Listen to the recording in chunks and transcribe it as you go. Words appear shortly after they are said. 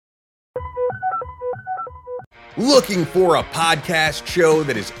Looking for a podcast show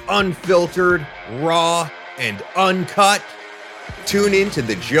that is unfiltered, raw, and uncut? Tune in to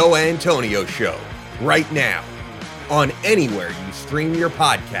The Joe Antonio Show right now on anywhere you stream your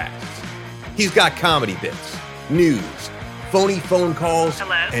podcasts. He's got comedy bits, news, phony phone calls,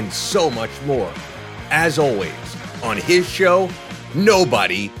 and so much more. As always, on his show,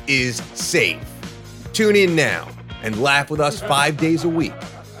 nobody is safe. Tune in now and laugh with us 5 days a week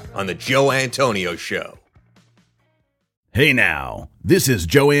on The Joe Antonio Show. Hey now, this is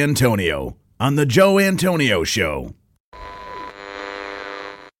Joe Antonio on The Joe Antonio Show.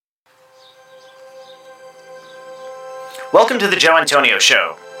 Welcome to The Joe Antonio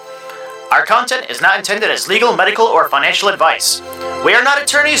Show. Our content is not intended as legal, medical, or financial advice. We are not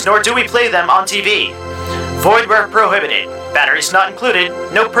attorneys, nor do we play them on TV. Void where prohibited. Batteries not included.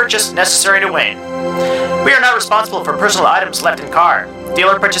 No purchase necessary to win. We are not responsible for personal items left in car.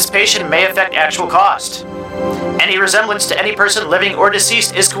 Dealer participation may affect actual cost. Any resemblance to any person living or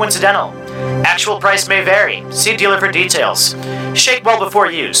deceased is coincidental. Actual price may vary. See dealer for details. Shake well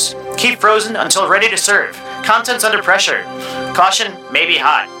before use. Keep frozen until ready to serve. Contents under pressure. Caution, may be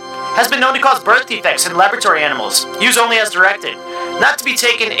hot. Has been known to cause birth defects in laboratory animals. Use only as directed. Not to be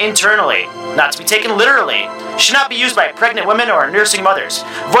taken internally. Not to be taken literally. Should not be used by pregnant women or nursing mothers.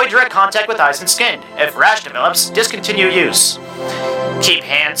 Avoid direct contact with eyes and skin. If rash develops, discontinue use. Keep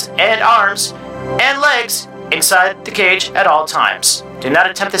hands and arms and legs inside the cage at all times. Do not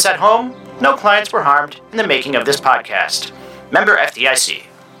attempt this at home. No clients were harmed in the making of this podcast. Member FDIC.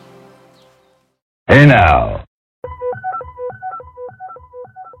 Hey now.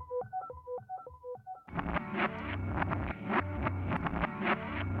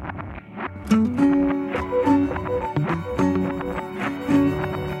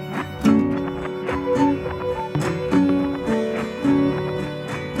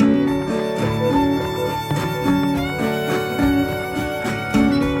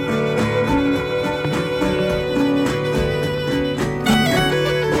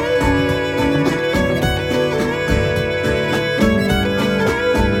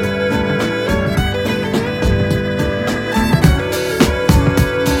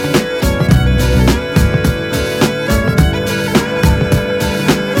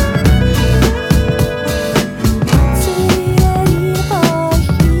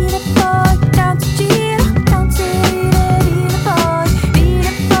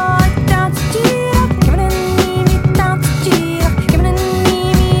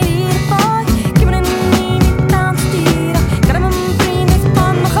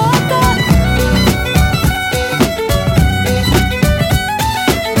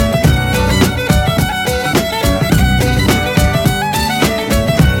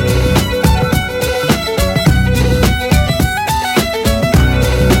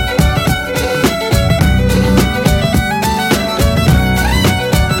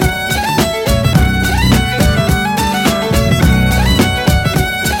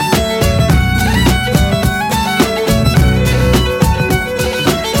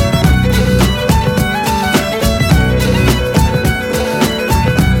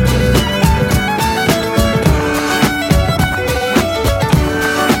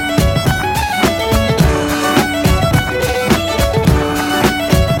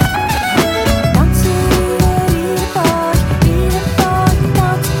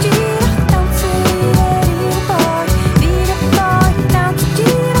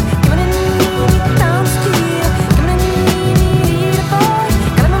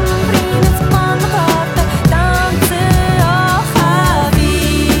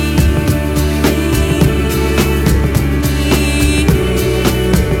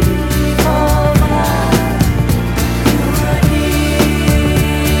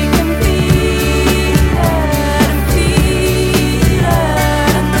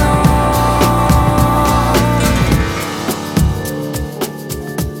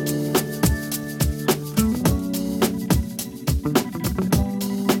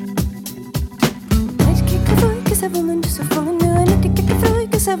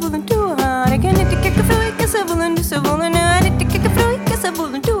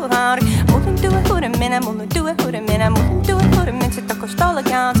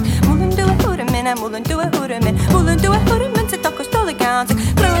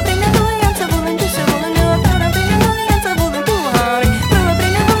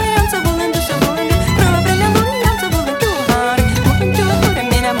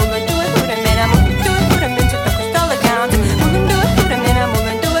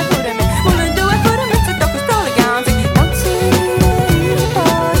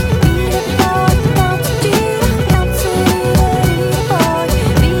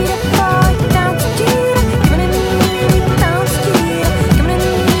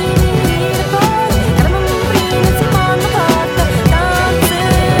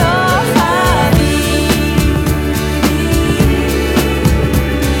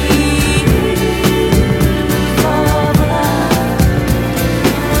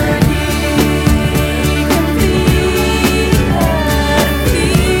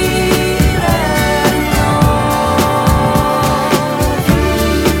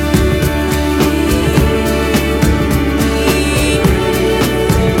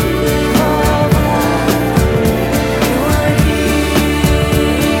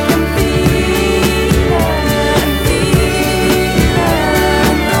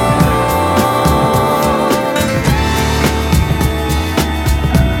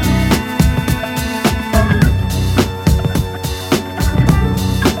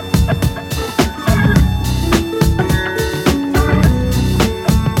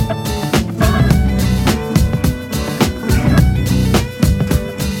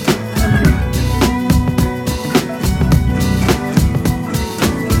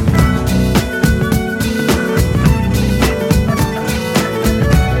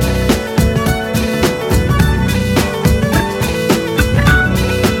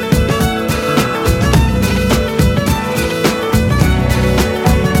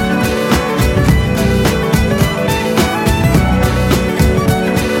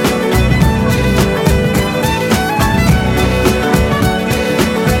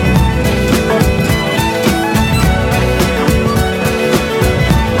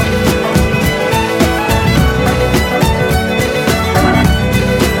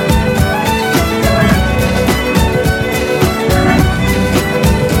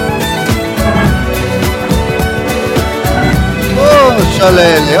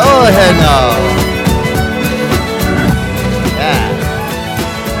 Shalele. Oh, hey now. Yeah.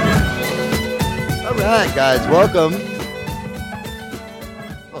 All right, guys. Welcome.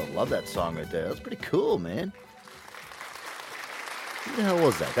 Oh, love that song right there. That's pretty cool, man. Who the hell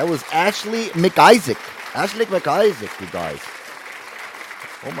was that? That was Ashley McIsaac. Ashley McIsaac, you guys.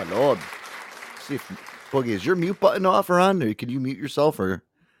 Oh, my Lord. Let's see if, Boogie, is your mute button off or on? Or can you mute yourself? Or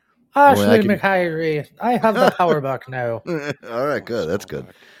Ashley McIsaac. I have the power back now. All right, good. That's good.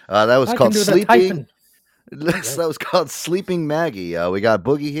 That was called Sleeping. That was called Sleeping Maggie. We got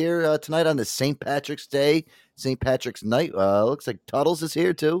Boogie here tonight on the St. Patrick's Day, St. Patrick's night. Looks like Tuddles is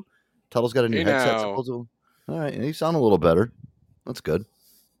here too. Tuddles got a new headset. Supposedly. All right, you sound a little better. That's good.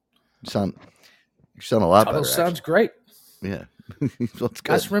 You sound a lot better. Tuddles sounds great. Yeah, that's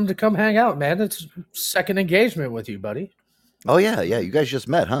good. Ask for him to come hang out, man. It's second engagement with you, buddy. Oh yeah. You guys just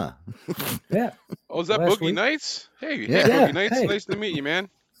met, huh? Yeah. Oh, is that Boogie Nights? Hey, Boogie Nights. Hey. Nice to meet you, man.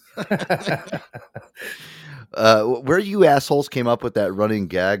 Where you assholes came up with that running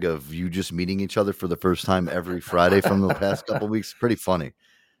gag of you just meeting each other for the first time every Friday from the past couple weeks? Pretty funny.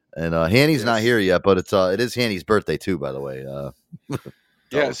 And Hanny's not here yet, but it is Hanny's birthday too, by the way.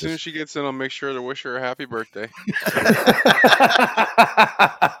 Yeah, as soon as she gets in, I'll make sure to wish her a happy birthday.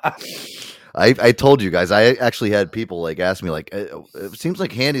 I told you guys, I actually had people like ask me like, it seems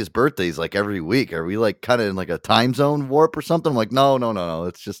like Handy's birthday is like every week. Are we like kind of in like a time zone warp or something? I'm like, no.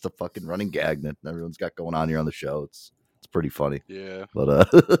 It's just a fucking running gag that everyone's got going on here on the show. It's pretty funny. Yeah.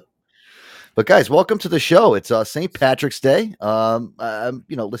 But but guys, welcome to the show. It's St. Patrick's Day.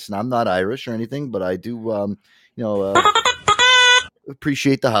 Listen, I'm not Irish or anything, but I do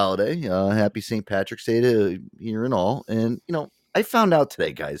appreciate the holiday. Happy St. Patrick's Day to here and all. And I found out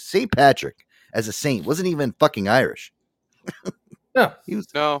today, guys, St. Patrick as a saint wasn't even fucking Irish. No. He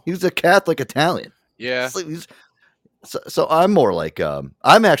was a Catholic Italian. Yeah. So I'm more like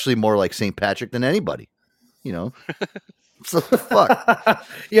I'm actually more like St. Patrick than anybody. So the fuck.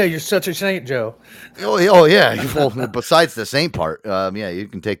 Yeah, you're such a saint, Joe. Oh yeah. Well, besides the saint part, you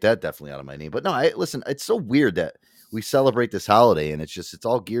can take that definitely out of my name. But no, listen, it's so weird that we celebrate this holiday and it's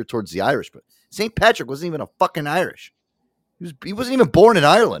all geared towards the Irish. But St. Patrick wasn't even a fucking Irish. He wasn't even born in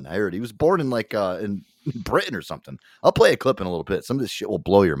Ireland. I heard he was born in like in Britain or something. I'll play a clip in a little bit. Some of this shit will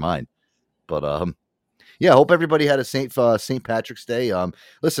blow your mind. But I hope everybody had a St. Patrick's Day.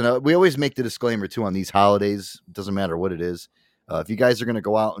 Listen, we always make the disclaimer too on these holidays. It doesn't matter what it is. If you guys are going to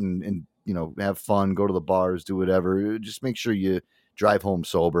go out and have fun, go to the bars, do whatever, just make sure you drive home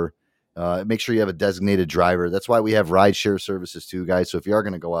sober. Make sure you have a designated driver. That's why we have rideshare services too, guys. So if you are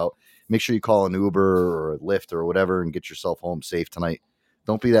going to go out, make sure you call an Uber or a Lyft or whatever and get yourself home safe tonight.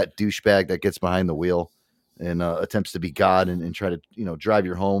 Don't be that douchebag that gets behind the wheel and attempts to be God and try to, drive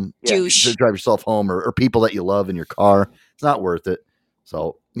your home, drive yourself home or people that you love in your car. It's not worth it.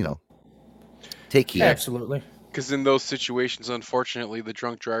 So, take care. Absolutely. Because in those situations, unfortunately, the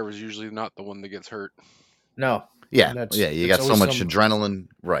drunk driver is usually not the one that gets hurt. No. Yeah. You got so much adrenaline.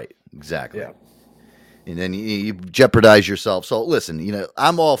 Right. Exactly. Yeah. And then you jeopardize yourself. So listen,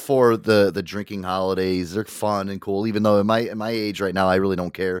 I'm all for the drinking holidays. They're fun and cool. Even though at my age right now, I really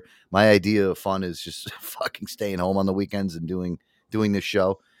don't care. My idea of fun is just fucking staying home on the weekends and doing this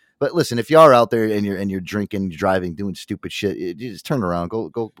show. But listen, if you are out there and you're drinking, you're driving, doing stupid shit, you just turn around,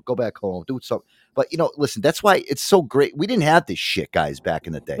 go back home, do something. But listen, that's why it's so great. We didn't have this shit, guys, back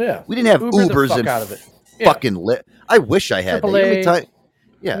in the day. Yeah. We didn't have Uber Ubers and out of it. fucking lit. I wish I had that.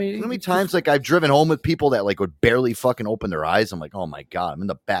 Yeah, how many times like I've driven home with people that like would barely fucking open their eyes. I'm like, oh my God, I'm in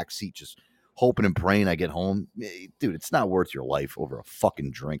the back seat just hoping and praying I get home. Dude, it's not worth your life over a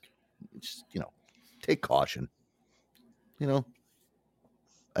fucking drink. Just, take caution. I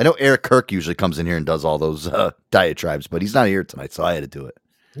know Eric Kirk usually comes in here and does all those diatribes, but he's not here tonight, so I had to do it.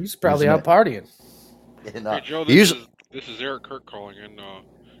 He's probably out partying. And, hey, Joe, this is Eric Kirk calling in.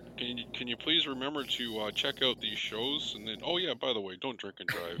 Can you please remember to check out these shows? And then, oh yeah, by the way, don't drink and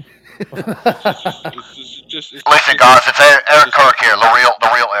drive. Listen, guys, it's Eric Kirk here, the real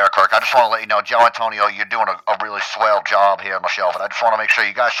Eric Kirk. I just want to let you know, Joe Antonio, you're doing a really swell job here on the show. But I just want to make sure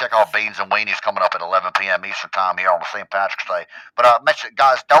you guys check out Beans and Weenies coming up at 11 p.m. Eastern Time here on the St. Patrick's Day. But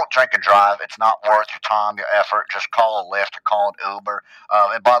guys, don't drink and drive. It's not worth your time, your effort. Just call a Lyft or call an Uber.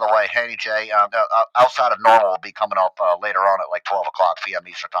 And by the way, Hanny J, Outside of Normal will be coming up later on at like 12 o'clock p.m.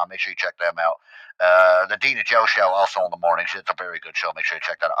 Eastern Time. Make sure you check them out. The Dean and Joe show also in the mornings. It's a very good show. Make sure you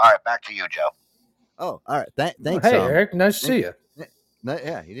check that out. All right, back to you, Joe. Oh, all right. Thanks. Hey, Eric. Nice to see you.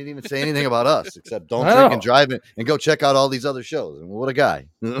 Yeah, he didn't even say anything about us except don't drink and drive it and go check out all these other shows. What a guy.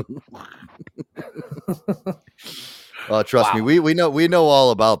 Trust me, we know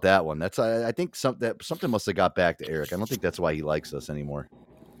all about that one. That's I think something must have got back to Eric. I don't think that's why he likes us anymore.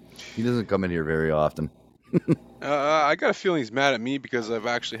 He doesn't come in here very often. I got a feeling he's mad at me because I've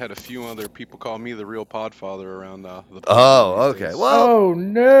actually had a few other people call me the real Podfather around the. Oh, okay. Days. Well, oh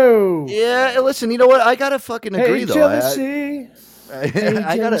no. Yeah, listen. You know what? I gotta fucking agree though. Jealousy.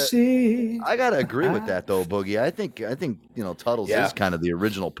 I gotta agree with that though, Boogie. I think Tuddles is kind of the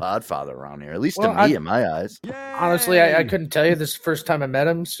original Podfather around here, at least to me in my eyes. Honestly, I couldn't tell you this is the first time I met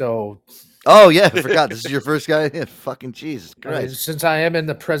him, so. Oh yeah, I forgot. This is your first guy. Yeah, fucking Jesus Christ. Since I am in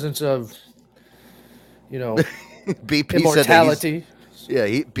the presence of, BP immortality.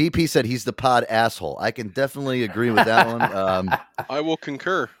 BP said he's the pod asshole. I can definitely agree with that one. I will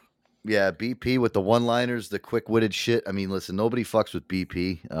concur. Yeah, BP with the one-liners, the quick-witted shit. I mean, listen, nobody fucks with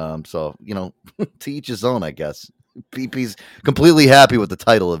BP. So, to each his own, I guess. BP's completely happy with the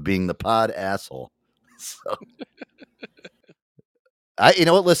title of being the pod asshole. So, you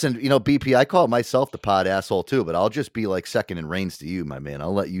know what? Listen, BP, I call myself the pod asshole too, but I'll just be like second in reigns to you, my man.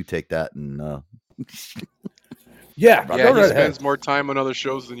 I'll let you take that and. Yeah, he spends more time on other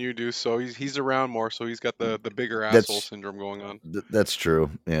shows than you do, so he's around more, so he's got the bigger asshole syndrome going on. That's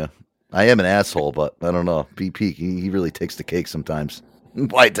true. Yeah, I am an asshole, but I don't know. BP, he really takes the cake sometimes.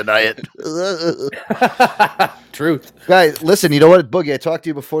 Why deny it? Truth. Guys, listen, you know what, Boogie, I talked to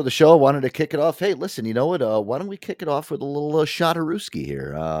you before the show. I wanted to kick it off. Hey, listen, you know what? Why don't we kick it off with a little shot of Ruski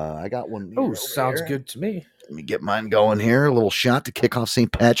here? I got one. Oh, sounds good to me. Let me get mine going here. A little shot to kick off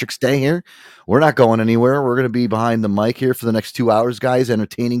St. Patrick's Day here. We're not going anywhere. We're going to be behind the mic here for the next 2 hours, guys,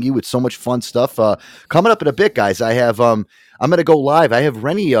 entertaining you with so much fun stuff. Coming up in a bit, guys, I have I'm going to go live. I have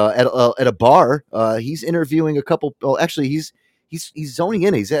Rennie at a bar. He's interviewing a couple. Well, actually, he's zoning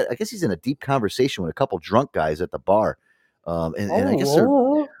in. I guess he's in a deep conversation with a couple drunk guys at the bar. And I guess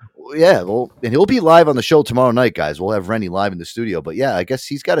and he'll be live on the show tomorrow night, guys. We'll have Rennie live in the studio. But yeah, I guess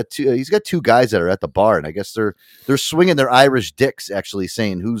he's got two guys that are at the bar, and I guess they're swinging their Irish dicks, actually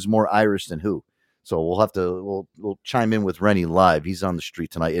saying who's more Irish than who. So we'll chime in with Rennie live. He's on the street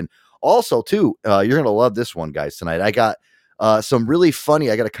tonight, and also too, you're gonna love this one, guys. Tonight, I got some really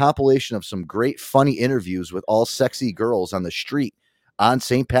funny. I got a compilation of some great funny interviews with all sexy girls on the street on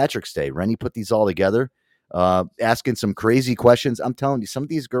St. Patrick's Day. Rennie put these all together. Asking some crazy questions. I'm telling you, some of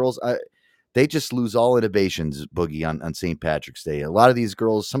these girls, they just lose all inhibitions, Boogie, on St. Patrick's Day. A lot of these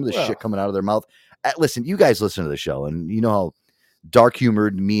girls, some of the shit coming out of their mouth. Listen, you guys listen to the show, and you know how dark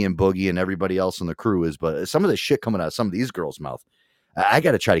humored me and Boogie and everybody else on the crew is, but some of the shit coming out of some of these girls' mouth, I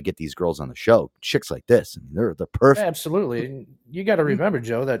got to try to get these girls on the show. Chicks like this, I mean, they're perfect. Absolutely. You got to remember,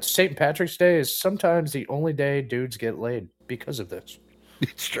 Joe, that St. Patrick's Day is sometimes the only day dudes get laid because of this.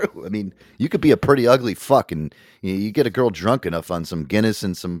 It's true. I mean, you could be a pretty ugly fuck, and you get a girl drunk enough on some Guinness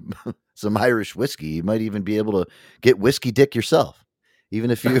and some Irish whiskey, you might even be able to get whiskey dick yourself, even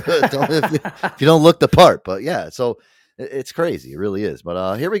if you if you don't look the part. But yeah, so it's crazy. It really is.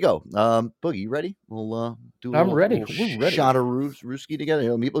 But here we go. Boogie, you ready? We'll do. I'm ready. We're ready. Shot of Ruski together.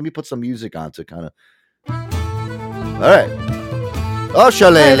 Let me put some music on to kind of. All right. Oh,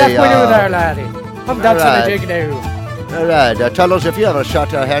 Shillelagh. Hey, that's what you're there, laddie. I'm dancing a jig now. All right, Tuddles, if you have a shot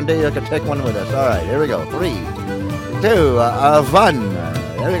handy, you can take one with us. All right, here we go. 3, 2, 1.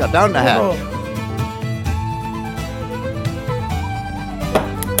 There we go, down the hatch.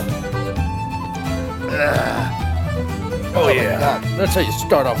 Oh yeah, that's how you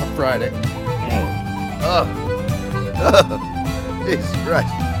start off a Friday. Jesus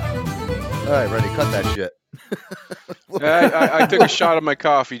Christ. All right, ready, cut that shit. I took a shot of my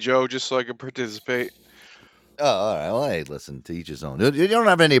coffee, Joe, just so I could participate. Oh, all right. Well, hey, listen, to each his own. You don't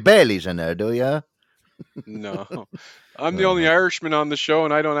have any Baileys in there, do you? No. I'm the only Irishman on the show,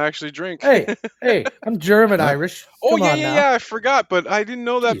 and I don't actually drink. Hey, I'm German Irish. Oh, yeah, I forgot, but I didn't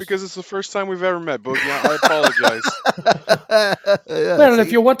know that because it's the first time we've ever met, Boogie. I apologize. Well,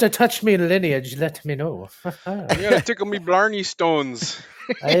 if you want to touch me lineage, let me know. You gotta tickle me Blarney Stones.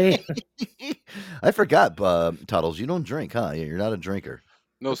 Hey. I forgot, Tuddles, you don't drink, huh? You're not a drinker.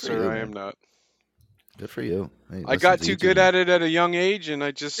 No, sir, I am not. Good for you. Hey, I got too good at it at a young age, and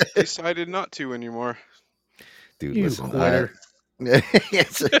I just decided not to anymore. Dude, you listen, quitter. it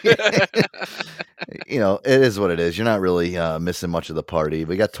is what it is. You're not really missing much of the party.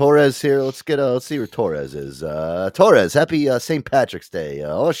 We got Torres here. Let's see where Torres is. Torres, happy St. Patrick's Day.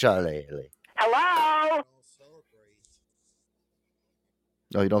 Hello.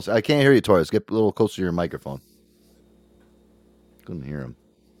 No, you don't. I can't hear you, Torres. Get a little closer to your microphone. Couldn't hear him.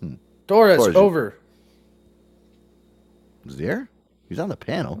 Torres, over. Is he there? He's on the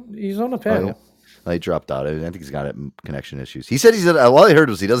panel. He's on the panel. Oh, he dropped out. I think he's got connection issues. He said all I heard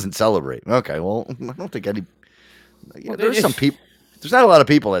was he doesn't celebrate. Okay, well, I don't think There's some people. There's not a lot of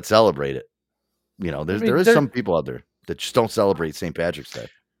people that celebrate it. There is some people out there that just don't celebrate St. Patrick's Day.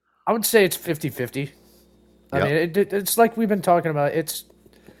 I would say it's 50-50. I mean, it's like we've been talking about.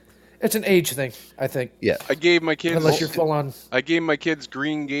 It's an age thing, I think. Yeah. I gave my kids unless you're full on. I gave my kids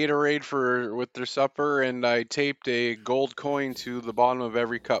green Gatorade with their supper, and I taped a gold coin to the bottom of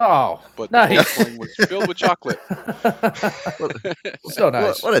every cup. Oh, but nice. the gold coin was filled with chocolate. So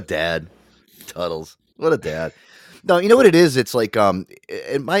nice. What a dad, Tuddles. What a dad. No, you know what it is? It's like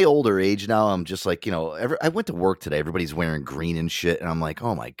at my older age now, I'm just like, I went to work today. Everybody's wearing green and shit, and I'm like,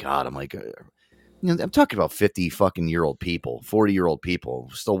 oh my God. I'm like, I'm talking about 50 fucking year old people, 40-year-old people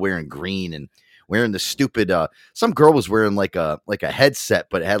still wearing green and wearing the stupid. Some girl was wearing like a headset,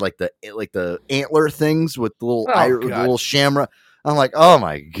 but it had like the antler things with the little shamrock. I'm like, oh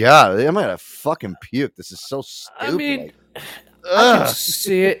my God, I'm gonna fucking puke. This is so stupid. I mean, I can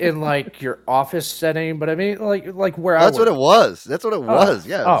see it in like your office setting, but I mean, like where that's what it was. That's what it was.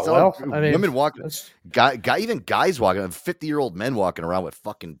 Yeah. Oh, well, I mean, women walking, even guys walking, 50-year-old men walking around with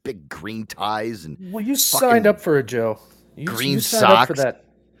fucking big green ties and. Well, you signed up for it, Joe. Green you socks signed up for that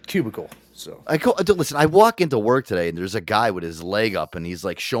cubicle. So listen. I walk into work today, and there's a guy with his leg up, and he's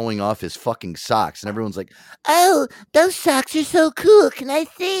like showing off his fucking socks, and everyone's like, "Oh, those socks are so cool! Can I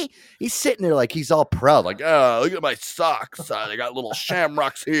see?" He's sitting there like he's all proud, like, "Oh, look at my socks! They got little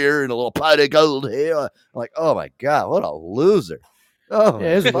shamrocks here and a little pot of gold here." I'm like, "Oh my God, what a loser!" Oh,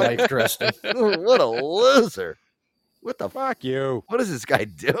 yeah, his wife dressed him. What a loser! What the fuck you? What is this guy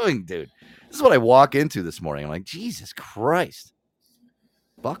doing, dude? This is what I walk into this morning. I'm like, Jesus Christ.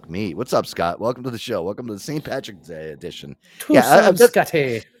 Fuck me. What's up, Scott? Welcome to the show. Welcome to the St. Patrick's Day edition.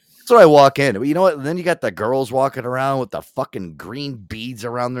 Scotty. That's what I walk in. But you know what? And then you got the girls walking around with the fucking green beads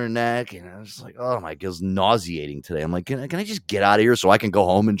around their neck. And I was just like, oh my God, it's nauseating today. I'm like, can I just get out of here so I can go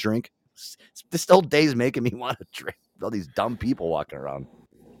home and drink? This whole day's making me want to drink. All these dumb people walking around.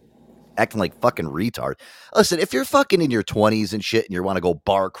 Acting like fucking retard. Listen, if you're fucking in your 20s and shit and you want to go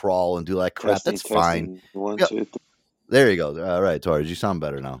bar crawl and do that crap, that's fine. 1, 2, 3. There you go. All right, Torres, you sound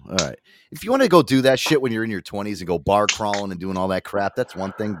better now. All right. If you want to go do that shit when you're in your 20s and go bar crawling and doing all that crap, that's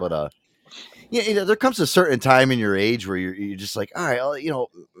one thing. But there comes a certain time in your age where you're just like, all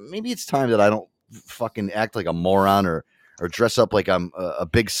right, maybe it's time that I don't fucking act like a moron or dress up like I'm a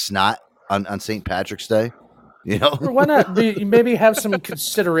big snot on St. Patrick's Day. Or why not maybe have some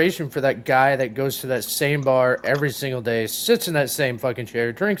consideration for that guy that goes to that same bar every single day, sits in that same fucking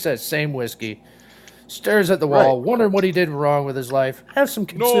chair, drinks that same whiskey, stares at the wall, wondering what he did wrong with his life. Have some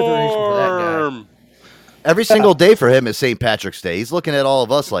consideration for that guy. Every single day for him is St. Patrick's Day. He's looking at all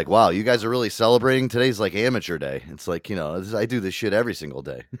of us like, wow, you guys are really celebrating. Today's like amateur day. It's like, I do this shit every single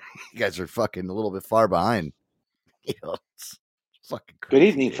day. You guys are fucking a little bit far behind. It's fucking crazy. Good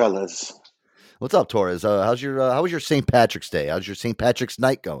evening, fellas. What's up, Torres? How was your St. Patrick's Day? How's your St. Patrick's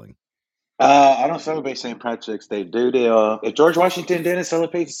night going? I don't celebrate St. Patrick's Day, dude. If George Washington didn't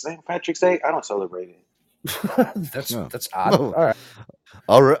celebrate St. Patrick's Day, I don't celebrate it. That's odd. Oh.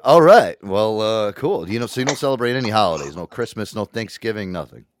 All right. Well, cool. So you don't celebrate any holidays? No Christmas, no Thanksgiving,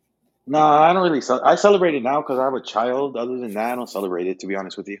 nothing. No, I don't really. I celebrate it now because I have a child. Other than that, I don't celebrate it. To be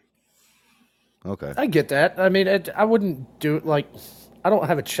honest with you. Okay. I get that. I mean, I wouldn't do it like. I don't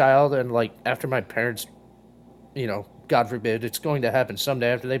have a child, and like after my parents, God forbid, it's going to happen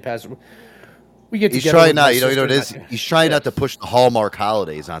someday after they pass. We get together. He's trying not, you know what it is? He's trying not to push the Hallmark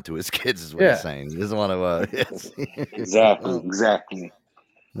holidays onto his kids, is what he's saying. He doesn't want to. Exactly.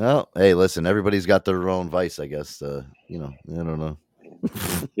 Well, hey, listen, everybody's got their own vice, I guess. I don't know.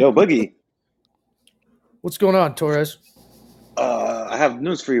 Yo, Boogie. What's going on, Torres? I have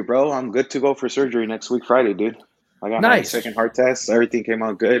news for you, bro. I'm good to go for surgery next week, Friday, dude. I got my second heart test. Everything came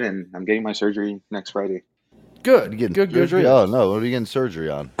out good, and I'm getting my surgery next Friday. Good. Good. Oh, no. What are you getting surgery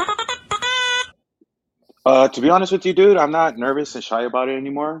on? To be honest with you, dude, I'm not nervous and shy about it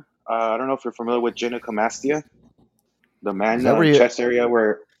anymore. I don't know if you're familiar with gynecomastia, the man chest area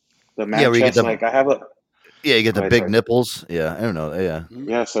where the man chest, I have a... Yeah, you get the big nipples. Yeah, I don't know. Yeah.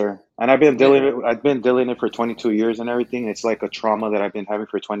 Yeah, sir. And I've been dealing it for 22 years and everything. It's like a trauma that I've been having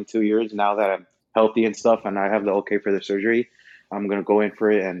for 22 years. Now that I'm healthy and stuff and I have the okay for the surgery, I'm going to go in for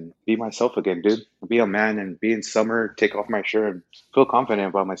it and be myself again, dude. Be a man and be in summer, take off my shirt and feel confident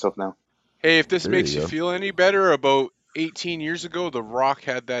about myself now. Hey, if this makes you feel any better, about 18 years ago, The Rock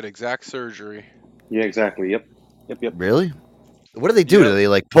had that exact surgery. Yeah, exactly. Yep. Really? What do they do? Do they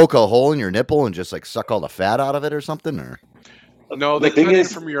like poke a hole in your nipple and just like suck all the fat out of it or something? Or no, they cut it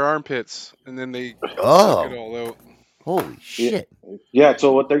from your armpits and then they suck it all out. Holy shit! Yeah.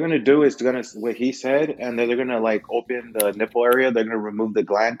 So what they're gonna do is what he said, and then they're gonna like open the nipple area. They're gonna remove the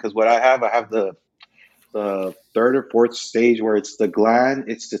gland because what I have the the third or fourth stage where it's the gland,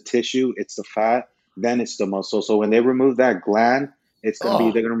 it's the tissue, it's the fat, then it's the muscle. So when they remove that gland, they're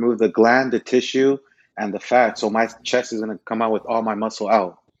gonna remove the gland, the tissue, and the fat. So my chest is gonna come out with all my muscle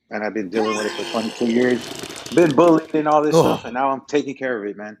out. And I've been dealing with it for 22 years. Been bullied and all this stuff, and now I'm taking care of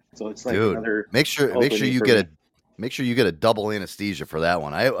it, man. So it's like another make sure you get a double anesthesia for that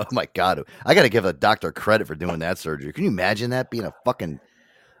one. Oh my God, I got to give a doctor credit for doing that surgery. Can you imagine that being a fucking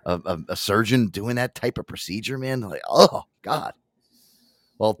a surgeon doing that type of procedure, man? Like, oh God.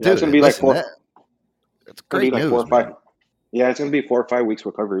 Well, dude, it's gonna be listen, like that's great news. 4 or 5. Yeah, it's gonna be 4 or 5 weeks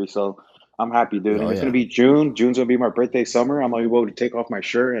recovery. So I'm happy, dude. Oh, and it's gonna be June. June's gonna be my birthday. Summer, I'm gonna be able to take off my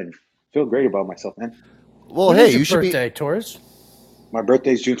shirt and feel great about myself, man. Well, When hey, is your you should birthday, Taurus? My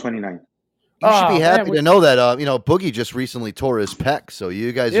birthday's June 29th. You should be happy to know that Boogie just recently tore his pec, so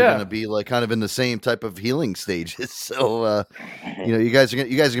you guys are going to be like kind of in the same type of healing stages. So you guys are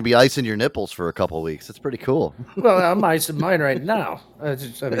gonna be icing your nipples for a couple of weeks. That's pretty cool. Well, I'm icing mine right now. I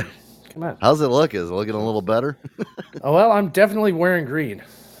mean, come on. How's it look? Is it looking a little better? Oh well, I'm definitely wearing green.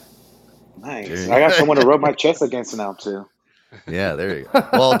 Nice. I got someone to rub my chest against now too. Yeah, there you go.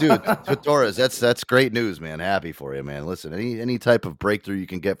 Well, dude, Torres, that's great news, man. Happy for you, man. Listen, any type of breakthrough you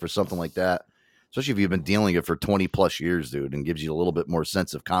can get for something like that, especially if you've been dealing it for 20 plus years, dude, and gives you a little bit more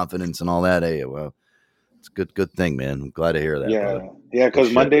sense of confidence and all that. Hey, well, it's a good thing, man. I'm glad to hear that. Yeah, brother. yeah.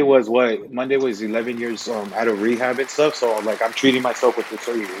 Because Monday was 11 years out of rehab and stuff. So like I'm treating myself with the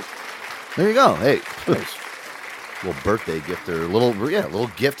surgery. There you go. Hey, little birthday gift or little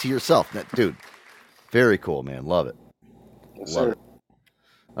gift to yourself, dude. Very cool, man. Love it. Love it.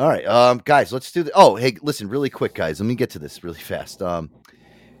 All right, guys, let's do the. Oh, hey, listen, really quick, guys. Let me get to this really fast.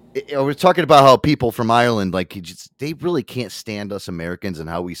 We're talking about how people from Ireland, like, they really can't stand us Americans and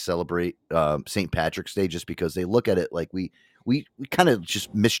how we celebrate St. Patrick's Day, just because they look at it like we kind of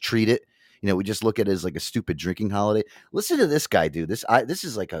just mistreat it. You know, we just look at it as like a stupid drinking holiday. Listen to this guy, dude. This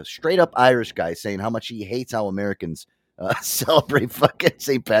is like a straight up Irish guy saying how much he hates how Americans celebrate fucking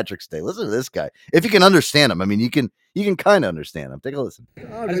St. Patrick's Day. Listen to this guy. If you can understand him, I mean, you can kind of understand him. Take a listen.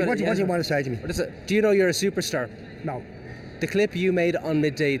 What do you want to say to me? Do you know you're a superstar? No. The clip you made on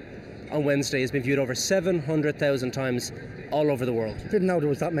Midday on Wednesday has been viewed over 700,000 times all over the world. Didn't know there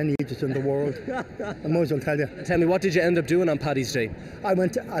was that many idiots in the world. I might as well tell you. Tell me, what did you end up doing on Paddy's Day? I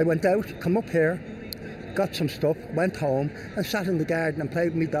went out, come up here, got some stuff, went home and sat in the garden and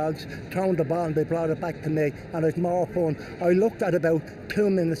played with my dogs, thrown the ball and they brought it back to me and it's more fun. I looked at about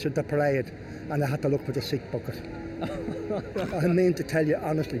 2 minutes of the parade and I had to look for the sick bucket. I mean to tell you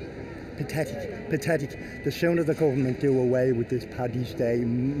honestly, pathetic. The sooner the government do away with this Paddy's Day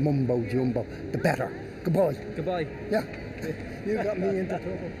mumbo jumbo, the better. Goodbye. Yeah, you got me into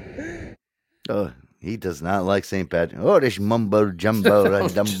trouble. Oh, he does not like St. Patrick. Oh, this mumbo jumbo,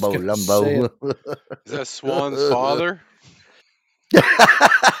 dumbo lumbo. Is that Swan's father?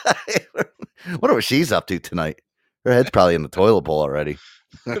 Wonder what she's up to tonight. Her head's probably in the toilet bowl already.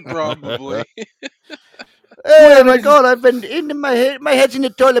 Probably. Hey, my God, I've been in my head. My head's in the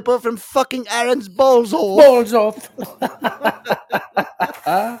toilet bowl from fucking Aaron's balls off. What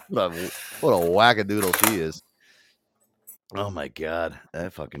a wackadoodle she is. Oh my God,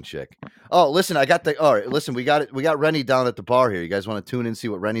 that fucking chick. Oh, listen, all right, listen, we got Rennie down at the bar here. You guys want to tune in and see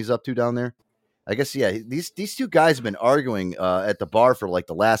what Rennie's up to down there? I guess, yeah, these two guys have been arguing at the bar for like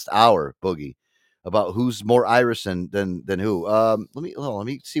the last hour, Boogie, about who's more Irish than who. Let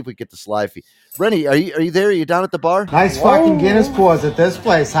me see if we get this live feed. Rennie, are you there? Are you down at the bar? Nice fucking Guinness pours at this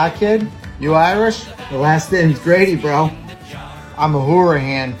place, huh, kid? You Irish? The last name's Grady, bro. I'm a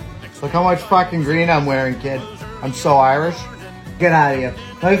Hurahan. Look how much fucking green I'm wearing, kid. I'm so Irish. Get out of here.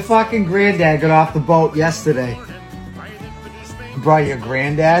 My fucking granddad got off the boat yesterday. You brought your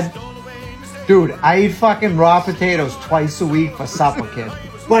granddad? Dude, I eat fucking raw potatoes twice a week for supper, kid.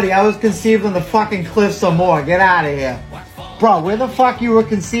 Buddy, I was conceived on the fucking cliffs or more. Get out of here. Bro, where the fuck you were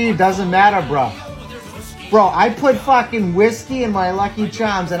conceived doesn't matter, bro. Bro, I put fucking whiskey in my Lucky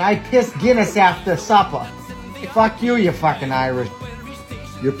Charms and I pissed Guinness after supper. Fuck you, you fucking Irish.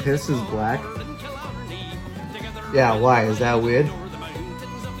 Your piss is black? Yeah, why? Is that weird?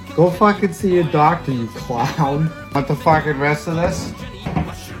 Go fucking see your doctor, you clown. Want the fucking rest of this?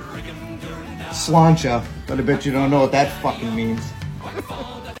 Slancha. But I bet you don't know what that fucking means.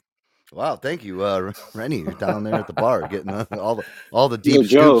 Wow, thank you, Rennie. You're down there at the bar getting all the deep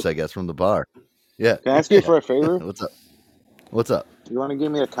scoops, I guess, from the bar. Yeah. Can I ask you for a favor? What's up? You want to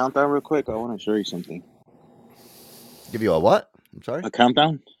give me a countdown real quick? I want to show you something. Give you a what? I'm sorry? A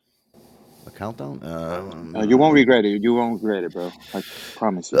countdown? A countdown? You won't regret it. You won't regret it, bro. I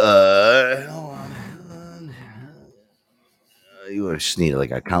promise you. Hold on. You just need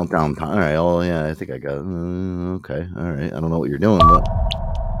like a countdown time. All right. Oh yeah, I think I got. Okay. All right. I don't know what you're doing, but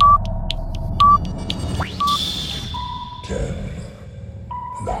 10,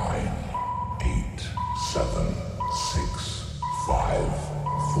 9, 8, 7, 6, 5,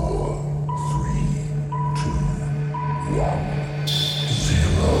 4, 3, 2, 1, 0.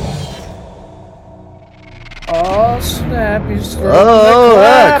 Oh snap! He's throwing oh, the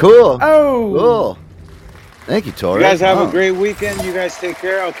yeah, clap. cool. Oh, cool. Thank you, Torres. You guys have a great weekend. You guys take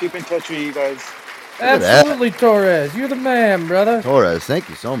care. I'll keep in touch with you guys. Absolutely, Torres. You're the man, brother. Torres, thank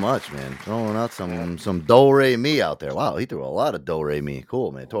you so much, man. Throwing out some do-re-mi out there. Wow, he threw a lot of do-re-mi.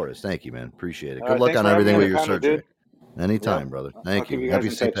 Cool, man. Torres, thank you, man. Appreciate it. Good luck on everything with your surgery. Anytime, brother. Thank you. Happy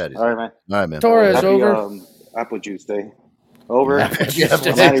St. Patty's. All right, man. All right, man. Torres, Happy, over. Apple juice day. Over. Apple juice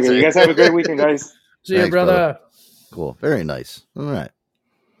I'm out of here. You guys have a great weekend, guys. See you, brother. Cool. Very nice. All right.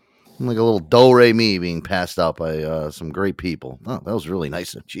 I'm like a little do-re-mi being passed out by some great people. Oh, that was really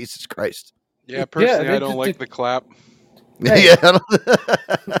nice. Jesus Christ. Yeah, personally, I don't like the clap. Hey. Yeah.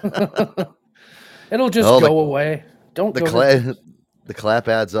 It'll just go away. Don't the go. clap. The clap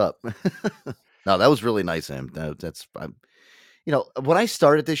adds up. No, that was really nice, Sam. That's, you know, when I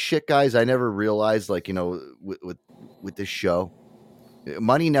started this shit, guys, I never realized, like, you know, with this show,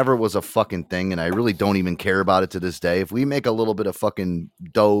 money never was a fucking thing, and I really don't even care about it to this day. If we make a little bit of fucking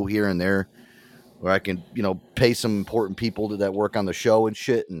dough here and there, where I can, you know, pay some important people that work on the show and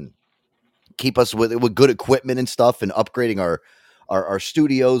shit, and keep us with good equipment and stuff, and upgrading our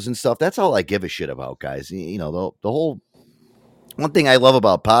studios and stuff, that's all I give a shit about, guys. You know, the whole one thing I love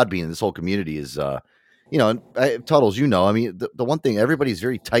about Podbean and this whole community is, you know, and Tuddles, you know, I mean, the one thing, everybody's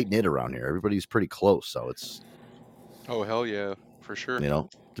very tight knit around here. Everybody's pretty close, so it's. Oh hell yeah, for sure. You know,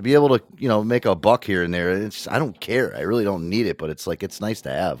 to be able to, you know, make a buck here and there, it's, I don't care. I really don't need it, but it's like, it's nice to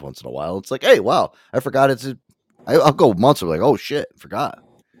have once in a while. It's like, hey, wow, I forgot I'll go months of like, oh shit, forgot.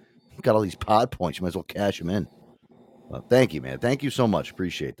 Got all these pod points. You might as well cash them in. Well, thank you, man. Thank you so much.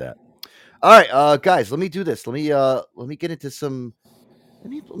 Appreciate that. All right, guys, let me do this. Let me get into some. Let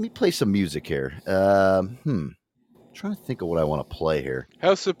me play some music here. I'm trying to think of what I want to play here.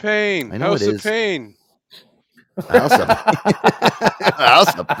 House of Pain. I know House it of is. Pain. House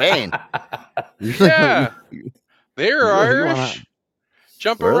of Pain. Yeah, they're Irish.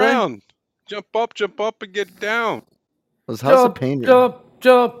 Jump Were they? around, jump up, and get down. Was House of Pain?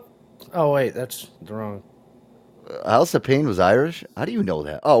 Jump. Oh wait, that's the wrong. House of Pain was Irish? How do you know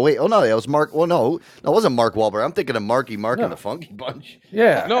that? Oh wait, no, that was Mark. Well, no, it wasn't Mark Wahlberg. I'm thinking of Marky Mark and the Funky Bunch.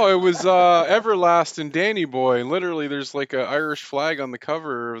 Yeah. No, it was Everlast and Danny Boy. Literally, there's like an Irish flag on the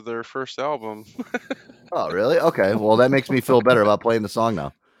cover of their first album. Oh, really? Okay. Well, that makes me feel better about playing the song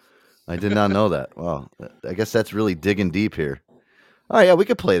now. I did not know that. Well, I guess that's really digging deep here. All right, yeah, we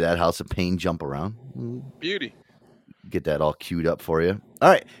could play that House of Pain Jump Around. Beauty. Get that all queued up for you. All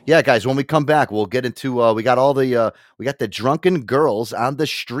right. Yeah, guys, when we come back, we'll get into we got the drunken girls on the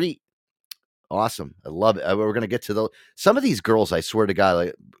street. Awesome. I love it. We're going to get to some of these girls, I swear to God,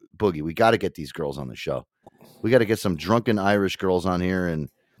 like Boogie, we got to get these girls on the show. We got to get some drunken Irish girls on here, and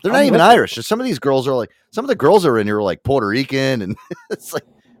they're not even Irish. Some of these girls are like, some of the girls are in here are like Puerto Rican, and it's like,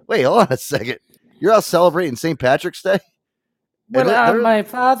 wait, hold on a second. You're out celebrating St. Patrick's Day? Well, my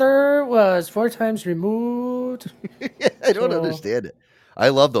father was 4 times removed. I don't understand it. I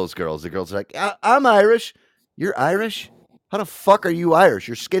love those girls. The girls are like, I'm Irish. You're Irish? How the fuck are you Irish?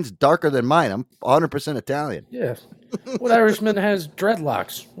 Your skin's darker than mine. I'm 100% Italian. Yeah. What Irishman has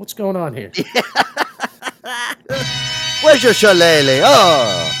dreadlocks? What's going on here? Where's your shillelagh?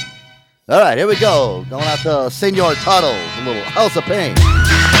 Oh. All right, here we go. Going out to Senor Tuddles, a little House of Pain.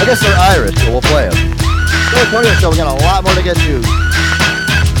 I guess they're Irish, so we'll play them. Antonio Show, we got a lot more to get to.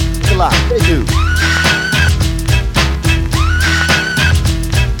 Good luck. Stay tuned.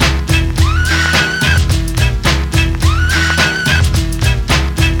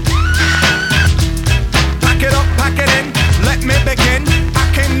 Pack it up, pack it in, let me begin.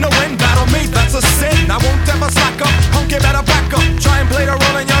 I came to win, battle me, that's a sin. I won't ever slack up, punk, you better back up. Try and play the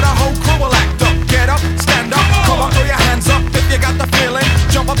role and the whole crew will act up. Get up, stand up, come on, throw your hands up if you got the feeling.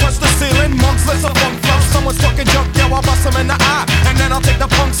 Jump up, touch the ceiling, monks, let's a funk flow. Someone's talking junk, yo, I'll bust them in the eye, and then I'll take the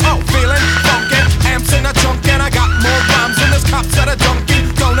punks out. Feeling funky,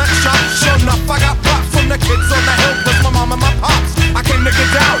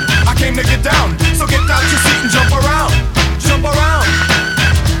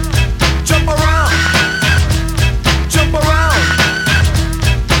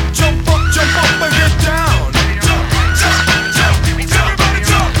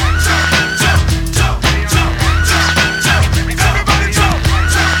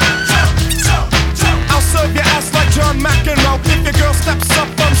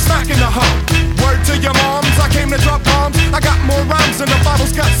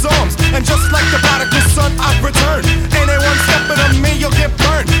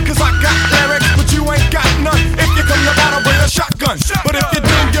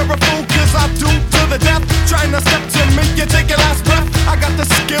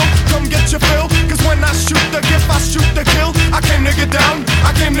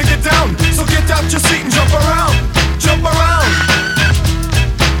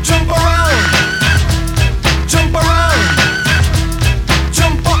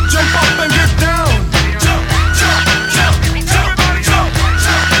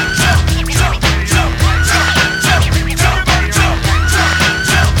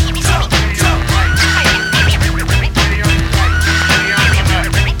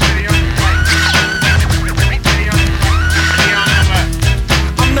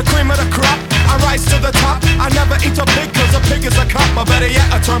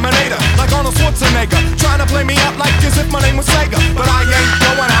 Terminator, like Arnold Schwarzenegger. Trying to play me out like as if my name was Sega. But I ain't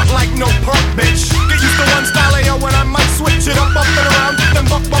going out like no punk bitch. Get used to one style AO when I might switch it up and around. Then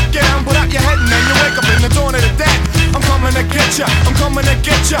buck get down, put out your head and then you wake up in the dawn of the dead. I'm coming to get ya, I'm coming to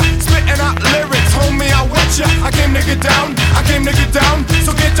get ya. Spitting out lyrics, homie, I wet ya. I came to get down, I came to get down.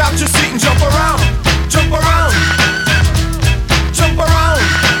 So get out your seat and jump around. Jump around. Jump around.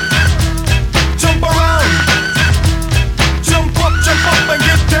 Jump around. Jump up and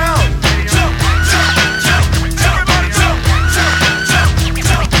get down. Jump, jump, jump. Everybody jump, jump, jump, jump,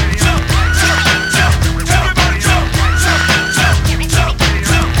 jump, jump, jump. Everybody jump, jump, jump, jump, jump,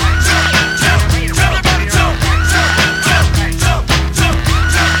 jump, jump. Everybody jump, jump, jump, jump,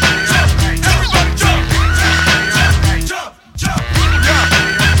 jump, jump. Everybody jump, jump, jump. Yeah.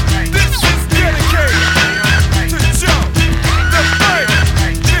 This is dedicated to jump the break.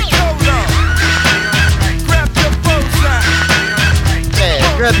 Get cola. Grab your Bozak.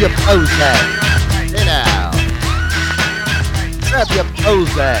 Yeah, grab your Bozak. Hey now. Grab your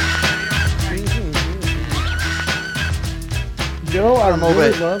Bozak. Joe, I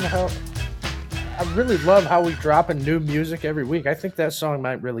really love how we drop in new music every week. I think that song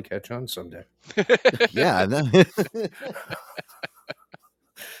might really catch on someday. Yeah.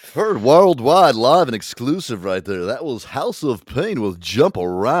 Heard worldwide, live and exclusive right there. That was House of Pain with Jump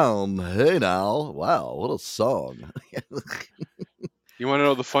Around. Hey now. Wow, what a song. You want to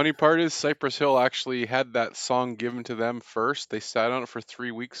know the funny part is Cypress Hill actually had that song given to them first. They sat on it for 3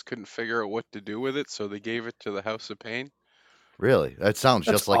 weeks, couldn't figure out what to do with it, so they gave it to the House of Pain. Really? That sounds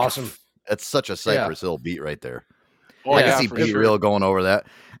That's just like awesome. That's such a Cypress Hill beat right there. Oh, I yeah, can see for Beat sure. Real going over that.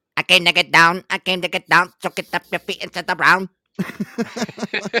 I came to get down, so get up your feet into the ground.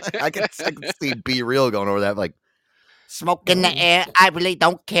 I can see Be Real going over that, like, Smoke in the air, I really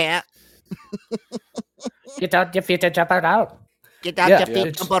don't care. Get out your feet and jump out. Get out your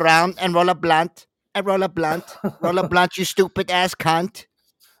feet, jump around, and roll a blunt. And roll a blunt. Roll a blunt, you stupid ass cunt.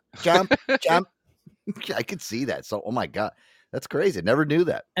 Jump, jump. I could see that. So, oh my God, that's crazy. Never knew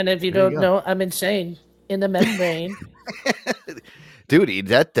that. And if you There you don't go. know, I'm insane in the membrane. Dude,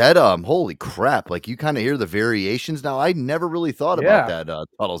 that holy crap. Like, you kind of hear the variations now. I never really thought about that,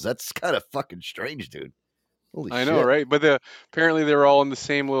 Tuddles. That's kind of fucking strange, dude. Holy I shit. know, right? But apparently they were all in the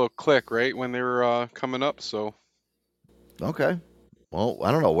same little clique, right? When they were coming up, so. Okay. Well,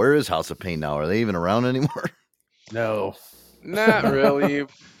 I don't know. Where is House of Pain now? Are they even around anymore? No. Not really.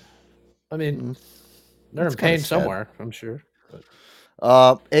 I mean, they're That's in pain kinda sad. somewhere, I'm sure.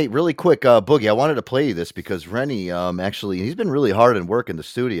 Hey, really quick, Boogie, I wanted to play you this because Rennie, actually, he's been really hard at work in the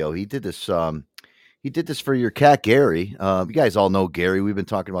studio. He did this for your cat, Gary. You guys all know Gary. We've been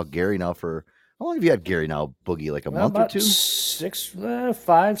talking about Gary now for, how long have you had Gary now, Boogie? Like a month or about two?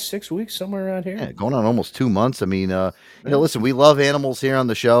 5, 6 weeks, somewhere around here. Yeah, going on almost 2 months. I mean, listen, we love animals here on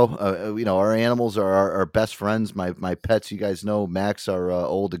the show. Our animals are our best friends. My pets, you guys know, Max, our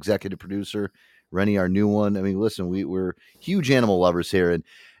old executive producer, Rennie, our new one. I mean, listen, we're huge animal lovers here. And,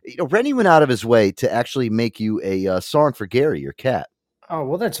 Rennie went out of his way to actually make you a song for Gary, your cat. Oh,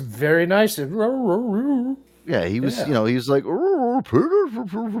 well, that's very nice. Yeah, he was, he was like, oh,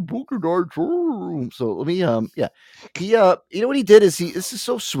 Boogie Nights. So let me, he, you know what he did is this is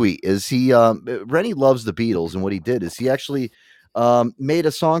so sweet, is he, Rennie loves the Beatles, and what he did is he actually, made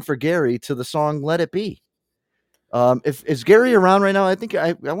a song for Gary to the song Let It Be. Is Gary around right now? I think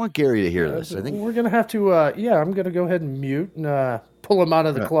I want Gary to hear this. I think we're going to have to, I'm going to go ahead and mute and pull him out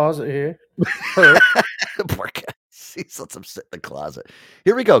of the closet here. Poor guy. He's lets him sit in the closet.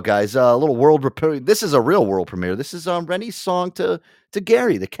 Here we go, guys. A little world premiere. This is a real world premiere. This is Rennie's song to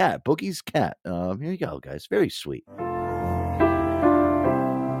Gary, the cat, Boogie's cat. Here you go, guys. Very sweet.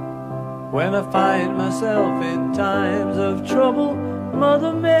 When I find myself in times of trouble,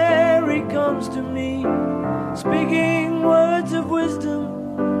 Mother Mary comes to me, speaking words of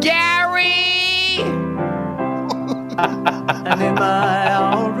wisdom. Gary! And in my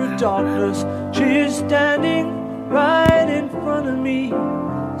hour of darkness, she is standing right in front of me,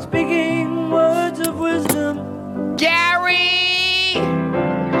 speaking words of wisdom. Gary!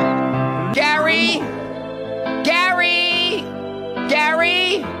 Gary! Gary!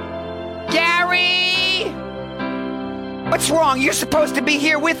 Gary! Gary! What's wrong? You're supposed to be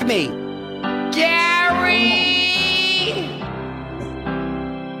here with me. Gary!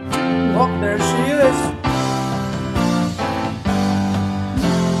 Oh, there she is.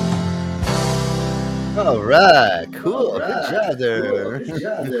 All right, cool. Good job there.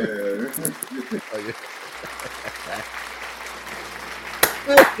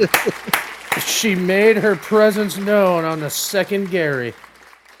 She made her presence known on the second Gary.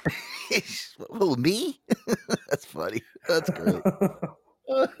 Oh, me? That's funny. That's great.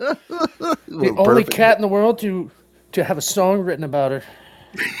 The only cat in the world to have a song written about her.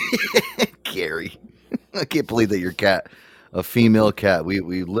 Gary. I can't believe that your cat, a female cat, we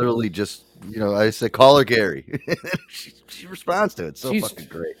literally just, I said, call her Gary. she responds to it. So fucking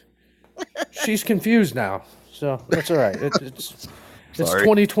great. She's confused now, so that's all right. It's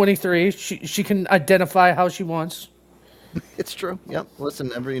 2023. She can identify how she wants. It's true. Yep. Listen,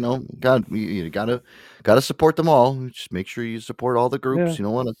 God, you gotta support them all. Just make sure you support all the groups. Yeah. You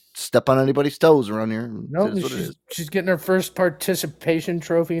don't want to step on anybody's toes around here. No, she's getting her first participation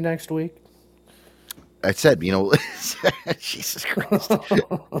trophy next week. I said, Jesus Christ.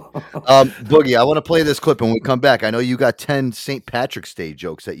 Boogie, I want to play this clip when we come back. I know you got 10 St. Patrick's Day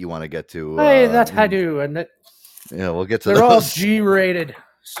jokes that you want to get to. Hey, that I do. And we'll get to they're those. all G-rated.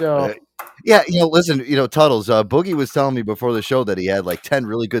 So, yeah, listen, Tuddles, Boogie was telling me before the show that he had like 10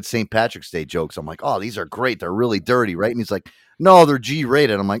 really good St. Patrick's Day jokes. I'm like, oh, these are great. They're really dirty, right? And he's like, no, they're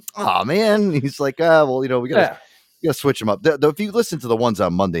G-rated. I'm like, oh, man. He's like, well, we got to switch them up. If you listen to the ones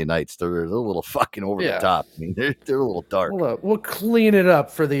on Monday nights, they're a little fucking over the top. I mean, they're a little dark. We'll clean it up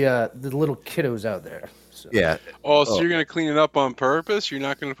for the little kiddos out there. So. Yeah. Oh, so you're going to clean it up on purpose? You're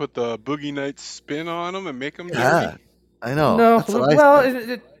not going to put the Boogie Nights spin on them and make them dirty? I know.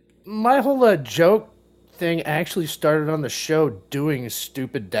 No, my whole joke thing actually started on the show doing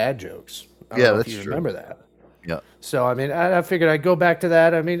stupid dad jokes. I don't know if you remember that. Yeah. So, I mean, I figured I'd go back to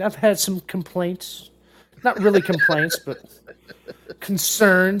that. I mean, I've had some complaints. Not really complaints, but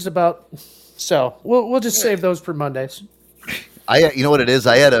concerns about. So we'll just save those for Mondays. You know what it is?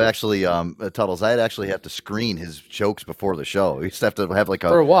 I had to actually, Tuddles. I had actually have to screen his jokes before the show. We used to have to have like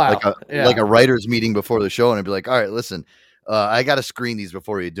for a while, like a writers meeting before the show, and I'd be like, all right, listen, I got to screen these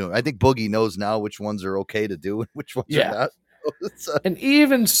before you do it. I think Boogie knows now which ones are okay to do and which ones are not. And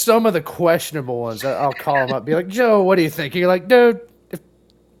even some of the questionable ones, I'll call him up, be like, Joe, what do you think? You're like, dude.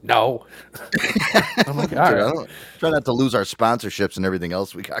 No. I'm like, all right. Try not to lose our sponsorships and everything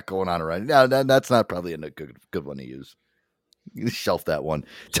else we got going on around. No, that's not probably a good one to use. You shelf that one.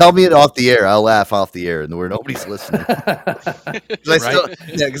 Tell me it off the air. I'll laugh off the air and where nobody's listening.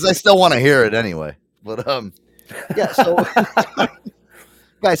 Because I still want to hear it anyway. But so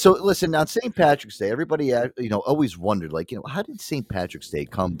guys, so listen, on St. Patrick's Day, everybody always wondered, like, how did St. Patrick's Day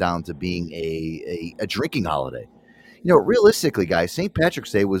come down to being a drinking holiday? Realistically, guys, St.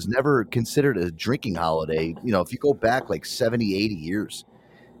 Patrick's Day was never considered a drinking holiday. If you go back like 70, 80 years,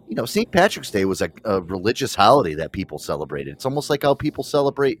 St. Patrick's Day was a religious holiday that people celebrated. It's almost like how people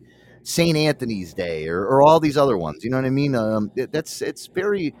celebrate St. Anthony's Day or all these other ones. You know what I mean?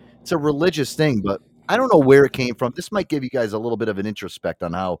 It's a religious thing, but I don't know where it came from. This might give you guys a little bit of an introspect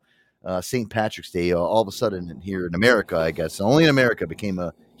on how St. Patrick's Day all of a sudden here in America, I guess, only in America, became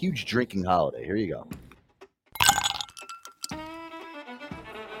a huge drinking holiday. Here you go.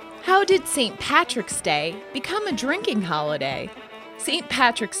 How did St. Patrick's Day become a drinking holiday? St.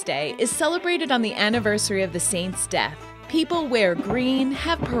 Patrick's Day is celebrated on the anniversary of the saint's death. People wear green,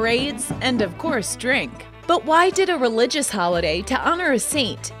 have parades, and of course drink. But why did a religious holiday to honor a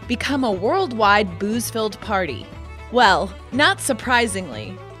saint become a worldwide booze-filled party? Well, not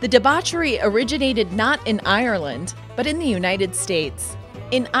surprisingly, the debauchery originated not in Ireland, but in the United States.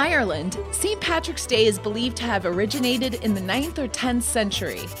 In Ireland, St. Patrick's Day is believed to have originated in the 9th or 10th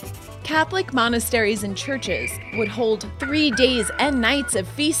century. Catholic monasteries and churches would hold 3 days and nights of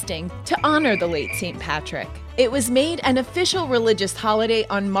feasting to honor the late St. Patrick. It was made an official religious holiday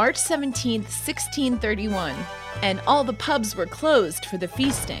on March 17, 1631, and all the pubs were closed for the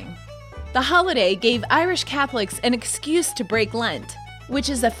feasting. The holiday gave Irish Catholics an excuse to break Lent, which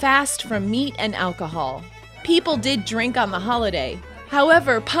is a fast from meat and alcohol. People did drink on the holiday.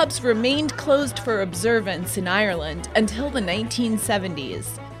 However, pubs remained closed for observance in Ireland until the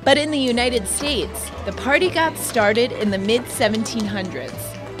 1970s. But in the United States, the party got started in the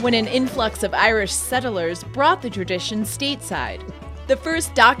mid-1700s, when an influx of Irish settlers brought the tradition stateside. The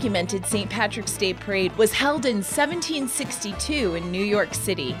first documented St. Patrick's Day parade was held in 1762 in New York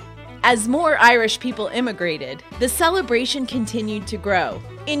City. As more Irish people immigrated, the celebration continued to grow.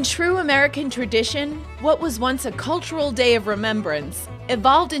 In true American tradition, what was once a cultural day of remembrance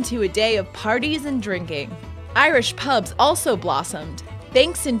evolved into a day of parties and drinking. Irish pubs also blossomed,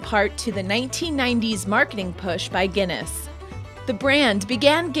 thanks in part to the 1990s marketing push by Guinness. The brand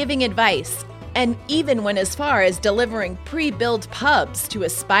began giving advice, and even went as far as delivering pre-built pubs to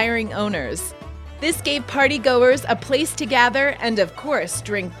aspiring owners. This gave partygoers a place to gather and, of course,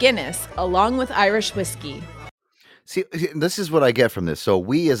 drink Guinness along with Irish whiskey. See, this is what I get from this. So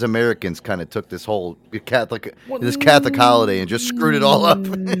we as Americans kind of took this whole Catholic holiday and just screwed it all up.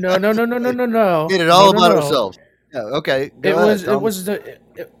 No. Made it all about ourselves. Yeah, okay. It was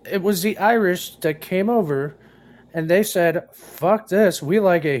it was the Irish that came over, and they said, "Fuck this, we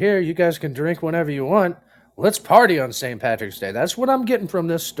like it here. You guys can drink whenever you want. Let's party on St. Patrick's Day." That's what I'm getting from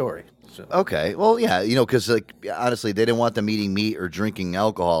this story. So. Okay, well, yeah, because like honestly, they didn't want them eating meat or drinking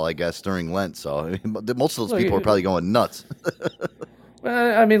alcohol, I guess, during Lent. So I mean, most of those people are probably going nuts.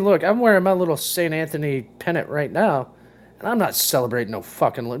 I mean, look, I'm wearing my little St. Anthony pennant right now, and I'm not celebrating no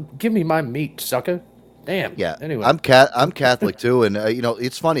fucking Lent. Give me my meat, sucker. Damn. Yeah. Anyway, I'm Catholic too, and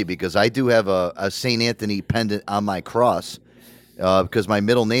it's funny because I do have a St. Anthony pendant on my cross. Because my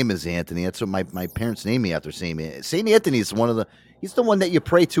middle name is Anthony. That's what my parents named me after. St. Anthony is he's the one that you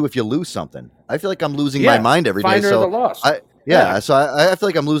pray to if you lose something. I feel like I'm losing my mind every day. Finder of the lost. So I feel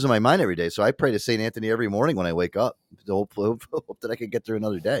like I'm losing my mind every day. So I pray to St. Anthony every morning when I wake up. Hope that I can get through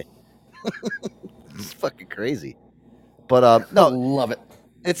another day. It's fucking crazy. But no, I love it.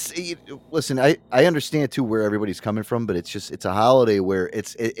 Listen, I understand too where everybody's coming from, but it's a holiday where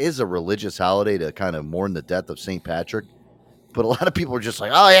it is a religious holiday to kind of mourn the death of St. Patrick. But a lot of people are just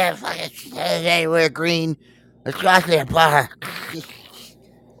like, oh, yeah, fuck it. Hey, we're green. Let's go out to the bar.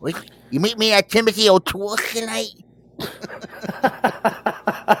 You meet me at Timothy O'Toole tonight?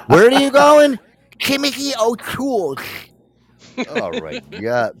 Where are you going? Timothy O'Toole. All right.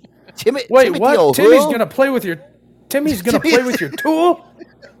 Yeah. Wait, Timothy what? O'Toole? Timmy's going to play with your tool?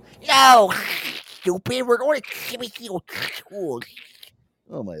 No, stupid. We're going to Timothy O'Toole.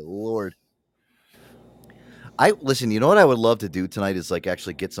 Oh, my Lord. Listen, you know what I would love to do tonight is like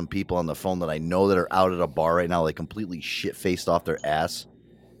actually get some people on the phone that I know that are out at a bar right now, like completely shit-faced off their ass,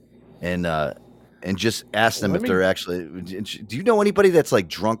 and just ask them if they're actually. Do you know anybody that's like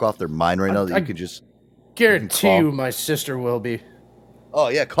drunk off their mind right now that you could just guarantee you my sister will be. Oh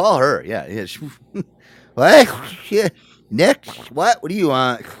yeah, call her. Yeah. What? Yeah. Next, what? What do you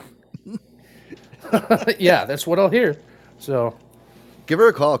want? Yeah, that's what I'll hear. So, give her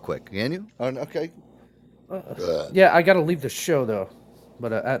a call quick, can you? Okay. Yeah, I got to leave the show though.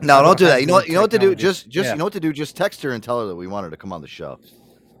 But no, don't do that. You know what to do. Just you know what to do. Just text her and tell her that we want her to come on the show.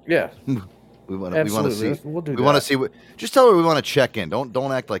 Yeah, we want to see. We'll do we want to see what. Just tell her we want to check in.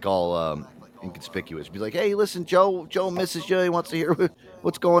 Don't act like all inconspicuous. Be like, hey, listen, Joe misses you. He wants to hear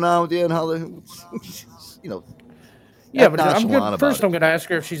what's going on with you and how the Yeah, but I'm going to ask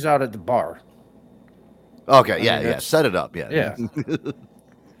her if she's out at the bar. Okay. Yeah. Set it up. Yeah.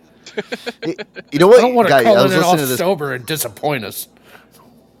 You know I what? don't want to Guy, call in all sober and disappoint us.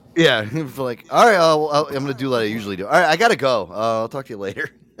 Yeah, like, all right, I'm going to do what I usually do. All right, I got to go. I'll talk to you later.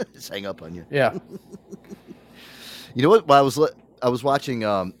 Just hang up on you. Yeah. You know what? While I was watching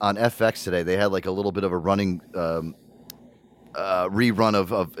on FX today, they had like a little bit of a running rerun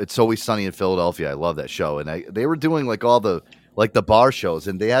of It's Always Sunny in Philadelphia. I love that show. And they were doing like all the bar shows.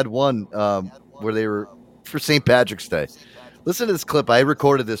 And they had one where they were for St. Patrick's Day. Listen to this clip. I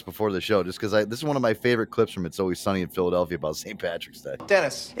recorded this before the show just because this is one of my favorite clips from It's Always Sunny in Philadelphia about St. Patrick's Day.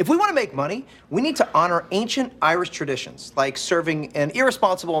 Dennis, if we want to make money, we need to honor ancient Irish traditions, like serving an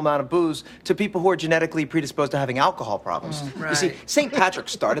irresponsible amount of booze to people who are genetically predisposed to having alcohol problems. You see, St. Patrick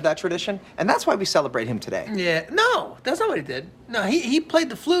started that tradition, and that's why we celebrate him today. Yeah, no, that's not what he did. No, he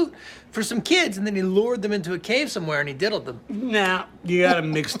played the flute for some kids, and then he lured them into a cave somewhere, and he diddled them. Now, you got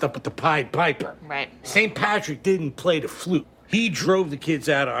him mixed up with the Pied Piper. Right. St. Patrick didn't play the flute. He drove the kids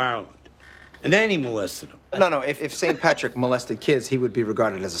out of Ireland, and then he molested them. No, if St. Patrick molested kids, he would be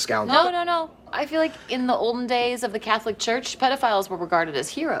regarded as a scoundrel. No. I feel like in the olden days of the Catholic Church, pedophiles were regarded as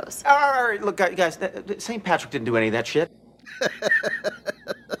heroes. All right, look, guys, St. Patrick didn't do any of that shit.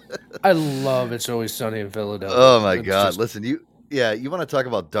 I love It's Always Sunny in Philadelphia. Oh, my God. Listen, you want to talk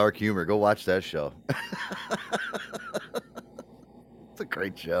about dark humor, go watch that show. It's a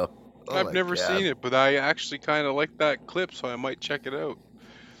great show. Oh I've never seen it, but I actually kind of like that clip, so I might check it out.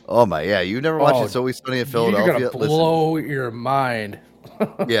 Oh my, yeah, you never watched It's Always Sunny in Philadelphia? You're gonna blow your mind.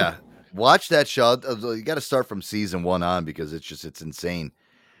 Yeah, watch that show. You got to start from season 1 on because it's insane.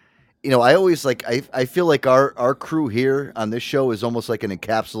 You know, I always I feel like our crew here on this show is almost like an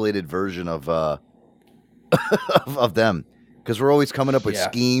encapsulated version of of them because we're always coming up with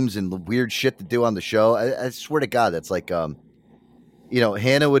schemes and weird shit to do on the show. I swear to God, that's like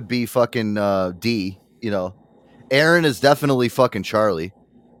Hannah would be fucking D, Aaron is definitely fucking Charlie.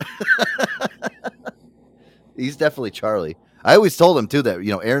 He's definitely Charlie. I always told him too that,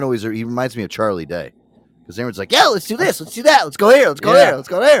 Aaron he reminds me of Charlie Day. Because Aaron's like, yeah, let's do this, let's do that, let's go here, let's go there, let's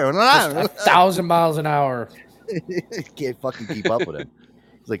go there. 1,000 miles an hour. Can't fucking keep up with him.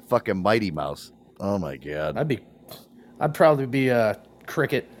 He's like fucking Mighty Mouse. Oh my God. I'd probably be a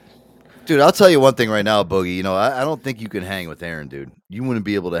cricket. Dude, I'll tell you one thing right now, Boogie. I don't think you can hang with Aaron, dude. You wouldn't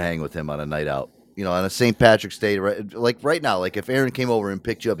be able to hang with him on a night out. You know, on a St. Patrick's Day, right now, like if Aaron came over and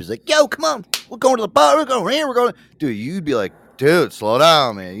picked you up, he's like, "Yo, come on, we're going to the bar. We're going here. We're going." Dude, you'd be like, "Dude, slow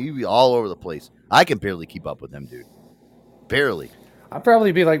down, man." You'd be all over the place. I can barely keep up with him, dude. Barely. I'd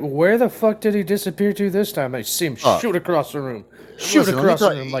probably be like, "Where the fuck did he disappear to this time?" I see him shoot across the room, across the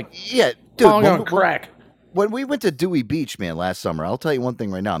room, like yeah, dude. on crack. When we went to Dewey Beach, man, last summer, I'll tell you one thing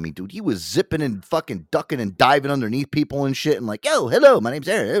right now. I mean, dude, he was zipping and fucking ducking and diving underneath people and shit and like, "Yo, hello, my name's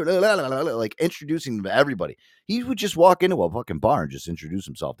Aaron," like introducing them to everybody. He would just walk into a fucking bar and just introduce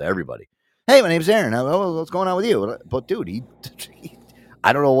himself to everybody. "Hey, my name's Aaron. What's going on with you?" But dude, he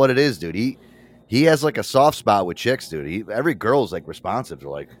I don't know what it is, dude. He has like a soft spot with chicks, dude. Every girl's like responsive. They're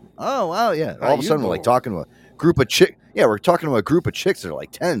like, "Oh, wow, yeah." All of a sudden, we're like talking to a group of chicks. Yeah, we're talking to a group of chicks that are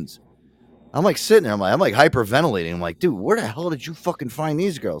like tens. I'm like sitting there. I'm like hyperventilating. I'm like, "Dude, where the hell did you fucking find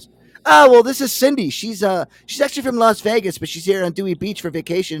these girls?" "Oh, well, this is Cindy. She's actually from Las Vegas, but she's here on Dewey Beach for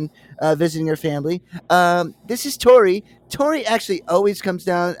vacation, visiting her family. This is Tori. Tori actually always comes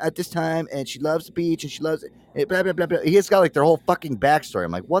down at this time, and she loves the beach, and she loves it. Blah blah blah blah." He's got like their whole fucking backstory.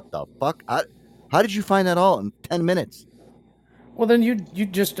 I'm like, "What the fuck? How did you find that all in 10 minutes?" Well, then you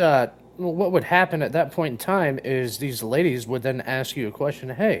just what would happen at that point in time is these ladies would then ask you a question.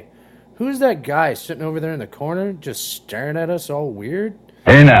 "Hey, who's that guy sitting over there in the corner just staring at us all weird?"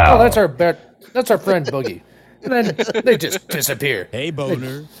 Hey now. "Oh, that's our friend Boogie." And then they just disappear. "Hey,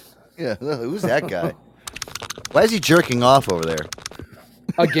 boner." Yeah, who's that guy? Why is he jerking off over there?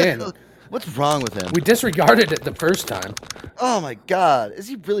 Again. What's wrong with him? We disregarded it the first time. Oh my God. Is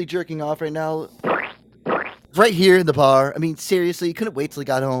he really jerking off right now? Right here in the bar. I mean, seriously, you couldn't wait till he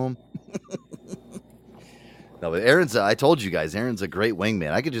got home. No, but Aaron's, I told you guys, Aaron's a great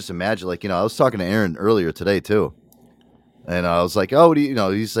wingman. I could just imagine, like, I was talking to Aaron earlier today, too. And I was like, "Oh,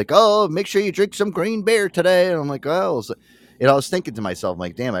 he's like, "Oh, make sure you drink some green beer today." And I'm like, "Oh," I was thinking to myself, I'm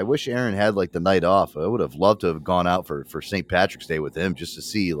like, damn, I wish Aaron had like the night off. I would have loved to have gone out for St. Patrick's Day with him just to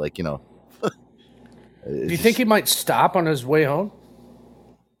see, like, Do you think he might stop on his way home?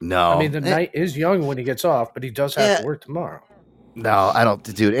 No. I mean, the night is young when he gets off, but he does have to work tomorrow. No, I don't,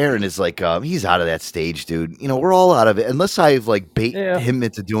 dude. Aaron is like, he's out of that stage, dude. We're all out of it. Unless I've like bait him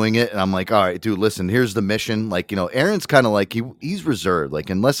into doing it. And I'm like, all right, dude, listen, here's the mission. Like, Aaron's kind of like, he's reserved.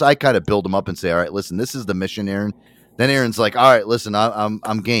 Like, unless I kind of build him up and say, all right, listen, this is the mission, Aaron. Then Aaron's like, all right, listen,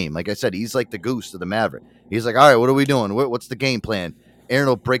 I'm game. Like I said, he's like the goose to the Maverick. He's like, all right, what are we doing? What's the game plan? Aaron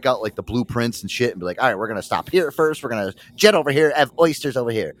will break out like the blueprints and shit and be like, all right, we're going to stop here first. We're going to jet over here, have oysters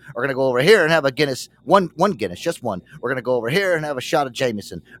over here. We're going to go over here and have a Guinness, one Guinness, just one. We're going to go over here and have a shot of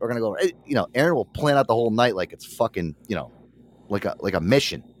Jameson. We're going to go over, Aaron will plan out the whole night like it's fucking, like a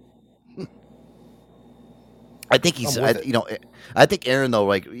mission. I think he's, I think Aaron though,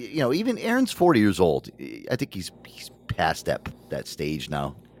 like, even Aaron's 40 years old. I think he's past that stage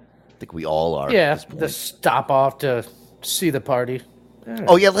now. I think we all are. Yeah, the stop off to see the party. Right.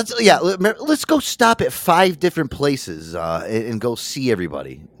 Oh yeah, let's go stop at 5 different places and go see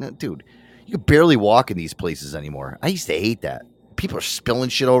everybody. Dude, you can barely walk in these places anymore. I used to hate that. People are spilling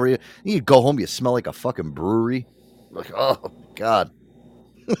shit over you. You go home, you smell like a fucking brewery. Like, oh God.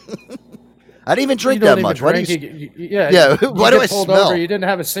 I didn't even drink that much. Why do yeah. Why do I smell? Over, you didn't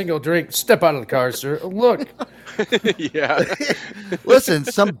have a single drink. Step out of the car, sir. Look. Yeah. Listen,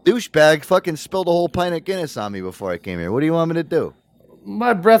 some douchebag fucking spilled a whole pint of Guinness on me before I came here. What do you want me to do?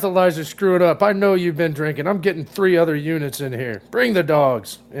 My breathalyzer's screwed up. I know you've been drinking. I'm getting 3 other units in here. Bring the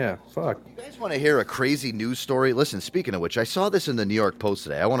dogs. Yeah, fuck. You guys want to hear a crazy news story? Listen, speaking of which, I saw this in the New York Post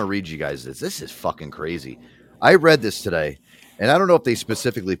today. I want to read you guys this. This is fucking crazy. I read this today, and I don't know if they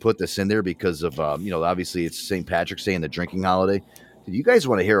specifically put this in there because of, obviously it's St. Patrick's Day and the drinking holiday. Do you guys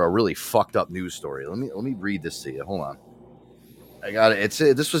want to hear a really fucked up news story? Let me read this to you. Hold on. I got it.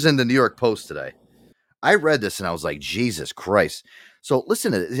 This was in the New York Post today. I read this and I was like, Jesus Christ. So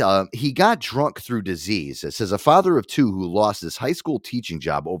listen to this. He got drunk through disease. It says a father of 2 who lost his high school teaching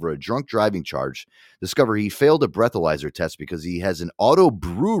job over a drunk driving charge discovered he failed a breathalyzer test because he has an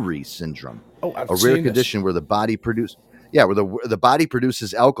autobrewery syndrome, a rare condition where the body the body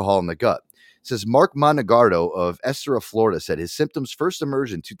produces alcohol in the gut. It says Mark Monagardo of Estera, Florida, said his symptoms first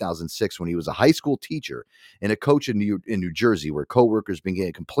emerged in 2006 when he was a high school teacher and a coach in New Jersey, where coworkers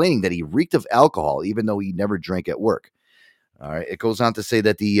began complaining that he reeked of alcohol, even though he never drank at work. All right. It goes on to say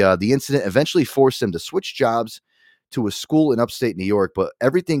that the incident eventually forced him to switch jobs to a school in upstate New York, but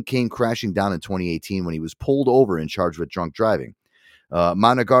everything came crashing down in 2018 when he was pulled over and charged with drunk driving.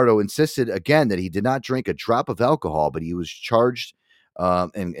 Monagardo insisted again that he did not drink a drop of alcohol, but he was charged.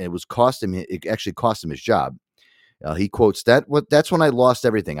 And it actually cost him his job. He quotes that's when I lost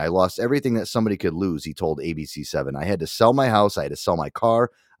everything. I lost everything that somebody could lose. He told ABC7. I had to sell my house. I had to sell my car.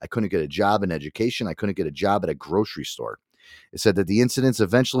 I couldn't get a job in education. I couldn't get a job at a grocery store. It said that the incidents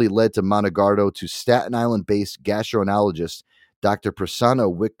eventually led to Monagardo to Staten Island-based gastroenterologist Dr.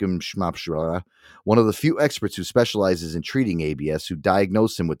 Prasanna Wickham-Schmapshara, one of the few experts who specializes in treating ABS, who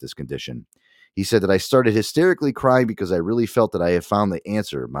diagnosed him with this condition. He said that I started hysterically crying because I really felt that I had found the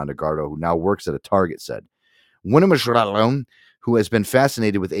answer, Monagardo, who now works at a Target, said. Winnemashralam, who has been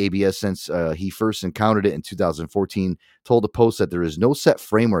fascinated with ABS since he first encountered it in 2014, told the Post that there is no set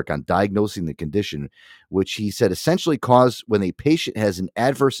framework on diagnosing the condition, which he said essentially caused when a patient has an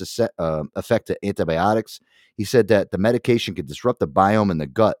adverse effect to antibiotics. He said that the medication could disrupt the biome in the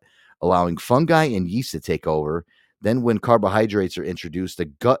gut, allowing fungi and yeast to take over. Then when carbohydrates are introduced, the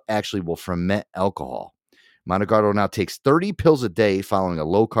gut actually will ferment alcohol. Monagardo now takes 30 pills a day following a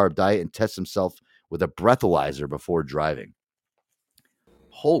low-carb diet and tests himself with a breathalyzer before driving.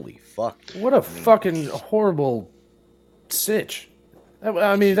 Holy fuck. What a fucking horrible sitch.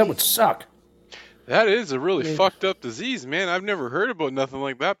 I mean, that would suck. That is a really fucked up disease, man. I've never heard about nothing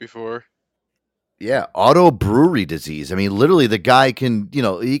like that before. Yeah, auto brewery disease. I mean, literally the guy can,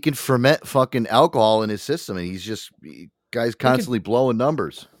 he can ferment fucking alcohol in his system, and guy's constantly blowing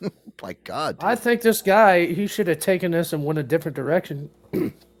numbers. My God. Dude. I think this guy, he should have taken this and went a different direction.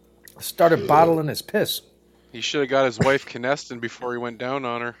 Started bottling his piss. He should have got his wife Canestin before he went down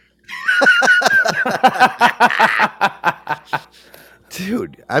on her.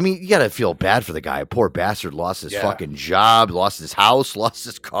 Dude, I mean, you gotta feel bad for the guy. Poor bastard lost his fucking job, lost his house, lost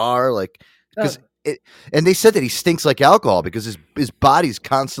his car, and they said that he stinks like alcohol because his body's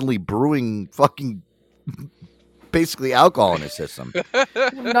constantly brewing fucking basically alcohol in his system.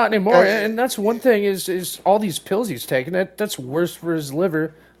 Not anymore. And that's one thing is all these pills he's taking. That's worse for his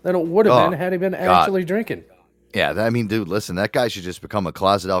liver than it would have been had he been actually drinking. Yeah, I mean, dude, listen, that guy should just become a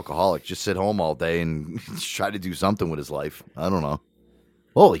closet alcoholic. Just sit home all day and try to do something with his life. I don't know.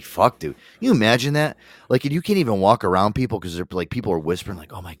 Holy fuck, dude. Can you imagine that? Like, you can't even walk around people because they're like, people are whispering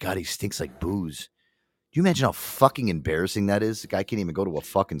like, oh my God, he stinks like booze. Do you imagine how fucking embarrassing that is? The guy can't even go to a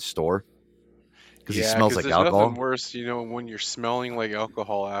fucking store because he smells like alcohol. Nothing worse, when you're smelling like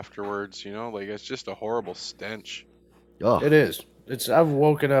alcohol afterwards, like it's just a horrible stench. Oh. It is. I've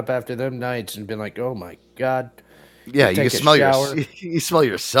woken up after them nights and been like, oh my God. Yeah, you can smell you smell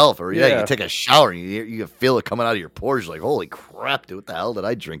yourself, or you take a shower and you can feel it coming out of your pores. You're like, holy crap, dude, what the hell did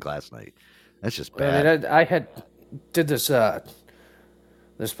I drink last night? That's just bad. I mean, I did this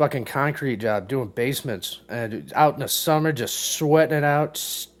fucking concrete job doing basements and out in the summer, just sweating it out,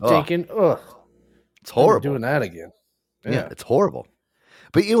 stinking. Ugh, it's horrible. Doing that again. Yeah, it's horrible.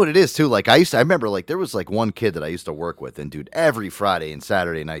 But you know what it is too? Like I remember like there was like one kid that I used to work with, and dude, every Friday and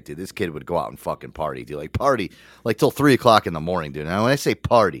Saturday night, dude, this kid would go out and fucking party, dude, like party like till 3:00 in the morning, dude. Now when I say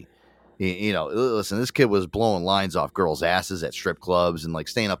party, listen, this kid was blowing lines off girls' asses at strip clubs and like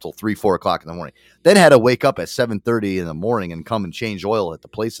staying up till 3-4 o'clock in the morning. Then had to wake up at 7:30 in the morning and come and change oil at the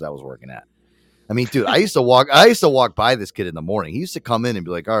place that I was working at. I mean, dude, I used to walk by this kid in the morning. He used to come in and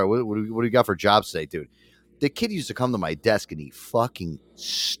be like, all right, what do you got for jobs today, dude? The kid used to come to my desk and he fucking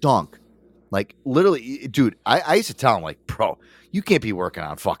stunk. Like, literally, dude, I used to tell him, like, bro, you can't be working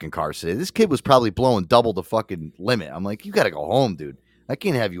on fucking cars today. This kid was probably blowing double the fucking limit. I'm like, you got to go home, dude. I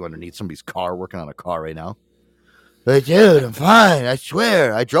can't have you underneath somebody's car working on a car right now. But, dude, I'm fine. I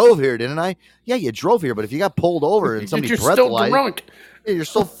swear. I drove here, didn't I? Yeah, you drove here, but if you got pulled over and somebody breathalyzed, still drunk. Yeah, you're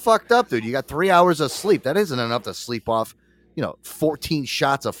still fucked up, dude. You got 3 hours of sleep. That isn't enough to sleep off, 14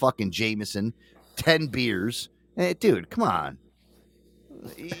 shots of fucking Jameson, 10 beers. Hey, dude, come on.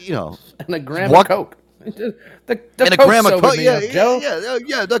 And a gram of Coke. The and a Coke gram of sobered Coke. me Yeah, up, Joe.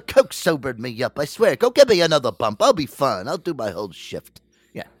 yeah, the Coke sobered me up. I swear. Go give me another bump. I'll be fine. I'll do my whole shift.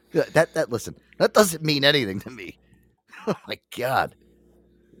 Yeah. Listen, that doesn't mean anything to me. Oh, my God.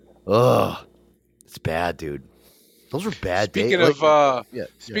 Ugh. It's bad, dude. Those were bad days.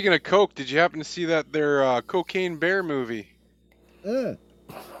 Speaking of Coke, did you happen to see their Cocaine Bear movie?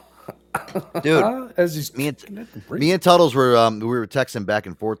 Dude, me and Tuddles were we were texting back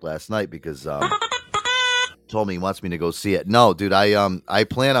and forth last night because told me he wants me to go see it. No, dude, I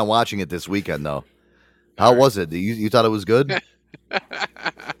plan on watching it this weekend though. How was it? You thought it was good?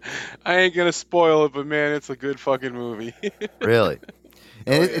 I ain't gonna spoil it, but man, it's a good fucking movie. Really?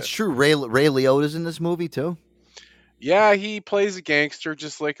 And it's true. Ray Liotta's in this movie too. Yeah, he plays a gangster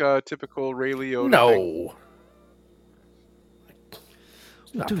just like a typical Ray Liotta.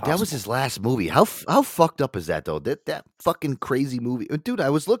 thing. Dude, that was his last movie. How fucked up is that though? That fucking crazy movie. Dude, I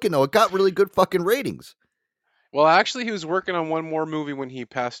was looking though. It got really good fucking ratings. Well, actually, he was working on one more movie when he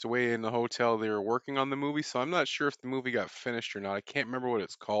passed away in the hotel. They were working on the movie, so I'm not sure if the movie got finished or not. I can't remember what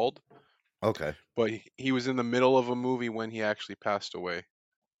it's called. Okay. But he was in the middle of a movie when he actually passed away.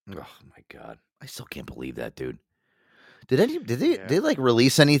 Oh my god, I still can't believe that, dude. Did they like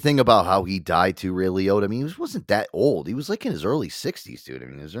release anything about how he died too, Ray Liotta? I mean, he wasn't that old. He was like in his early 60s, dude. I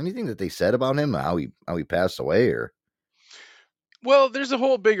mean, is there anything that they said about him, how he passed away, or? Well, there's a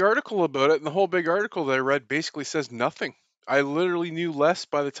whole big article about it, and the whole big article that I read basically says nothing. I literally knew less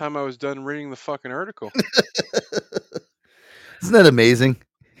by the time I was done reading the fucking article. Isn't that amazing?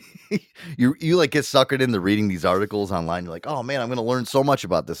 you like get suckered into reading these articles online. You're like, oh man, I'm gonna learn so much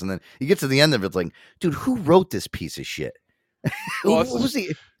about this, and then you get to the end of it, it's like, dude, who wrote this piece of shit? Well, Who was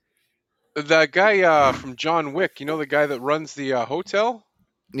he? that guy from John Wick, you know, the guy that runs the hotel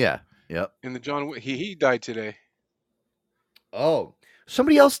Yeah, yep. in the John Wick, he died today. Oh,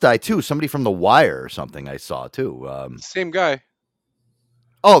 somebody else died too. Somebody from The Wire or something. I saw too. Same guy.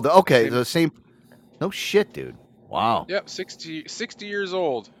 Oh, the same. No shit, dude. Wow. Yep, 60 years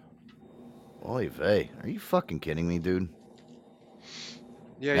old. Oy vey. Are you fucking kidding me, dude?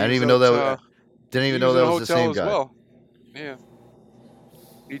 Yeah, I didn't even know that. Didn't even know that was the same guy. Well. Yeah.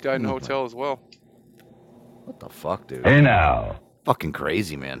 He died in a hotel as well. What the fuck, dude? Hey now. Fucking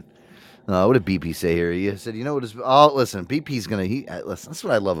crazy, man. What did BP say here? He said, you know what is... Oh, listen, BP's going to... Listen, that's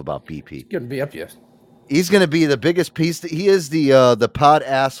what I love about BP. He's going to be up you. He's going to be the biggest piece. He is the pod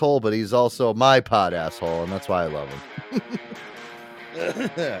asshole, but he's also my pod asshole, and that's why I love him.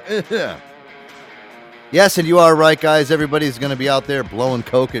 Yes, and you are right, guys. Everybody's going to be out there blowing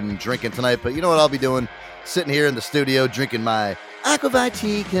coke and drinking tonight, but you know what I'll be doing? Sitting here in the studio drinking my Aquavite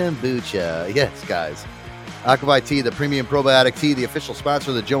tea kombucha. Yes, guys. Aquavite tea, the premium probiotic tea, the official sponsor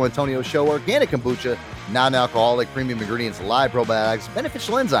of the Joe Antonio Show. Organic kombucha, non-alcoholic, premium ingredients, live probiotics,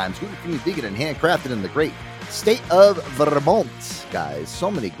 beneficial enzymes, gluten-free, vegan, and handcrafted in the great state of Vermont, guys. So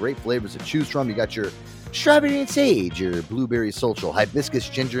many great flavors to choose from. You got your strawberry and sage, your blueberry social, hibiscus,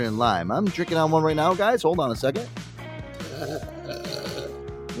 ginger, and lime. I'm drinking on one right now, guys. Hold on a second.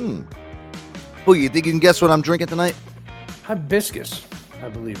 Well, you think you can guess what I'm drinking tonight? Hibiscus, I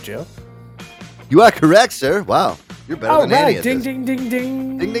believe, Joe. You are correct, sir. Wow. You're better than Andy at Ding, this. ding, ding,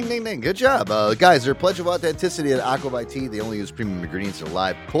 ding. Ding, ding, ding, ding. Good job. Guys, their pledge of authenticity at Aquavite Tea. They only use premium ingredients that are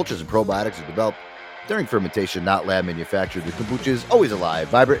live. Cultures and probiotics are developed during fermentation, not lab manufactured. The kombucha is always alive,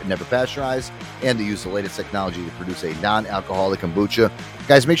 vibrant, and never pasteurized. And they use the latest technology to produce a non-alcoholic kombucha.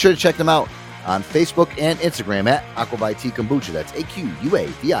 Guys, make sure to check them out on Facebook and Instagram at Aquavite Tea Kombucha. That's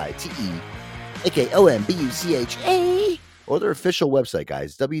AQUAVITE, AKOMBUCHA. Or their official website,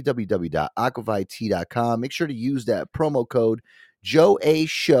 guys, www.aquavite.com. Make sure to use that promo code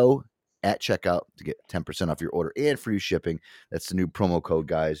JOESHOW at checkout to get 10% off your order and free shipping. That's the new promo code,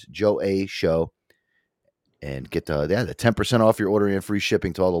 guys, JOESHOW. And get the 10% off your order and free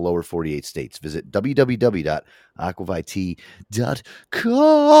shipping to all the lower 48 states. Visit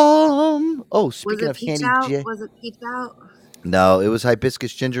www.aquavite.com. Oh, speaking of Handy J. Was it peach out? No, it was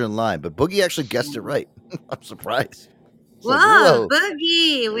hibiscus, ginger, and lime. But Boogie actually guessed it right. I'm surprised. Whoa,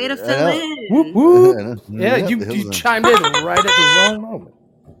 Boogie, way to fill in. Whoop, whoop. Yeah, you chimed in right at the wrong moment.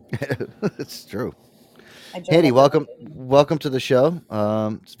 It's true. Handy, welcome to the show.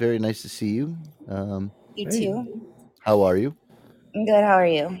 It's very nice to see you. You too. How are you? I'm good. How are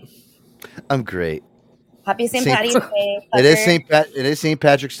you? I'm great. Happy St. Patty's Day. It is St.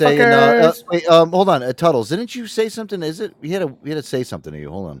 Patrick's Day. And, wait, hold on, Tuddles. Didn't you say something? Is it? We had to say something to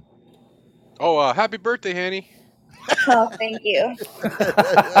you. Hold on. Oh, happy birthday, Hanny. Oh, thank you.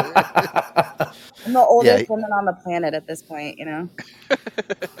 I'm the oldest woman on the planet at this point, you know?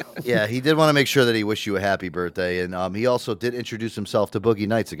 Yeah, he did want to make sure that he wished you a happy birthday. And he also did introduce himself to Boogie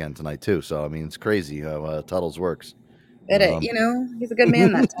Nights again tonight, too. So, I mean, it's crazy how Tuddles works. You know, he's a good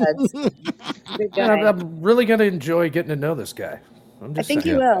man, that Tuds. Good guy. I'm really going to enjoy getting to know this guy. I think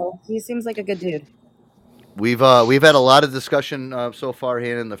you will. He seems like a good dude. We've had a lot of discussion so far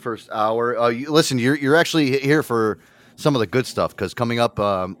here in the first hour. Listen, you're actually here for some of the good stuff because coming up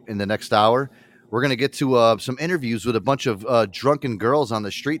in the next hour, we're going to get to some interviews with a bunch of drunken girls on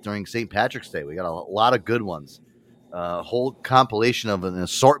the street during St. Patrick's Day. We got a lot of good ones, a whole compilation of an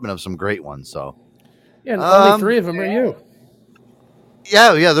assortment of some great ones. So, yeah, and only 3 of them are you.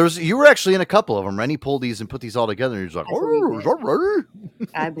 Yeah. You were actually in a couple of them. Rennie pulled these and put these all together. And he was like, "Oh, is that right?"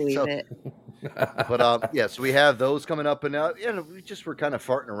 I believe it. But so we have those coming up, and we just were kind of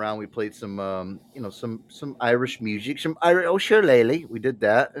farting around. We played some some Irish music, some Irish. Oh, sure, Laylee. We did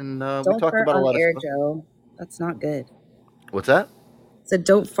that, and we talked about a lot of stuff. Joe. That's not good. What's that? So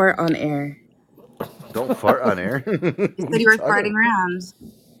don't fart on air. Don't fart on air. You said you were farting around.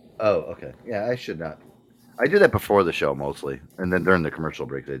 Oh, okay. Yeah, I should not. I do that before the show mostly, and then during the commercial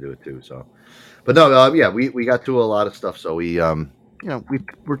breaks I do it too. So, but no, we got to a lot of stuff. So we're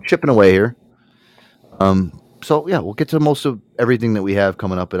chipping away here. So yeah, we'll get to most of everything that we have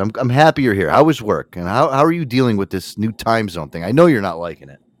coming up, and I'm happy you're here. How was work, and how are you dealing with this new time zone thing? I know you're not liking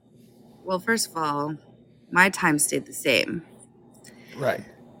it. Well, first of all, my time stayed the same. Right.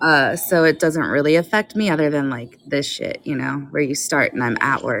 So it doesn't really affect me other than like this shit, where you start and I'm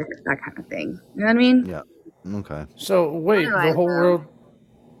at work, that kind of thing. You know what I mean? Yeah. Okay. So wait, the Otherwise, whole world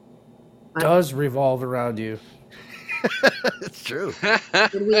what? does revolve around you. It's true.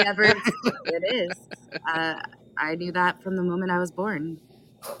 Did we ever? It is. I knew that from the moment I was born.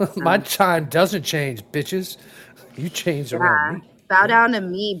 My time doesn't change, bitches. You change around me. Bow down to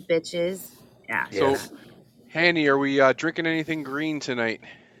me, bitches. Yeah. So, Hanny, are we drinking anything green tonight?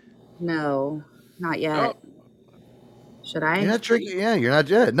 No, not yet. Should I? You're not drinking. Yeah, you're not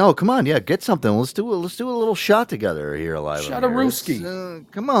yet. No, come on. Yeah, get something. Let's do a little shot together here live. Shot of Rooski.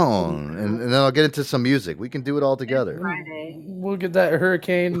 Come on, and then I'll get into some music. We can do it all together. Friday. We'll get that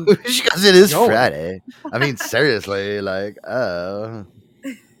hurricane. Because it is going. Friday. I mean, seriously, like, Shut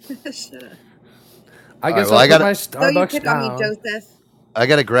up. I guess I got my You Starbucks pick on me, down. Joseph. I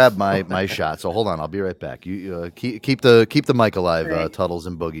gotta grab my shot. So hold on, I'll be right back. You keep the mic alive, Right. Tuddles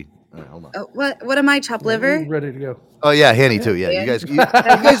and Boogie. All right, hold on. What am I, chopped liver? Ready to go. Oh yeah, Hanny too. Yeah, you guys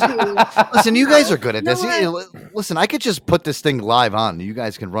listen. You guys are good at this. Listen, I could just put this thing live on. You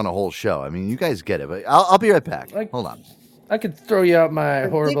guys can run a whole show. I mean, you guys get it. But I'll be right back. Hold on. I could throw you out my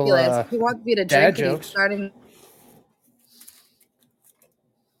horrible Ridiculous. He wants me to dad drink and he's jokes. starting.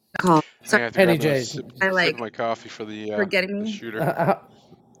 Call. I Sorry. have to Penny grab a J. sip I of like my coffee for the forgetting the me. shooter.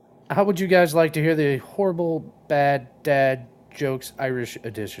 How would you guys like to hear the horrible bad dad jokes Irish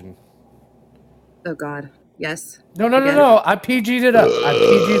edition? Oh God. Yes. No. Forget I PG'd it up. I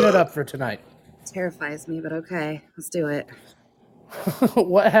PG'd it up for tonight. It terrifies me, but okay. Let's do it.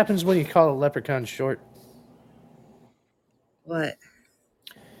 What happens when you call a leprechaun short? What?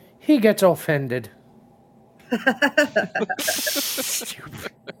 He gets offended.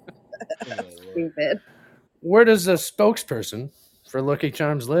 Stupid. Where does the spokesperson for Lucky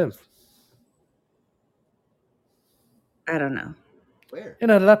Charms live? I don't know. Where?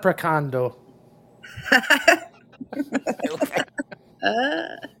 In a leprechaun-do.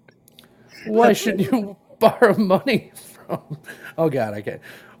 Why shouldn't you borrow money from... Oh, God, I can't.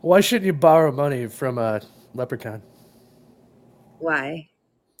 Why shouldn't you borrow money from a leprechaun? Why?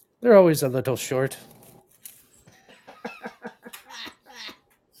 They're always a little short.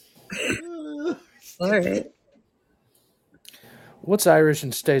 All right. What's Irish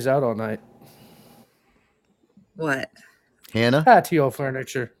and stays out all night? What? Hannah? Patio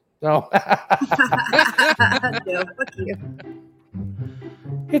furniture. No. No, fuck you.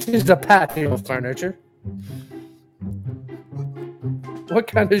 It is the patio furniture. What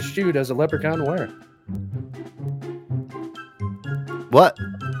kind of shoe does a leprechaun wear? What?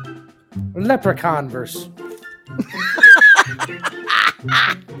 Leprechaun verse.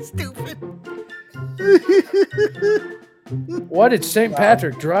 Stupid. Why did St.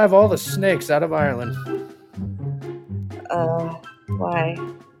 Patrick drive all the snakes out of Ireland? Why?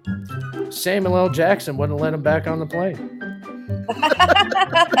 Samuel L. Jackson wouldn't let him back on the plane.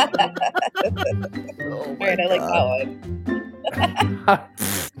 All right, I like that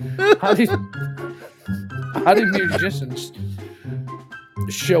one. How do musicians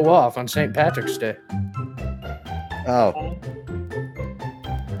show off on St. Patrick's Day? Oh.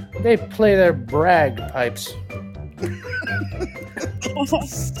 They play their brag pipes.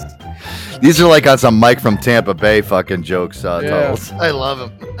 These are like on some Mike from Tampa Bay fucking jokes, Yeah. Tuddles. I love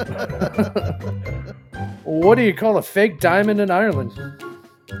him. What do you call a fake diamond in Ireland?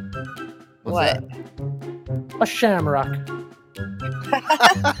 What? A shamrock.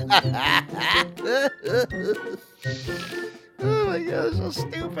 Oh my God, so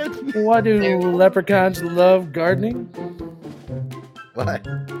stupid. Why do leprechauns love gardening? Why?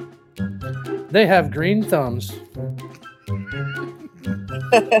 They have green thumbs.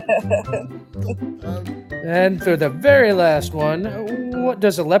 And for the very last one, what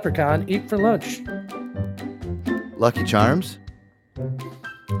does a leprechaun eat for lunch? Lucky Charms?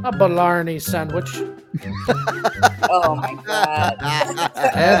 A Blarney sandwich. Oh my God.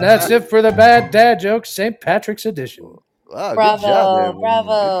 And that's it for the bad dad jokes, St. Patrick's edition. Wow, Bravo, good job, man.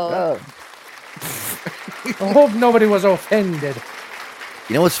 bravo. Good job. I hope nobody was offended.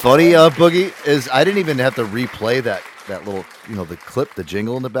 You know what's funny, Boogie, is I didn't even have to replay that little, the clip, the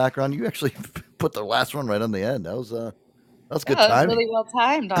jingle in the background. You actually put the last one right on the end. That was good That was timing. really well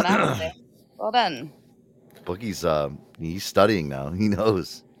timed on accident. Well done. Boogie's he's studying now. He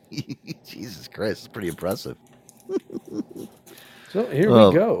knows. Jesus Christ, it's pretty impressive. So here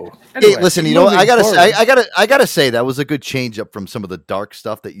we go. Hey, Anyway, listen, you know what? moving forward. I gotta say that was a good change up from some of the dark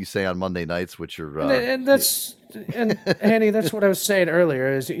stuff that you say on Monday nights, which are And that's and Annie, that's what I was saying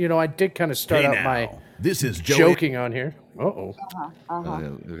earlier. Is I did kind of start out my joking on here. Uh-oh.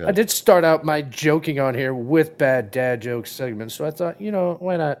 I did start out my joking on here with bad dad joke segment, so I thought,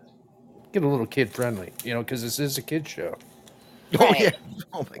 why not get a little kid friendly? Because this is a kid show. Oh yeah.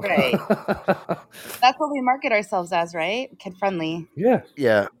 Oh my Right. That's what we market ourselves as, right? Kid friendly. Yeah.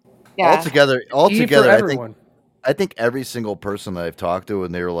 Yeah. Yeah. Altogether, for everyone. I think every single person that I've talked to,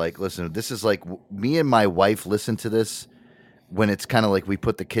 and they were like, "Listen, this is like me and my wife listen to this when it's kind of like we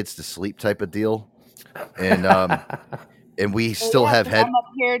put the kids to sleep type of deal," and we still have I'm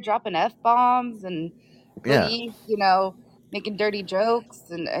up here dropping F-bombs and Boogie, making dirty jokes,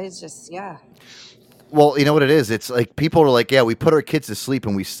 and it's just Well, you know what it is? It's like people are like, yeah, we put our kids to sleep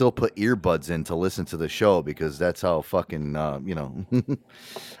and we still put earbuds in to listen to the show because that's how fucking, I'm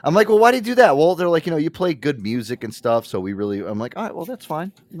like, well, why do you do that? Well, they're like, you play good music and stuff. So I'm like, all right, well, that's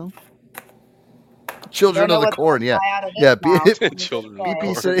fine. Children of the Corn. Yeah. Yeah. Children of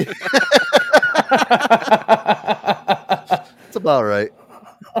BP the City. It's about right.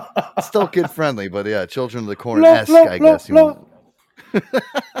 Still kid friendly, but yeah, Children of the Corn-esque, I guess. Oh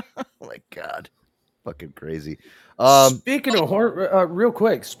my God. Fucking crazy. Speaking of horror, real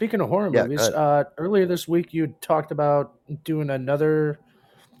quick. Speaking of horror movies, earlier this week you talked about doing another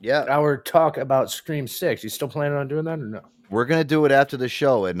hour talk about Scream 6. You still planning on doing that or no? We're gonna do it after the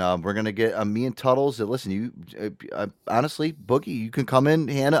show, and we're gonna get me and Tuddles. Listen, you honestly, Boogie, you can come in.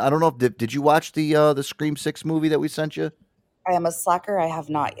 Hannah, I don't know if did you watch the Scream 6 movie that we sent you? I am a slacker. I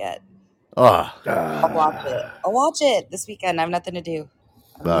have not yet. Oh, I'll watch it. I'll watch it this weekend. I have nothing to do.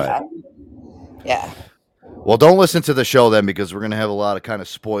 All right. Yeah. Well, don't listen to the show then because we're going to have a lot of kind of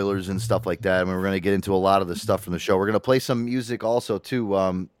spoilers and stuff like that. And we're going to get into a lot of the stuff from the show. We're going to play some music also too,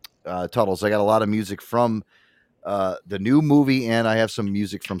 Tuddles. I got a lot of music from the new movie and I have some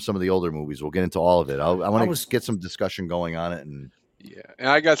music from some of the older movies. We'll get into all of it. I want to get some discussion going on it. And and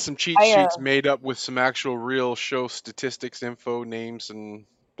I got some cheat sheets made up with some actual real show statistics, info, names, and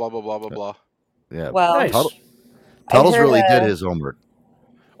blah, blah, blah, blah, blah. Yeah. Well, nice. Tuddles really did his homework.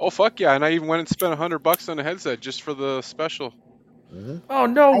 Oh, fuck yeah. And I even went and spent $100 on a headset just for the special. Oh,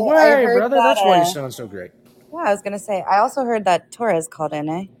 no way, brother. That's why you sound so great. Yeah, I was going to say, I also heard that Torres called in,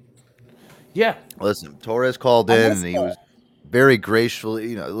 eh? Yeah. Listen, Torres called in and he was very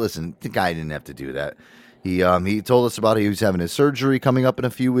gracefully, listen, the guy didn't have to do that. He told us about he was having his surgery coming up in a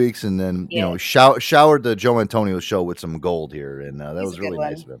few weeks and then, showered the Joe Antonio show with some gold here. And that was really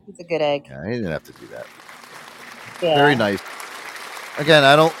nice of him. He's a good egg. Yeah, he didn't have to do that. Yeah. Very nice. Again,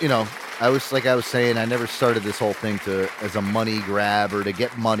 I don't, I was saying, I never started this whole thing as a money grab or to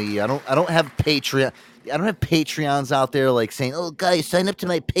get money. I don't have Patreon. I don't have Patreons out there like saying, "Oh, guys, sign up to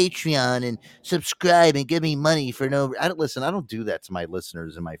my Patreon and subscribe and give me money for no." I don't do that to my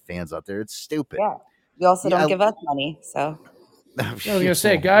listeners and my fans out there. It's stupid. Yeah. You also don't give us money, so. I was going to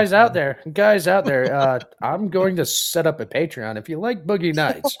say, guys out there, I'm going to set up a Patreon if you like Boogie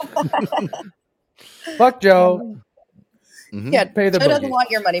Nights. Fuck Joe. Mm-hmm. Yeah, pay the Joe boogie. doesn't want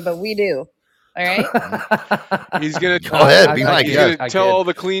your money, but we do. All right. He's gonna go ahead. Be my guest. Gonna tell all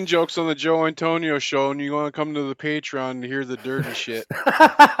the clean jokes on the Joe Antonio show, and you want to come to the Patreon to hear the dirty shit.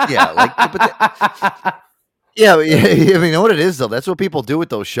 Yeah, I mean, you know what it is though. That's what people do with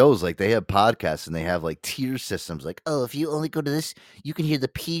those shows. Like they have podcasts and they have like tier systems. Like, oh, if you only go to this, you can hear the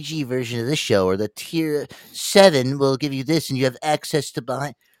PG version of this show, or the tier 7 will give you this, and you have access to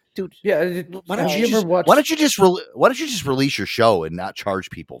behind. Dude, yeah. Why don't you just release your show and not charge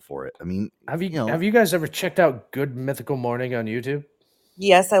people for it? I mean, have you guys ever checked out Good Mythical Morning on YouTube?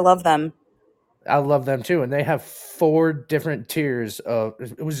 Yes, I love them. I love them too, and they have 4 different tiers of.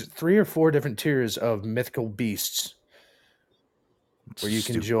 It was 3 or 4 different tiers of mythical beasts where you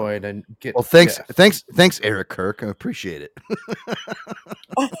can join and get. Well, thanks, Eric Kirk. I appreciate it.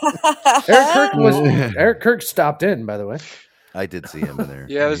 Eric Kirk stopped in, by the way. I did see him in there.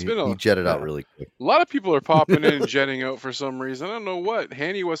 Yeah, he jetted out really quick. A lot of people are popping in and jetting out for some reason. I don't know what.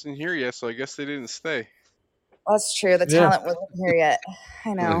 Hanny wasn't here yet, so I guess they didn't stay. That's true. The talent wasn't here yet.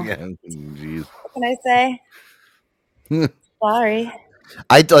 I know. Jeez. What can I say? Sorry.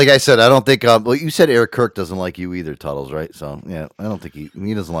 Like I said, I don't think. Well, you said Eric Kirk doesn't like you either, Tuddles, right? So yeah, I don't think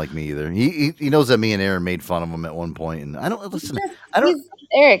he doesn't like me either. He knows that me and Aaron made fun of him at one point, and I don't listen. He's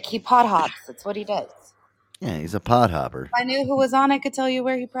Eric. He pot hops. That's what he does. Yeah, he's a pod hopper. If I knew who was on, I could tell you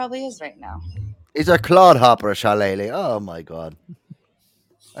where he probably is right now. He's a clod hopper, Shalele. Oh my god,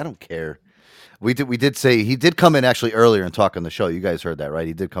 I don't care. We did say he did come in actually earlier and talk on the show. You guys heard that, right?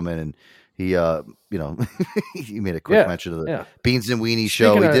 He did come in and he he made a quick mention of the Beans and Weenie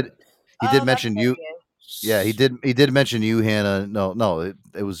show. He did mention you. Yeah, he did mention you, Hannah. No,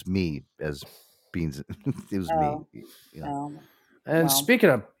 it was me as Beans. It was me. And speaking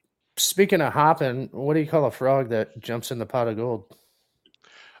of hopping, what do you call a frog that jumps in the pot of gold?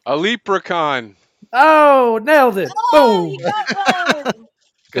 A leprechaun. Oh, nailed it! Boom.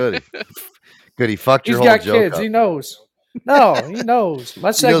 Good. He fucked your He's whole got joke kids. up. He knows. No, he knows.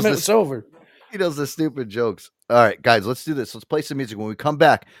 My segment's over. He knows the stupid jokes. All right, guys, let's do this. Let's play some music. When we come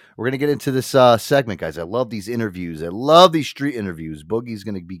back, we're going to get into this segment, guys. I love these interviews. I love these street interviews. Boogie's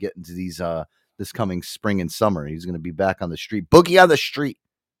going to be getting to these this coming spring and summer. He's going to be back on the street. Boogie on the street.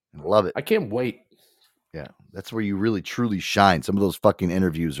 I love it. I can't wait. Yeah, that's where you really, truly shine. Some of those fucking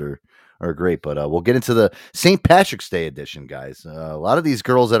interviews are great. But we'll get into the St. Patrick's Day edition, guys. A lot of these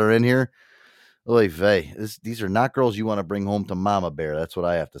girls that are in here, oy vey, these are not girls you want to bring home to Mama Bear. That's what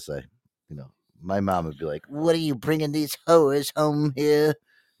I have to say. My mom would be like, "What are you bringing these hoes home here?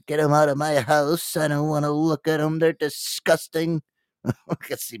 Get them out of my house. I don't want to look at them. They're disgusting." I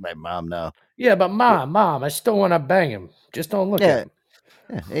can see my mom now. Yeah, but mom, I still want to bang him. Just don't look at him.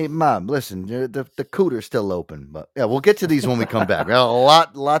 Yeah. Hey, Mom, listen, the cooter's still open. But yeah, we'll get to these when we come back. We got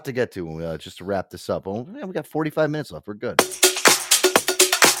a lot to get to just to wrap this up. Well, we got 45 minutes left. We're good.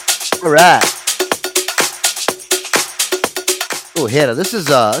 All right. Oh, Hannah, this is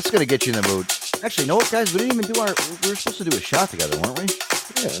going to get you in the mood. Actually, you know what, guys? We didn't even do we were supposed to do a shot together, weren't we?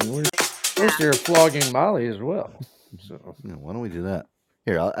 Yeah, and we're supposed to flogging Molly as well. So why don't we do that?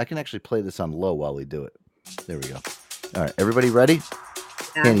 Here, I can actually play this on low while we do it. There we go. All right, everybody ready?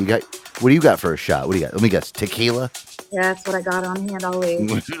 Yeah. Hannah, what do you got for a shot? What do you got? Let me guess. Tequila? Yeah, that's what I got on hand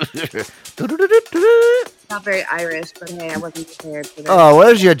always. Not very Irish, but hey, I wasn't prepared for that. Oh,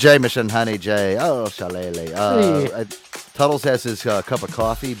 where's your Jameson, honey Jay? Oh, Shalele. Tuddles has his cup of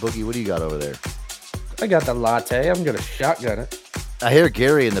coffee. Boogie, what do you got over there? I got the latte. I'm going to shotgun it. I hear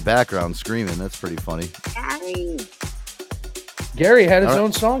Gary in the background screaming. That's pretty funny. Gary had his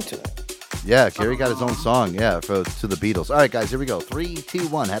own song today. Yeah, Gary got his own song. Yeah, to the Beatles. All right, guys, here we go. 3, 2,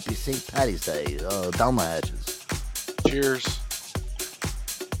 1. Happy St. Patty's Day. Down my hatches. Cheers.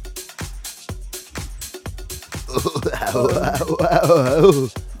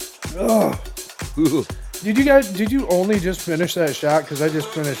 Did you only just finish that shot? Because I just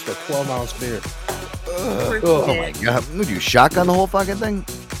finished a 12-ounce beer. Oh my God. Would you shotgun the whole fucking thing?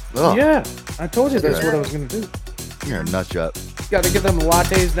 Ugh. Yeah, I told you that's what I was going to do. You're a nut job. Got to get them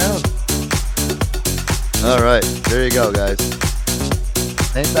lattes down. All right, there you go, guys.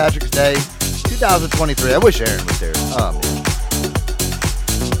 St. Patrick's Day, 2023. I wish Aaron was there. Oh, man.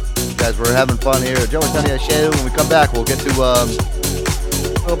 You guys, we're having fun here. Joe and Tony show. When we come back, we'll get to a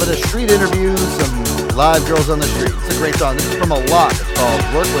little bit of street interviews, some live girls on the street. It's a great song. This is from a lot. It's called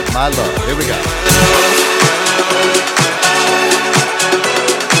Work With My Love. Here we go.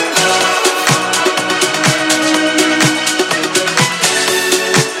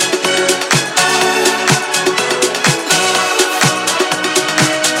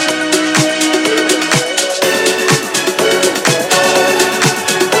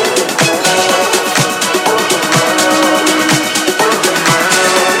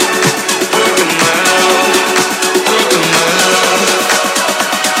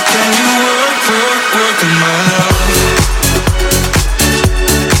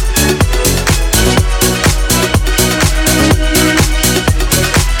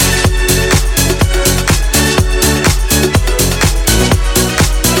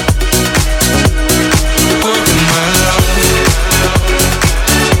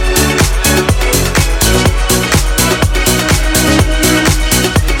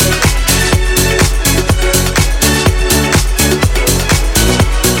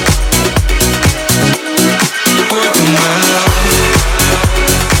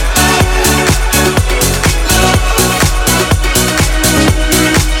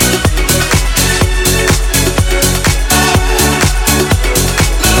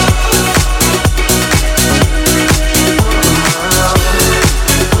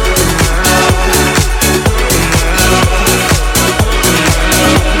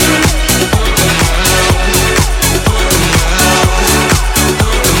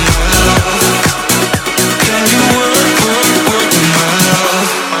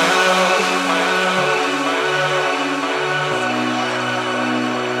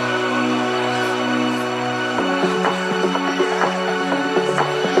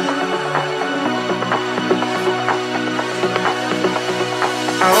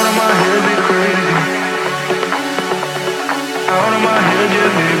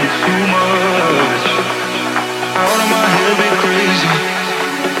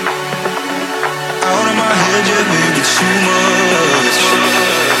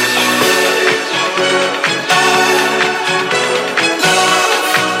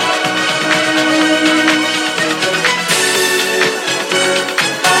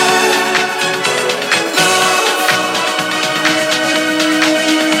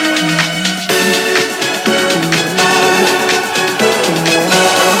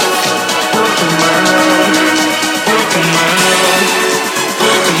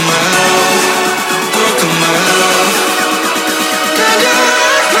 too much.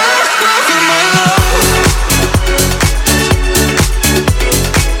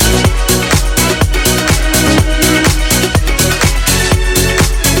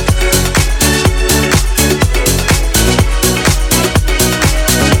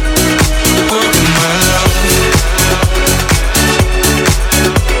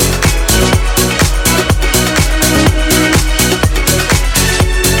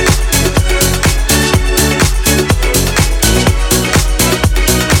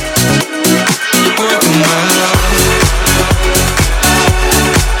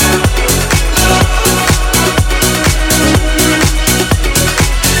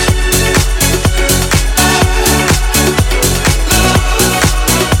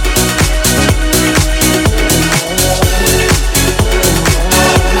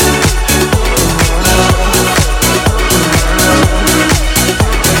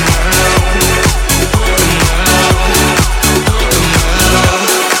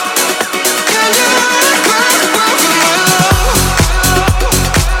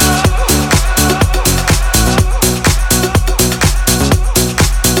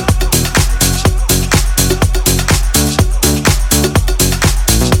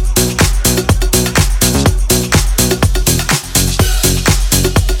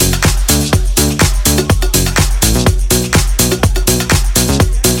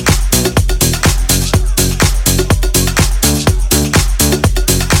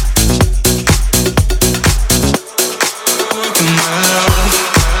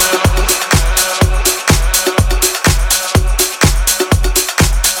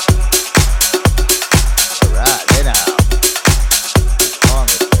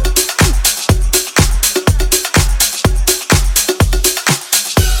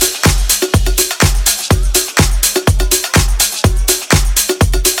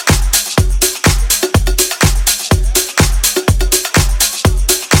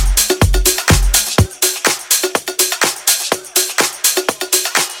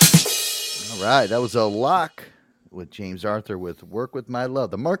 right, that was a lock with James Arthur with "Work with My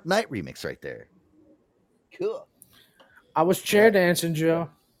Love," the Mark Knight remix right there. Cool. I was chair dancing, Joe.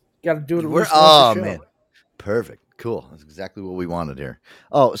 Got to do it at We're least once a show. man, perfect, cool. That's exactly what we wanted here.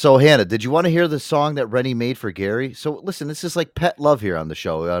 Oh, so Hannah, did you want to hear the song that Rennie made for Gary? So listen, this is like pet love here on the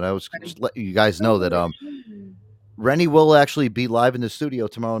show, and I was just letting you guys know that Rennie will actually be live in the studio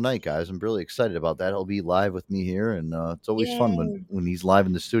tomorrow night, guys. I'm really excited about that. He'll be live with me here, and it's always fun when he's live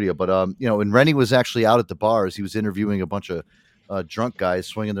in the studio. But you know, when Rennie was actually out at the bars, he was interviewing a bunch of drunk guys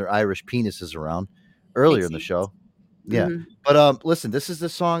swinging their Irish penises around earlier in the show. Yeah, but listen, this is the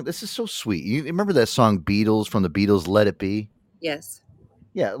song. This is so sweet. You remember that song "Beatles" from the Beatles, "Let It Be"? Yes.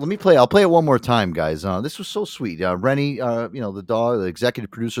 Yeah, let me play. I'll play it one more time, guys. This was so sweet. Rennie, you know, the dog, the executive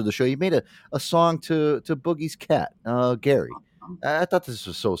producer of the show, he made a song to Boogie's cat, Gary. I thought this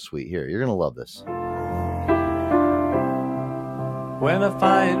was so sweet. Here, you're gonna love this. When I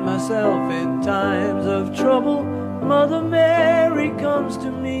find myself in times of trouble, Mother Mary comes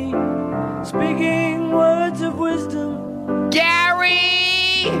to me, speaking words of wisdom. Gary!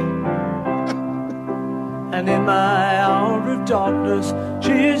 And in my hour of darkness,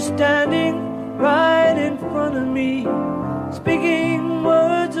 she is standing right in front of me, speaking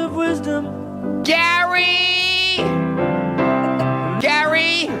words of wisdom. Gary!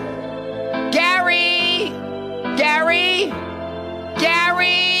 Gary! Gary! Gary!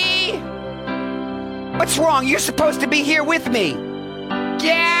 Gary! What's wrong? You're supposed to be here with me.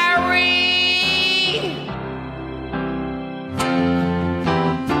 Gary!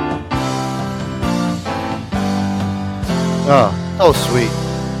 Oh, so sweet.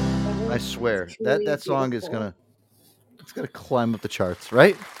 I swear that song is gonna climb up the charts,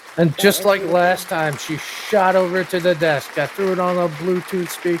 right? And just like last time, she shot over to the desk. I threw it on a Bluetooth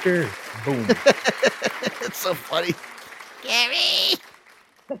speaker. Boom. It's so funny. Gary!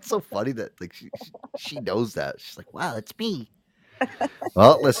 It's so funny that like she knows that. She's like, wow, it's me.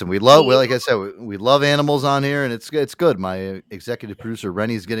 Well, listen, like I said, we love animals on here, and it's good. My executive producer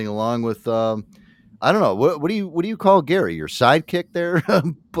Rennie's getting along with I don't know. What do you call Gary? Your sidekick there,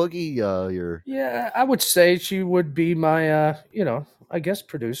 Boogie? Yeah, I would say she would be my I guess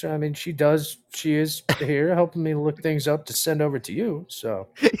producer. I mean, she is here helping me look things up to send over to you. So,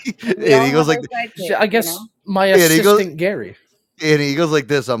 And he goes like, I guess my and he goes, assistant Gary. and he goes like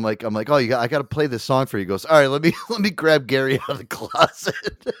this. I'm like, oh, I got to play this song for you. He goes, all right, let me grab Gary out of the closet.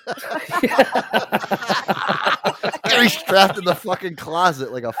 Gary's trapped in the fucking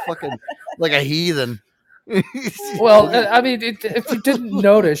closet like a heathen. Well, I mean, if you didn't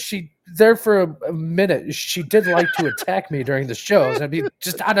notice, there for a minute, she did like to attack me during the shows. I'd be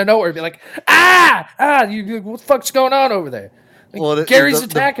just out of nowhere, be like, you, what the fuck's going on over there? Like, Well, Gary's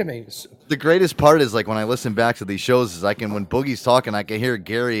attacking me. The greatest part is like when I listen back to these shows is when Boogie's talking, I can hear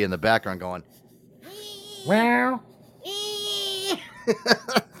Gary in the background going, wow.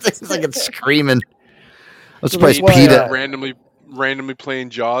 It's like it's screaming. I'm So surprised they PETA. randomly playing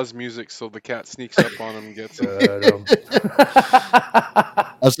Jaws music so the cat sneaks up on him and gets him.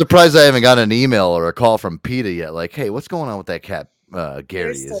 I'm surprised I haven't got an email or a call from PETA yet. Like, hey, what's going on with that cat, Gary?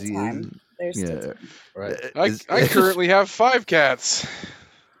 There's still time. There's still time. Right. I currently have 5 cats.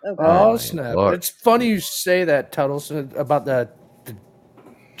 Oh, snap. Lord. It's funny you say that, Tuddles, about the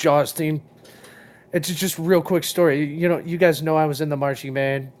Jaws theme. It's just a real quick story. You guys know I was in the marching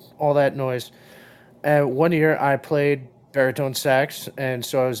band, all that noise. And one year I played baritone sax, and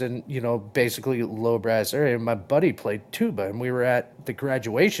so I was in, basically low brass area. And my buddy played tuba, and we were at the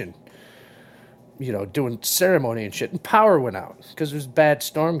graduation, doing ceremony and shit. And power went out because there was a bad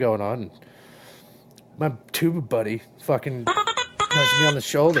storm going on. And my tuba buddy fucking nudged me on the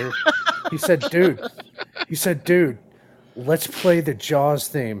shoulder. He said, dude, let's play the Jaws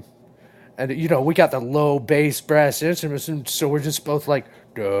theme. And, we got the low bass brass instruments, and so we're just both like,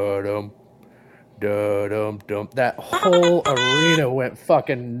 da-dum, da-dum-dum. That whole arena went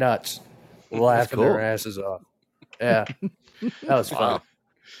fucking nuts, laughing cool. their asses off. Yeah, that was fun. Wow.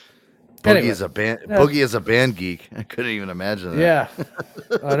 Boogie Anyway, is a band. Boogie is a band geek. I couldn't even imagine that. Yeah,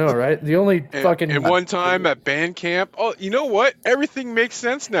 I know, right? The only fucking And one time at band camp, oh, you know what? Everything makes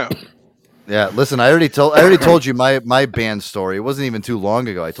sense now. Yeah, listen, I already told you my band story. It wasn't even too long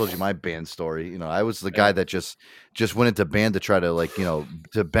ago. I told you my band story. I was the guy that just went into band to try to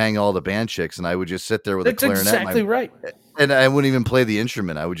to bang all the band chicks, and I would just sit there with That's a clarinet. exactly right. And I wouldn't even play the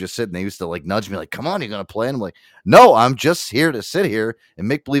instrument. I would just sit, and they used to nudge me like, "Come on, you're gonna play." And I'm like, "No, I'm just here to sit here and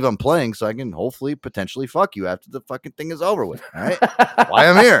make believe I'm playing, so I can hopefully potentially fuck you after the fucking thing is over with." All right, why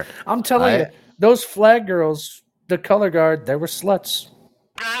I'm here. I'm telling you, those flag girls, the color guard, they were sluts.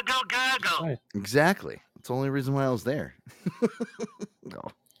 Right. Exactly. That's the only reason why I was there. No,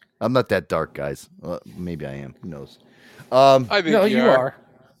 I'm not that dark, guys. Maybe I am. Who knows? I think you are.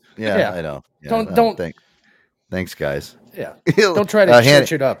 Yeah, I know. Yeah, Don't. Thanks, guys. Yeah. Don't try to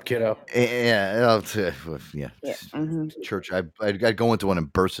church it up, kiddo. Yeah. Yeah. Mm-hmm. Church. I'd go into one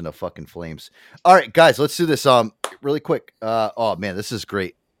and burst into fucking flames. All right, guys, let's do this. Really quick. Oh man, this is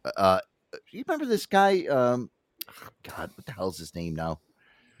great. You remember this guy? God, what the hell is his name now?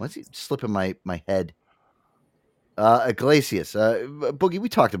 What's he slipping my head? Iglesias. Boogie, we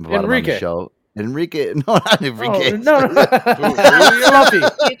talked about him on the show. Enrique, no, not Enrique. Oh, no. Fluffy.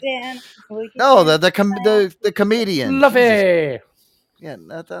 No, the comedian. Fluffy. Jesus. Yeah,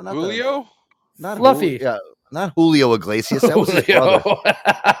 not Julio. Not Fluffy. Yeah, not Julio Iglesias. That was his brother.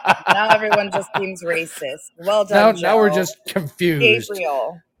 Now everyone just seems racist. Well done. Now we're just confused.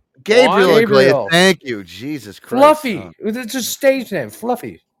 Gabriel Iglesias. Thank you, Jesus Christ. Fluffy. It's a stage name.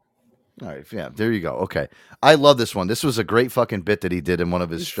 Fluffy. All right, yeah, there you go. Okay, I love this one. This was a great fucking bit that he did in one of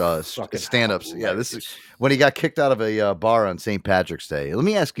his stand-ups. Yeah, this is when he got kicked out of a bar on St. Patrick's Day. Let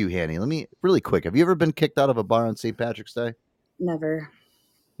me ask you, Hanny. Really quick. Have you ever been kicked out of a bar on St. Patrick's Day? Never.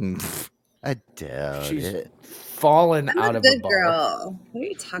 I doubt She's it. Fallen I'm out a of good a bar. girl. What are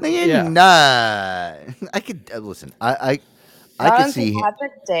you talking No, about? you're not. I could listen. I could see. St.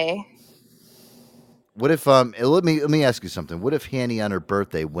 Patrick's Day. What if let me ask you something. What if Hanny on her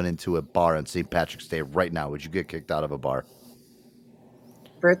birthday went into a bar on St. Patrick's Day right now? Would you get kicked out of a bar?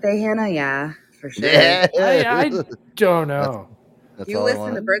 Birthday Hannah? Yeah, for sure. Yeah. I don't know. That's You all I listen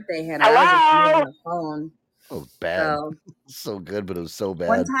wanted. to Birthday Hannah. I was just on the phone. It was bad. So, So good, but it was so bad.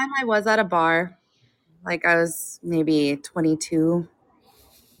 one time I was at a bar. I was maybe 22.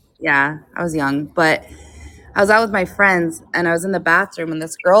 Yeah, I was young. But I was out with my friends, and I was in the bathroom, and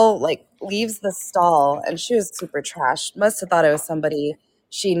this girl, leaves the stall, and she was super trash. Must have thought it was somebody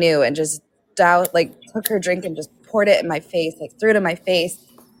she knew, and just took her drink and just poured it in my face, threw it in my face.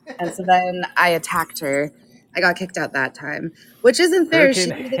 And so then I attacked her. I got kicked out that time, which isn't fair. She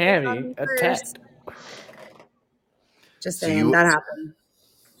Hurricane was the one on Hammy me first. attacked. Just So saying, that happened.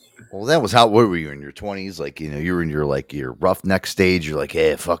 Well, that was how. What were you in your 20s? You were in your roughneck stage. You're like,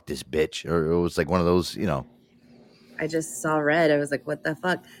 hey, fuck this bitch, or it was one of those. I I just saw red. I was like, what the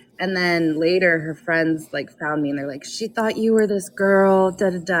fuck? And then later her friends like found me and they're like, she thought you were this girl.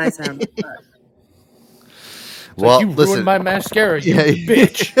 Da da da. I sound Well, you ruined my mascara, you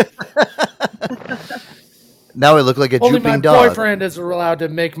bitch. Now I look like a Only my drooping dog. boyfriend is allowed to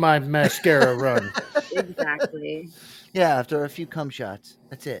make my mascara run. Exactly. Yeah, after a few cum shots.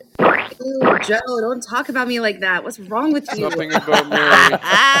 That's it. Ooh, Joe, don't talk about me like that. What's wrong with you? Something about Mary.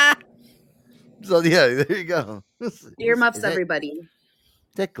 So yeah, there you go. Earmuffs, Is that- everybody.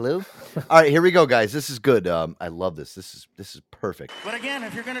 Is that glue? All right, here we go, guys. This is good. I love this. This is perfect. But again,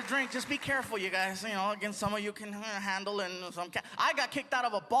 if you're gonna drink, just be careful, you guys. You know, again, some of you can handle and some. I got kicked out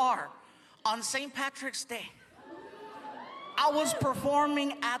of a bar on St. Patrick's Day. I was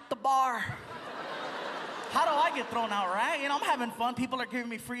performing at the bar. How do I get thrown out, right? You know, I'm having fun. People are giving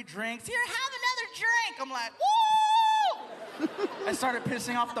me free drinks. Here, have another drink. I'm like, woo! I started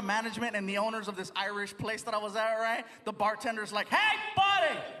pissing off the management and the owners of this Irish place that I was at, right? The bartender's like, hey,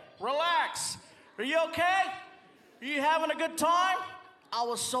 buddy, relax. Are you okay? Are you having a good time? I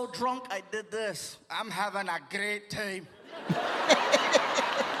was so drunk, I did this. I'm having a great time.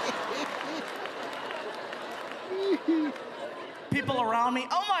 People around me,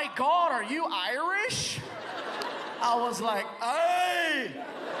 oh my God, are you Irish? I was like, hey!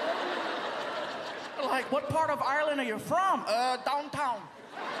 Like, what part of Ireland are you from? Downtown.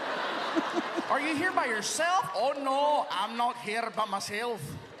 Are you here by yourself? Oh no, I'm not here by myself.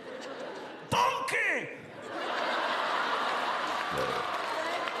 Donkey!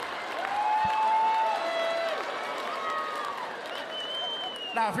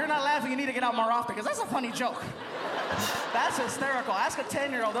 Now, if you're not laughing, you need to get out more often, because that's a funny joke. That's hysterical. Ask a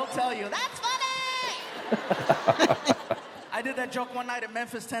 10-year-old, they'll tell you, that's funny! I did that joke one night in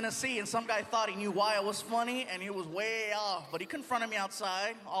Memphis, Tennessee, and some guy thought he knew why it was funny, and he was way off. But he confronted me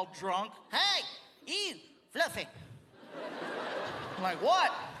outside, all drunk. Hey, you, Fluffy. I'm like,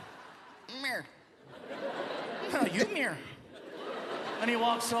 what? Mirror. No, you mirror. And he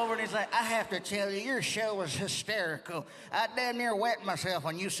walks over and he's like, I have to tell you, your show was hysterical. I damn near wet myself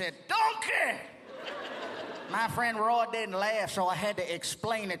when you said, donkey! My friend Roy didn't laugh, so I had to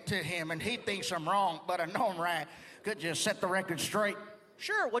explain it to him, and he thinks I'm wrong, but I know I'm right. Could you set the record straight?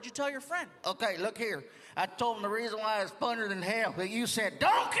 Sure, what'd you tell your friend? Okay, look here. I told him the reason why it's funnier than hell, that you said,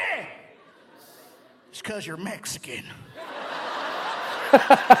 donkey! It's because you're Mexican.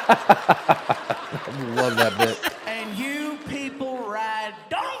 Love that bit. And you people ride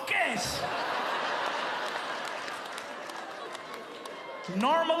donkeys!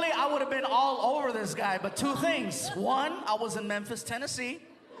 Normally, I would have been all over this guy, but two things. One, I was in Memphis, Tennessee.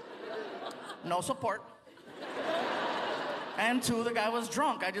 No support. And two, the guy was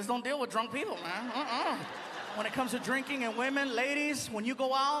drunk. I just don't deal with drunk people, man. When it comes to drinking and women, ladies, when you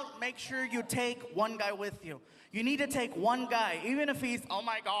go out, make sure you take one guy with you. You need to take one guy, even if he's, oh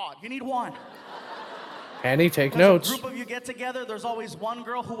my God, you need one. Annie, take When notes. a group of you get together, there's always one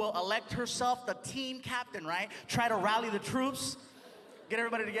girl who will elect herself the team captain, right? Try to rally the troops. Get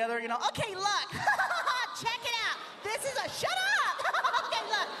everybody together, you know. Okay, look. Check it out. This is a, shut up. Okay,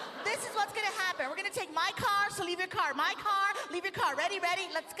 look. This is what's going to happen. We're going to take my car, so leave your car. My car, leave your car. Ready?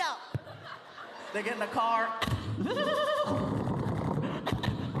 Let's go. They get in the car.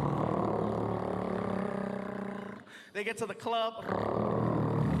 They get to the club.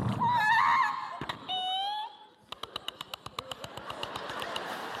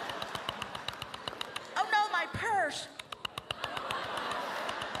 Oh no, my purse.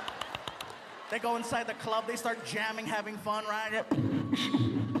 They go inside the club, they start jamming, having fun, right?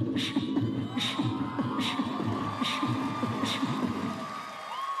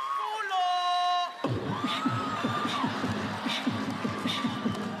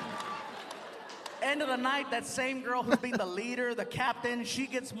 End of the night, that same girl who's been the leader, the captain, she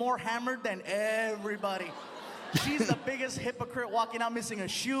gets more hammered than everybody. She's the biggest hypocrite walking out missing a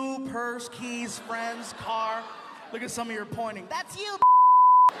shoe, purse, keys, friends, car. Look at some of you pointing. That's you.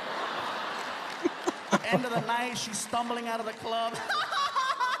 End of the night, she's stumbling out of the club.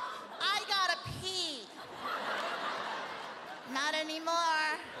 I gotta pee. Not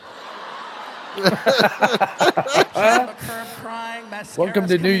anymore. On the curb crying, Welcome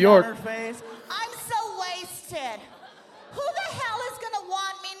to New York. on her face. I'm so wasted. Who the hell is gonna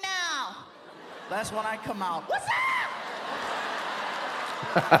want me now? That's when I come out. What's up?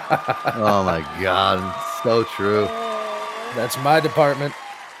 Oh my God, so true. That's my department.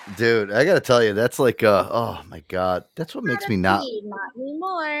 Dude, I gotta tell you, that's like, oh my God, that's what makes me not. Not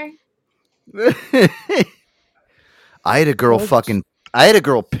anymore. I had a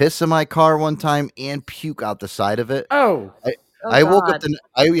girl piss in my car one time and puke out the side of it. Oh, I woke up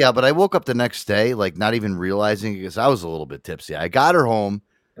but I woke up the next day, like not even realizing because I was a little bit tipsy. I got her home.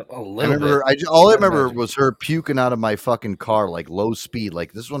 I remember all I remember was her puking out of my fucking car, like low speed.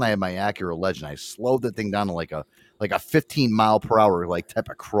 Like this is when I had my Acura Legend. I slowed the thing down to like a 15-mile-per-hour like type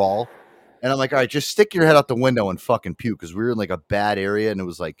of crawl. And I'm like, all right, just stick your head out the window and fucking puke because we were in like a bad area and it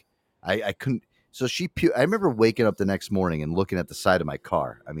was like I couldn't. So she puked. I remember waking up the next morning and looking at the side of my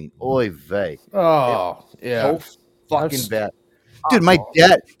car. I mean, oy vey. Oh, yeah. So fucking bad. Dude, my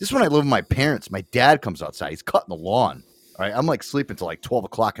dad, this is when I live with my parents. My dad comes outside. He's cutting the lawn. All right. I'm like sleeping till like 12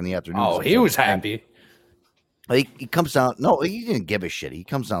 o'clock in the afternoon. Oh, he was happy. He comes down. No, he didn't give a shit. He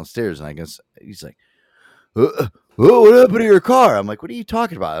comes downstairs and I guess he's like, what happened to your car? I'm like, what are you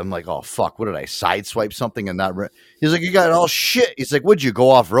talking about? I'm like, oh, fuck. What did I sideswipe something and not? He's like, you got all shit. He's like, would you go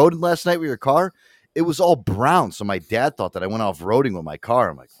off roading last night with your car? It was all brown. So my dad thought that I went off roading with my car.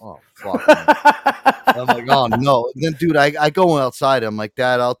 I'm like, oh, fuck. I'm like, oh, no. And then, dude, I go outside. I'm like,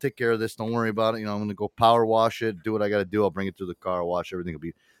 Dad, I'll take care of this. Don't worry about it. You know, I'm going to go power wash it, do what I got to do. I'll bring it to the car wash. Everything will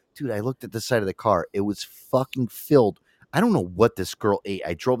be. Dude, I looked at the side of the car. It was fucking filled. I don't know what this girl ate.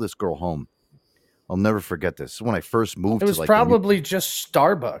 I drove this girl home. I'll never forget this. When I first moved it was to like probably just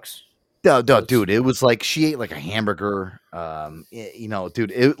Starbucks. No, dude, it was like she ate like a hamburger. You know,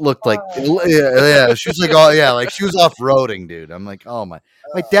 dude, it looked like yeah. She was like, oh yeah, like she was off roading, dude. I'm like, oh my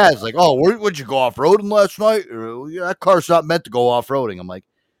dad's like, oh, would you go off roading last night? Yeah, that car's not meant to go off roading. I'm like,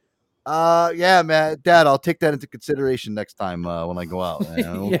 yeah, man, Dad, I'll take that into consideration next time when I go out.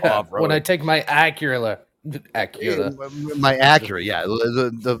 Yeah, when I take my Acura. My Acura, yeah,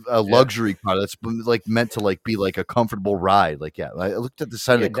 the luxury car that's like meant to like be like a comfortable ride. Like, yeah, I looked at the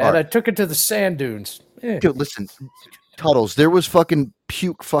side of the car. Dad, I took it to the sand dunes. Yeah. Dude, listen, Tuddles, there was fucking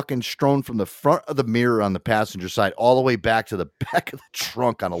puke fucking strewn from the front of the mirror on the passenger side all the way back to the back of the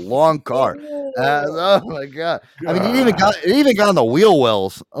trunk on a long car. Oh my god! I mean, it even got on the wheel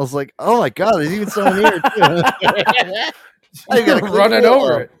wells. I was like, oh my god, there's even someone here too. I got running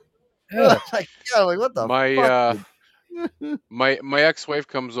over it. Yeah. Like what the fuck? My ex-wife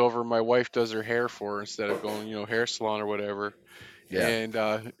comes over. My wife does her hair for her instead of going, hair salon or whatever. Yeah.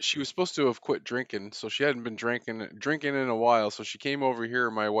 And she was supposed to have quit drinking, so she hadn't been drinking in a while. So she came over here.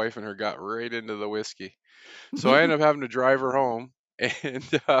 My wife and her got right into the whiskey. So I ended up having to drive her home, and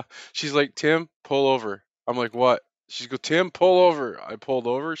she's like, "Tim, pull over." I'm like, "What?" She's go, "Tim, pull over." I pulled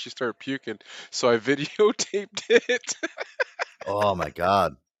over. She started puking, so I videotaped it. Oh my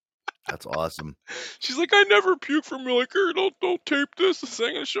god. That's awesome. She's like, I never puke from your liquor. Don't tape this. This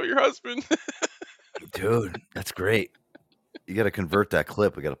I'm gonna show your husband. Dude, that's great. You got to convert that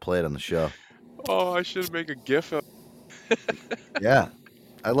clip. We got to play it on the show. Oh, I should make a GIF. Yeah,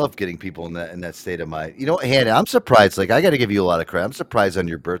 I love getting people in that state of mind. You know, Hannah, I'm surprised. Like, I got to give you a lot of credit. I'm surprised on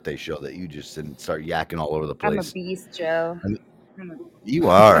your birthday show that you just didn't start yakking all over the place. I'm a beast, Joe. You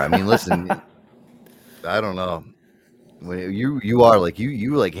are. I mean, listen. I don't know. You are like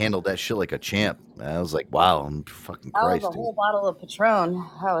you like handled that shit like a champ. I was like, wow, I'm fucking Christ. That was a whole bottle of Patron.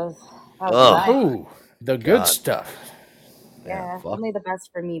 That was Ooh, the good stuff. Yeah, only the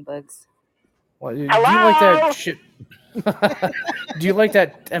best for me, Bugs. Well, do you like that shit? Do you like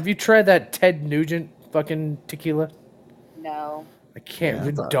that? Have you tried that Ted Nugent fucking tequila? No. I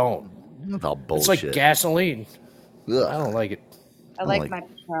can't. Don't. That's all bullshit. It's like gasoline. Ugh. I don't like it. I like my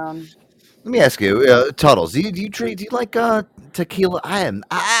Patron. Let me ask you, Tuddles, do you like tequila?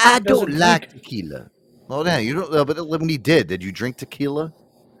 I don't like tequila. Oh, yeah, you don't. But when you did you drink tequila?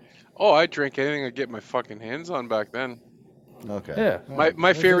 Oh, I drank anything I get my fucking hands on back then. Okay. Yeah.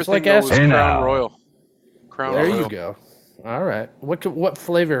 My favorite thing like though was Crown Royal. There you go. All right. What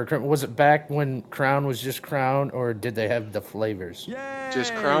flavor was it back when Crown was just Crown, or did they have the flavors?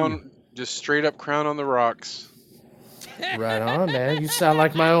 Just Crown, just straight up Crown on the rocks. Right on, man. You sound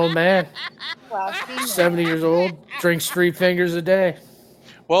like my old man. 70 years old, drinks 3 fingers a day.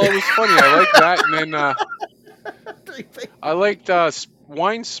 Well, it was funny. I liked that, and then I liked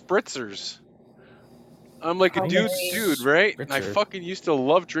wine spritzers. I'm like a dude, right? And I fucking used to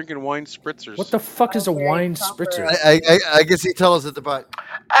love drinking wine spritzers. What the fuck is a wine spritzer? I guess he tell us at the back.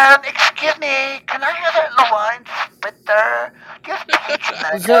 Excuse me, can I have a wine spritzer? Do you have peach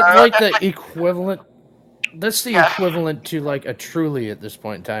vinegar? Is that like the equivalent? That's the equivalent to like a Truly at this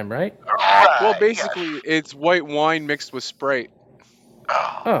point in time, right? Well, basically, it's white wine mixed with Sprite.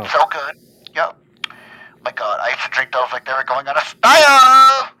 Oh, so good. Yep. Oh my God, I used to drink those like they were going out of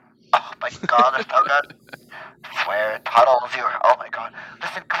style. Oh my God, they're so good. I swear, Tuddles, oh my God.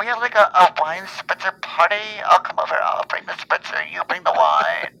 Listen, can we have like a wine spritzer party? I'll come over, I'll bring the spritzer, you bring the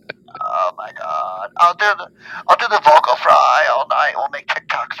wine. Oh my God. I'll do the vocal fry all night. We'll make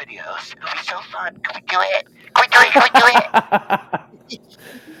TikTok videos. It'll be so fun. Can we do it? Can we do it?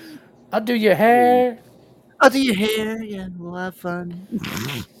 I'll do your hair. I'll do your hair. Yeah, we'll have fun.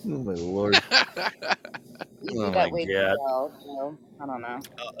 Oh my lord. You do Oh that my way too god. well, so I don't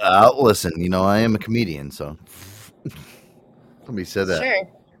know. Listen, I am a comedian, so somebody said that. Sure.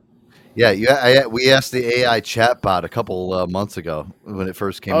 Yeah, we asked the AI chatbot a couple months ago when it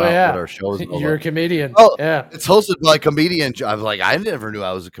first came Oh out what yeah, our show was all you're a about. comedian. Oh, Yeah. it's hosted by a comedian. I was like, I never knew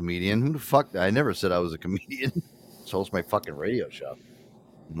I was a comedian. Who the fuck? I never said I was a comedian. It's host my fucking radio show.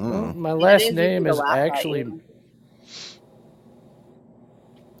 Well, my It last is easy name to is laugh at actually you.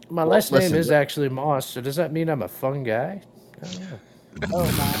 my Well, last name listen, is actually Moss. So does that mean I'm a fun guy? I don't know.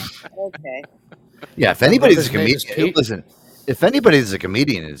 Oh my. Okay. Yeah, if My anybody's a brother's name is comedian, Pete. listen. If anybody's a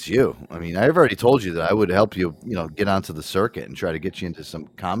comedian, it's you. I mean, I've already told you that I would help you, get onto the circuit and try to get you into some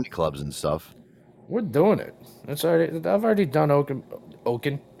comedy clubs and stuff. We're doing it. I've already done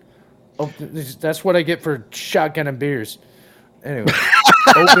Oaken. Oh, that's what I get for shotgunning beers. Anyway,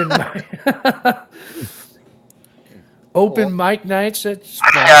 open mic nights. It's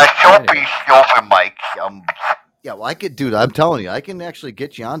fun. Anyway. Open mic. Yeah, well, dude, I'm telling you, I can actually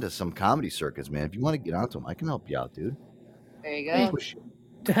get you onto some comedy circuits, man. If you want to get onto them, I can help you out, dude. There you Hey, go.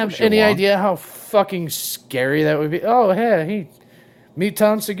 to have push you any along. idea how fucking scary that would be? Oh, hey, meet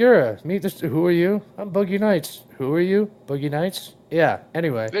Tom Segura. Meet this. Who are you? I'm Boogie Nights. Who are you? Boogie Nights. Yeah.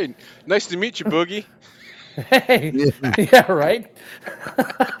 Anyway. Hey, nice to meet you, Boogie. Hey. Yeah. Right.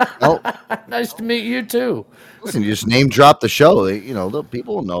 Oh, Nice to meet you too. listen, you just name drop the show. The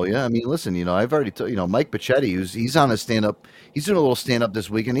people will know you. I mean, listen, I've already told Mike Pachetti, he's on a stand up. He's doing a little stand up this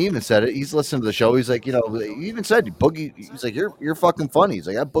weekend. He even said it. He's listening to the show. He's like, he even said Boogie. He's like, you're fucking funny. He's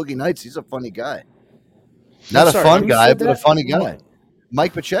like, I'm Boogie Nights. He's a funny guy, not I'm sorry, a fun who guy, said but a that? funny guy.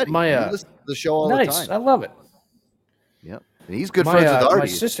 Mike Pachetti. My, he listens to the show all nice. the time. I love it. Yep, and he's good My, friends with Artie. my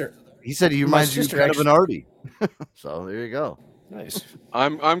sister. He said he my reminds you sister kind of an actually- Artie. So there you go. Nice.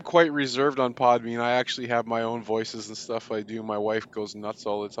 I'm quite reserved on Podbean. I actually have my own voices and stuff I do. My wife goes nuts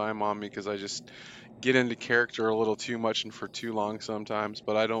all the time on me because I just get into character a little too much and for too long sometimes.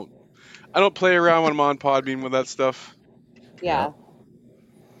 But I don't play around when I'm on Podbean with that stuff. Yeah.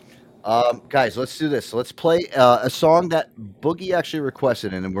 Guys, let's do this. Let's play a song that Boogie actually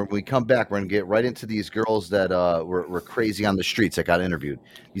requested, and then when we come back, we're gonna get right into these girls that were crazy on the streets that got interviewed.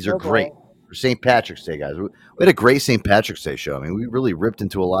 These are Okay. great for St. Patrick's Day, guys. We had a great St. Patrick's Day show. I mean, we really ripped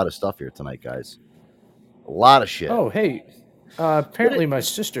into a lot of stuff here tonight, guys. A lot of shit. Oh, hey. Apparently, my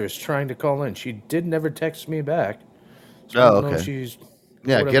sister is trying to call in. She did never text me back. So I don't know if she's.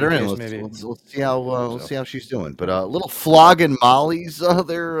 Yeah, whatever get her the in. case Let's, may be. let's see how let's see how she's doing. But little flogging Molly's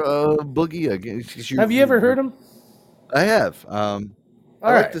there, Boogie. Again, Have you ever heard him? I have. All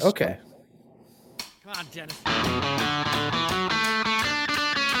I right. like this Okay. Come on, Dennis.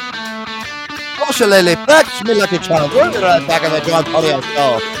 Oh, Shillelagh, fetch me like a child. We're right back in the John Polio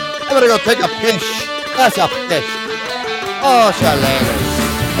show. I'm gonna go take a piss. That's a piss. Oh, Shillelagh.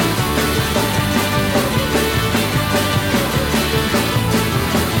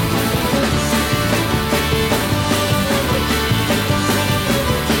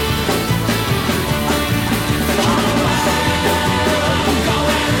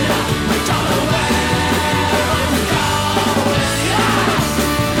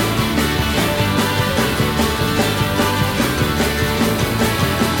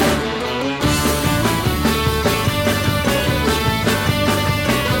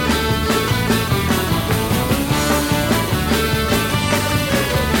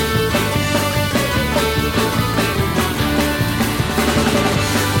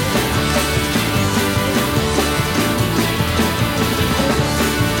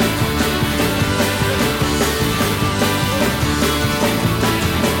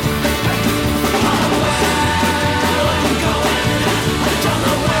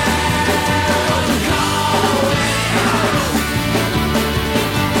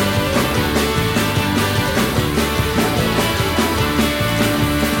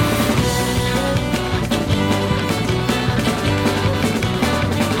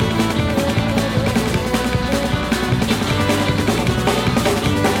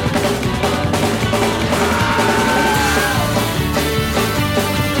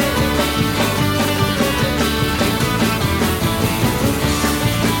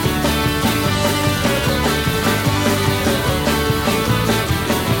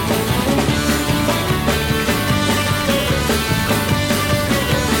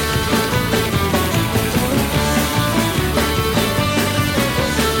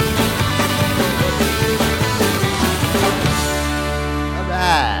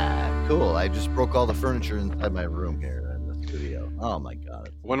 Cool. I just broke all the furniture inside my room here in the studio. Oh my god.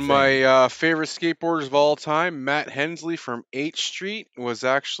 One of my favorite skateboarders of all time, Matt Hensley from H Street, was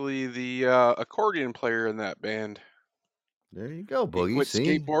actually the accordion player in that band. There you go, He Boogie. quit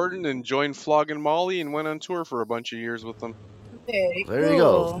See? skateboarding and joined Flogging Molly and went on tour for a bunch of years with them. Very There you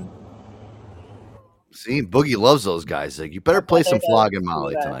go. See, Boogie loves those guys. Like, you better play some Flogging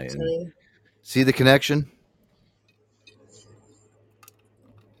Molly tonight. And see the connection?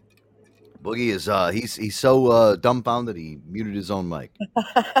 Boogie is he's so dumbfounded he muted his own mic.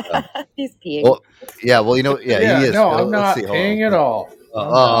 He's peeing. Well, yeah, well, he is. No, Let's I'm not see, hold on. peeing at all. I'm Oh,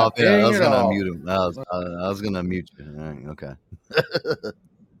 not yeah, I peeing was at gonna all. mute him. I was gonna mute you. All right,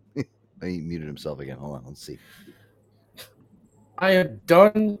 okay. He muted himself again. Hold on, let's see. I am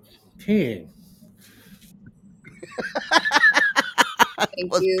done peeing.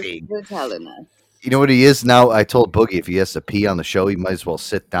 Thank you for telling us. You know what he is now? I told Boogie if he has to pee on the show, he might as well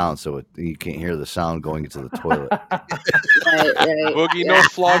sit down so you can't hear the sound going into the toilet. Right. Boogie, no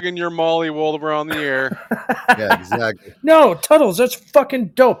flogging your Molly while we're on the air. Yeah, exactly. No, Tuddles, that's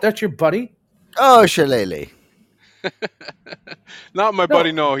fucking dope. That's your buddy. Oh, Shillelagh. Not my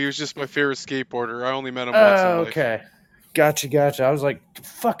buddy, no. He was just my favorite skateboarder. I only met him once in life. Okay. Gotcha. I was like,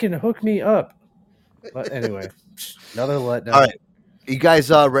 fucking hook me up. But anyway, another letdown. All right. You guys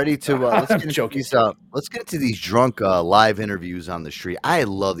ready to let's I'm get into joking. these, let's get into these drunk live interviews on the street. I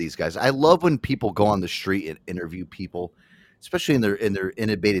love these guys. I love when people go on the street and interview people, especially in their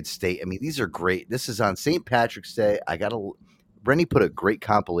inhibited state. I mean, these are great. This is on St. Patrick's Day. Rennie put a great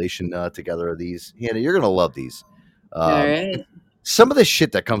compilation together of these. Hannah, you're gonna love these. All right. Some of the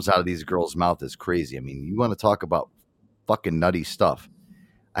shit that comes out of these girls' mouth is crazy. I mean, you want to talk about fucking nutty stuff.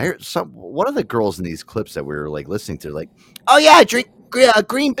 I heard one of the girls in these clips that we were like listening to, like, oh yeah, I drink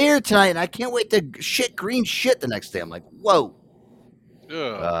green beer tonight, and I can't wait to shit green shit the next day. I'm like, whoa.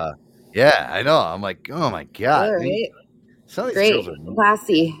 Yeah, I know. I'm like, oh my god. All right. Some of these Great. girls are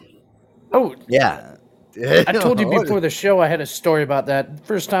Classy. Oh yeah. I told you before the show I had a story about that.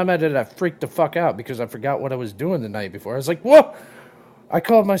 First time I did it, I freaked the fuck out because I forgot what I was doing the night before. I was like, whoa. I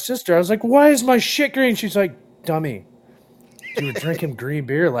called my sister. I was like, why is my shit green? She's like, dummy. You were drinking green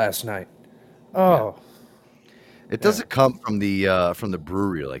beer last night. Oh. It doesn't come from the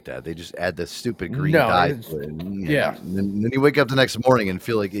brewery like that. They just add the stupid green dye to it. And, yeah. And then you wake up the next morning and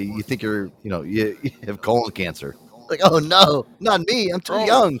feel like you think you have colon cancer. Like, oh no, not me. I'm too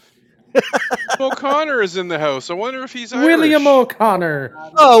young. O'Connor is in the house. I wonder if he's Irish. William O'Connor.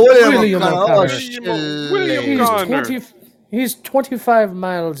 Oh, William O'Connor. Oh, William O'Connor. He's 25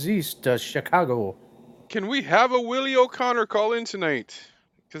 miles east of Chicago. Can we have a Willie O'Connor call in tonight?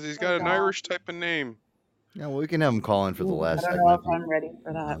 Because he's got an Irish type of name. Yeah, well, we can have him call in for the last I don't know segment. if I'm ready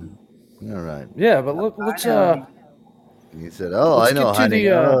for that. All right. Yeah, but let's He said, "Oh, let's I know, get to honey."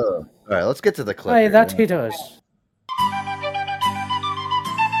 the, All right, let's get to the clip. Hey, here. that he does.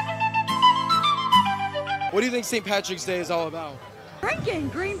 What do you think St. Patrick's Day is all about? Drinking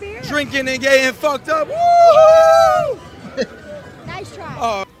green beer. Drinking and getting fucked up. Woo! Nice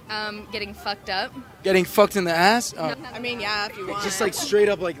try. Getting fucked up. Getting fucked in the ass? No, I mean, yeah, if you want. Just like straight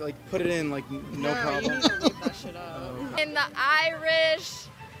up, like put it in, like no problem. You need to leave that shit out. In the Irish,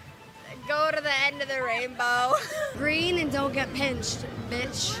 go to the end of the rainbow. Green and don't get pinched,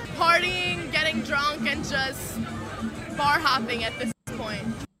 bitch. Partying, getting drunk, and just bar hopping at this point.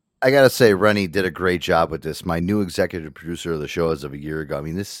 I gotta say, Rennie did a great job with this. My new executive producer of the show as of a year ago. I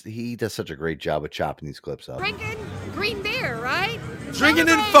mean, he does such a great job of chopping these clips up. Drinking green beer, right? Drinking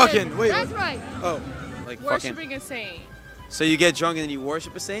and fucking. Wait. That's right. Oh, like fucking. Worshipping a saint. So you get drunk and then you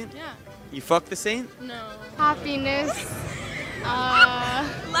worship a saint? Yeah. You fuck the saint? No. Happiness.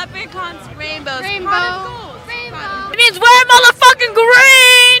 Leprechauns, rainbows. Rainbow. Pot of gold. Rainbow. It means wear motherfucking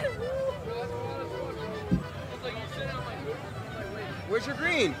green! Where's your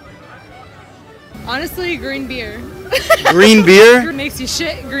green? Honestly, green beer. Green beer? It makes you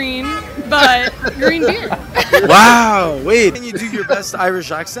shit green, but green beer. Wow. Wait. Can you do your best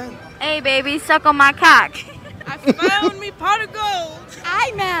Irish accent? Hey, baby, suck on my cock. I found me pot of gold.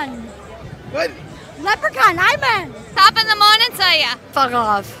 I-man. What? Leprechaun, I-man. Top in the morning to ya. Fuck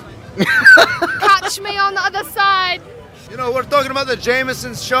off. Catch me on the other side. You know, we're talking about the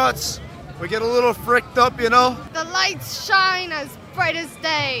Jameson shots. We get a little fricked up, you know? The lights shine as bright as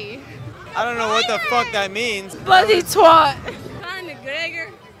day. I don't know what the fuck that means. Buzzy twat. Conor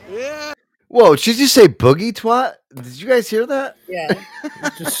McGregor. Yeah. Whoa, did you say boogie twat? Did you guys hear that? Yeah.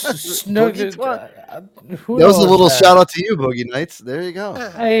 Boogie twat. Who That was a knows little that? shout out to you, Boogie Nights. There you go.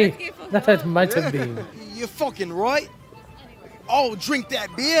 Hey, that might have been. You're fucking right. Oh, drink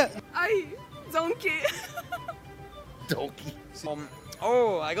that beer. I donkey. Donkey.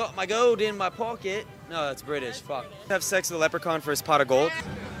 Oh, I got my gold in my pocket. No, that's British. Fuck. Have sex with a leprechaun for his pot of gold.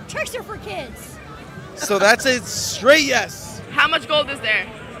 Tricks are for kids. So that's a straight yes. How much gold is there?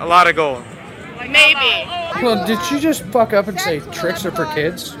 A lot of gold. Maybe. Well, did she just fuck up and say tricks are for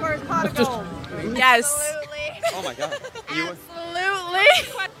kids? Just- Yes. Oh my god. You Absolutely.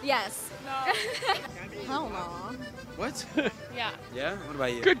 Yes. Hell no. what? Yeah. Yeah. What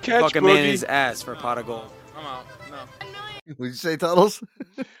about you? Good catch, Fuck a man in Boogie. his ass for a pot of gold. I'm out. No. What'd you say, Tuddles?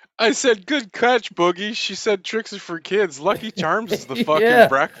 I said, good catch, Boogie. She said tricks are for kids. Lucky Charms is the fucking Yeah.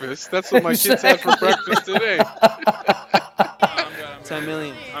 breakfast. That's what my kids had for breakfast today. 10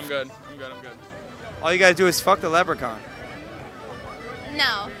 million. I'm good. I'm good. All you gotta do is fuck the leprechaun.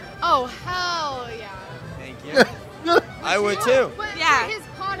 No. Oh, hell yeah. Thank you. I would too. But Yeah. his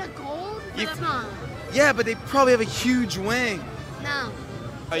pot of gold? You- That's not. Yeah, but they probably have a huge wing. No.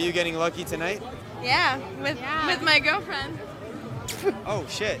 Are you getting lucky tonight? Yeah. With my girlfriend. Oh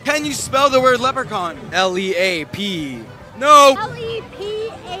shit. Can you spell the word leprechaun? L-E-A-P. No.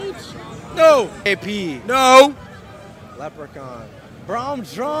 L-E-P-H. No. A-P. No. Leprechaun. Bro, I'm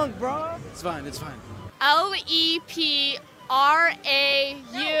drunk, bro. It's fine. It's fine. Leprau.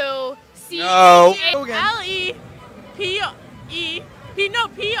 No. Prechaun.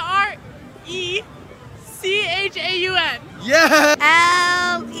 Yeah.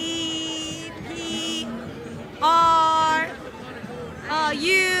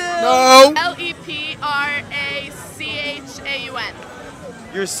 L-E-P-R-U. No. Leprachaun.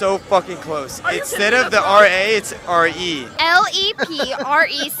 You're so fucking close. Instead of the R-A, it's R-E.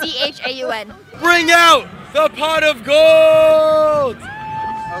 L-E-P-R-E-C-H-A-U-N. Bring out the pot of gold!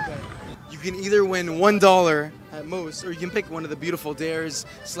 Okay. You can either win $1 at most, or you can pick one of the beautiful dares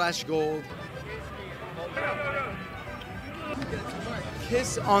 / gold.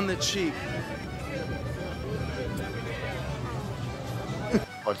 Kiss on the cheek.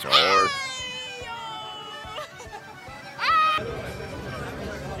 Bunch of whores.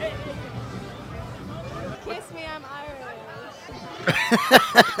 Kiss me, I'm Irish.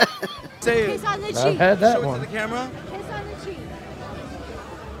 Say Kiss it. on the I've cheek. had that Show it one. to the camera. Kiss on the cheek.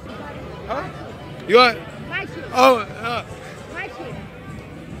 Huh? You want? My cheek. Oh, My cheek.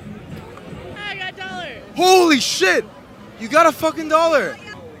 I got $1. holy shit! You got a fucking $1.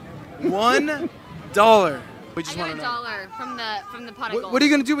 $1. We just I want got to know. $1 from the pot of gold. What are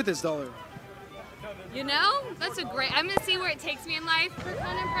you gonna do with this $1? You know, that's a great. I'm gonna see where it takes me in life for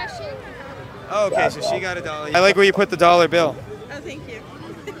fun impression. Oh, okay, so she got $1. I like where you put the dollar bill. Oh, thank you.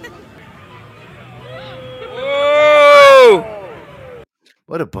 Whoa!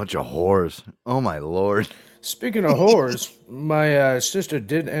 What a bunch of whores. Oh, my Lord. Speaking of whores, my sister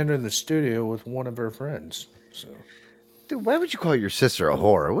did enter the studio with one of her friends. So Dude, why would you call your sister a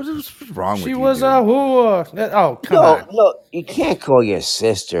whore? What's wrong with she you? was dude? a whore. Oh, come on. No, you can't call your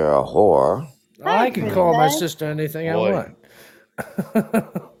sister a whore. I can call my sister anything I Boy. want.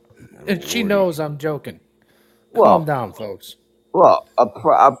 And she knows I'm joking. Well- Calm down, folks. Well,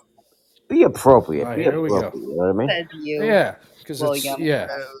 be appropriate. All right, Be here we go. appropriate. You know what I mean? Said you. Yeah, because it's William.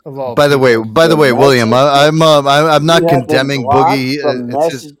 of all By the way, William, I'm not You have been condemning blocked Boogie. from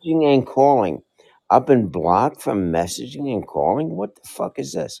It's just messaging and calling. I've been blocked from messaging and calling. What the fuck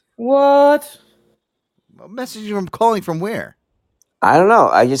is this? What? messaging from calling from where? I don't know.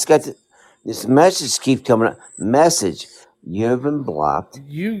 I just got this message keeps coming up. Message. You have been blocked.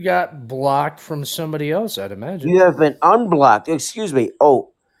 You got blocked from somebody else, I'd imagine. You have been unblocked. Excuse me.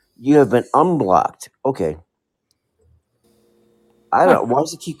 Oh, you have been unblocked. Okay. I don't know. Why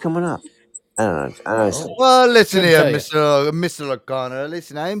does it keep coming up? I don't know. I don't know. Well, listen Couldn't here, tell you. Mr. O'Connor.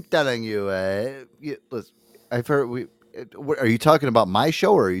 Listen, I'm telling you. Listen, I've heard are you talking about my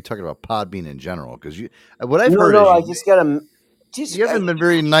show or are you talking about Podbean in general? Because what I've heard No, I is just got a. you haven't been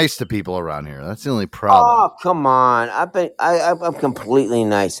very nice to people around here. That's the only problem. Oh, come on. I'm completely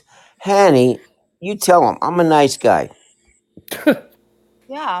nice. Hanny, you tell him I'm a nice guy.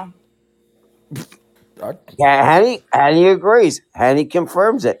 Yeah. Yeah, Hanny agrees. Hanny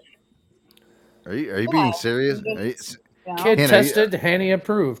confirms it. Are you being serious? Kid Hannah, tested, Hanny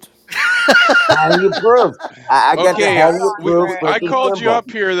approved. Hanny approved. I got the Okay, Hanny approved. I freaking called you symbol. up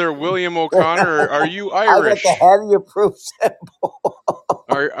here there, William O'Connor. Are you I got Irish? the Hanny approved symbol.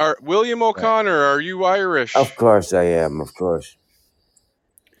 Are William O'Connor, are you Irish? Of course I am. Of course.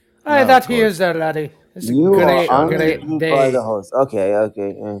 Hey, that he is there, laddie. It's a You great, are great unmuted day. by the host. Okay,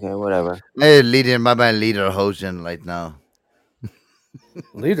 whatever. Hey, my man leader hosting right now.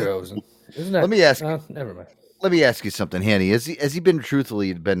 Lederhosen. Isn't that? Let me ask. Never mind. Let me ask you something, Hanny. Has he been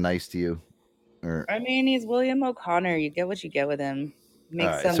truthfully been nice to you? Or I mean, he's William O'Connor. You get what you get with him. Make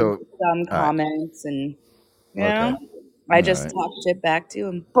All right, some so- dumb all right. comments and, you know, I just talked shit back to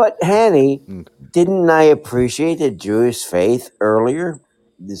him. But Hanny, didn't I appreciate the Jewish faith earlier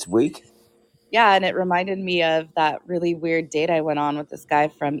this week? Yeah, and it reminded me of that really weird date I went on with this guy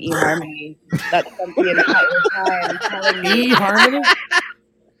from eHarmony that spent the entire time telling me eHarmony?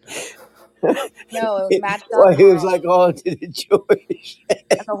 No, it was matched Well, up. he was like all into the Jewish.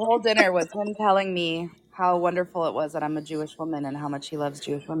 The whole dinner was him telling me how wonderful it was that I'm a Jewish woman and how much he loves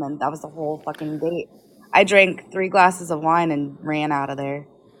Jewish women. That was the whole fucking date. I drank 3 glasses of wine and ran out of there.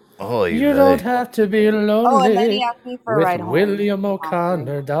 You don't have to be lonely Oh, and then he asked me for a with ride home.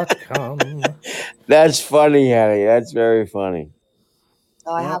 WilliamO'Connor.com. That's funny, Hanny. That's very funny.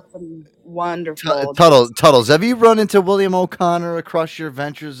 So I have some wonderful Tuddles, have you run into William O'Connor across your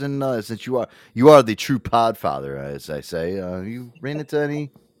ventures? And since you are the true podfather, as I say, you ran into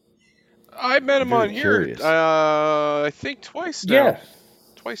any? I met him Very on here. curious. I think twice now. Yeah.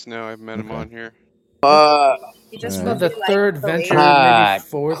 Twice now I've met him on here. He just Not the third venture, Ah, maybe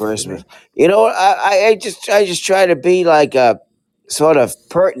fourth. Christmas. You know what? I just try to be like sort of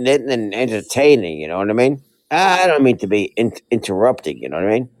pertinent and entertaining. You know what I mean? I don't mean to be interrupting. You know what I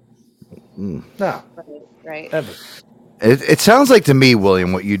mean? No. Right. Ever. It sounds like to me,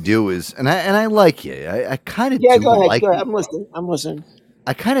 William, what you do is, and I like you. I kind of Yeah, do go ahead. like Go ahead. you. I'm listening.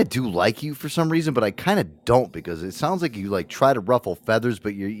 I kind of do like you for some reason, but I kind of don't, because it sounds like you like try to ruffle feathers,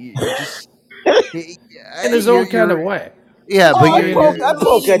 but you're just in his own kind of way. Yeah, but I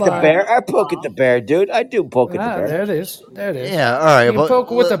poke at the bear. I poke at the bear, dude. I do poke at the bear. There it is. There it is. Yeah, all right. You can But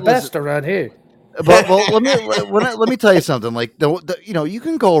poke with the listen, best around here. But let me tell you something. Like you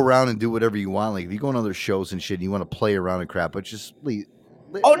can go around and do whatever you want. Like if you go on other shows and shit, and you want to play around and crap, but just leave.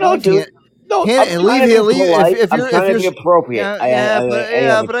 Oh no, dude. No, Hand, I'm and leave trying here. to be Leave polite. if I'm you're trying to be appropriate. I am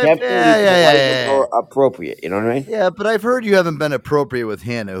attempting to be polite or appropriate. You know what I mean? Yeah, but I've heard you haven't been appropriate with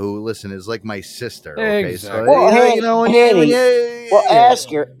Hannah, who, listen, is like my sister. Okay, Exactly. so Well, you know, when Hanny, you ask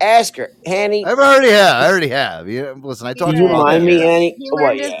her, Hanny. I already have. You listen, I talked Do to you her about mind that. me, Hanny? He What?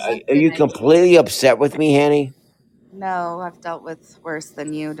 learned his Are you completely upset with me, Hanny? No, I've dealt with worse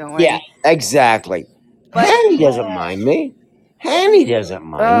than you. Don't worry. Yeah, exactly. Hanny doesn't mind me. Hanny doesn't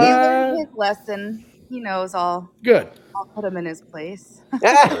mind He me. learned his lesson. He knows Good. I'll put him in his place.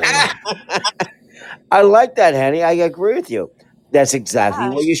 I like that, Hanny. I agree with you. That's exactly Yeah.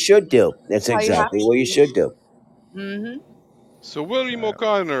 what you should do. That's How you have exactly to what you be. should do. Mm-hmm. So William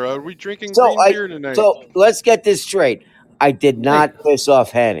O'Connor, are we drinking So green beer tonight? so let's get this straight. I did not piss off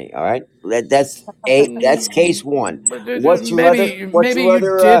Hanny. All right, that's case one. What's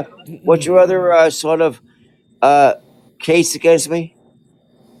your other sort of case against me?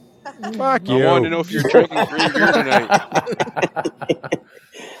 Fuck you. I wanted to know if you're drinking green beer tonight.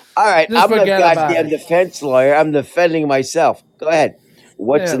 All right, Just I'm the forget about goddamn it. defense lawyer. I'm defending myself. Go ahead.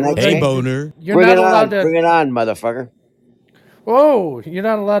 What's Yeah, the well, next then case? Boner. You're Bring not it on. allowed to. Bring it on, motherfucker. Whoa, you're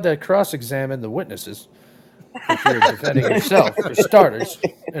not allowed to cross-examine the witnesses if you're defending yourself, for starters,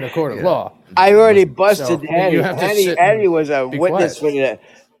 in a court of law. I already busted So, Hanny. you have to sit Hanny and was a be witness quiet. for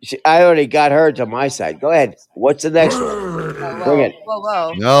the. I already got her to my side. Go ahead. What's the next one? Bring it.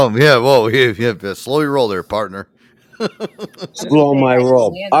 Whoa. No, yeah, whoa, yeah, slow your roll there, partner. Slow my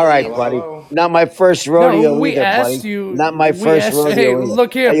roll. All right, buddy. Not my first rodeo we either, asked buddy. you- Not my we first asked- rodeo hey, either.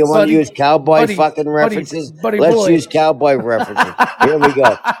 look here, You want to buddy. use cowboy Buddy, fucking buddy, references? buddy Let's boy. use cowboy references. Here we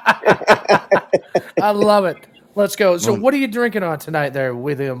go. I love it. Let's go. So, what are you drinking on tonight, there,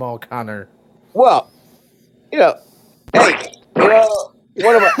 William O'Connor? Well, hey,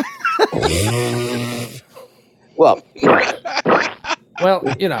 what am I? Well, Well,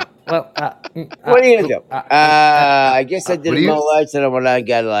 what are you gonna do? I guess I did What a are you- little lights and when I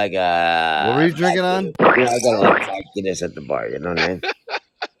got like What were you drinking on? I got like 5 Guinness at the bar. You know what I mean?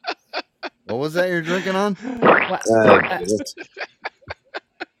 What was that you're drinking on?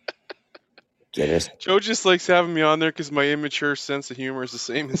 Guinness. Joe just likes having me on there because my immature sense of humor is the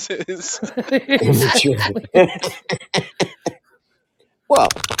same as his. Well,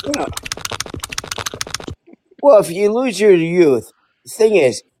 well, if you lose your youth, the thing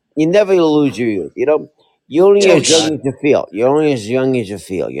is, you never lose your youth. You know, you only as young as you feel. You're only as young as you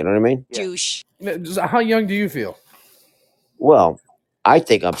feel. You know what I mean? Douche. How young do you feel? Well, I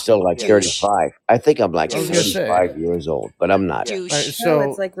think I'm still like 35. I think I'm like I was gonna say. 35 years old, but I'm not. Right, So so,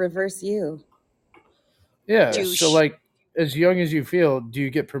 it's like reverse you. yeah. Douche. So, like, as young as you feel, do you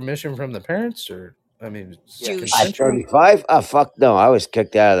get permission from the parents, or I mean, it's At consensual? 35? Oh, fuck no. I was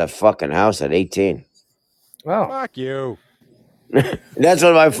kicked out of the fucking house at 18. Wow. Fuck you. That's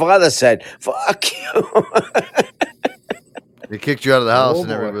what my father said. Fuck you. They kicked you out of the house, Oh, and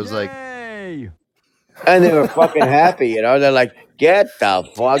boy. everybody was like, Hey. And they were fucking happy, you know? They're like, get the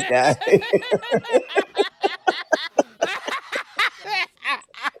fuck out.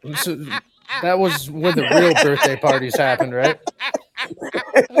 So that was when the real birthday parties happened, right?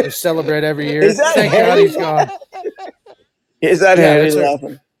 They celebrate every year. Is that Thank God Henry? he's gone. Is that Yeah, Henry that's our-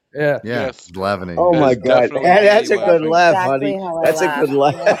 laughing? Yeah. Yeah, Yes. he's laughing at Oh you. That my is God, definitely that's me a good laughing. laugh, Exactly honey. how I That's a laugh. good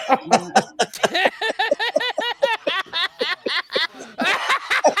laugh.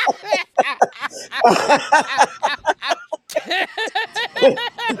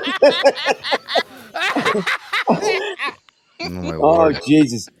 Oh my Oh lord!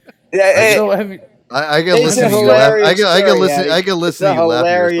 Jesus! So have you? I can It's listen a to you laugh. hilarious I can story, listen. honey. I can It's listen a to you laugh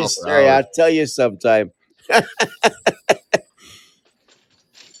at yourself hilarious for story. I'll hours. tell you sometime.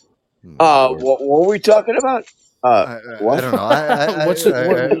 Lord. What were we talking about? I What? don't know. What's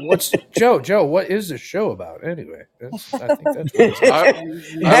Joe? What is the show about anyway? I think that's what he's I, asking.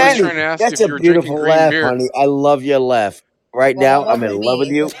 I was Honey, trying to ask that's if a you were drinking beautiful green laugh, beer. honey. I love your laugh. Right now, Well, I'm in love with me.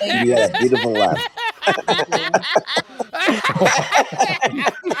 you. Well, thank You got a you. beautiful laugh. Thank you.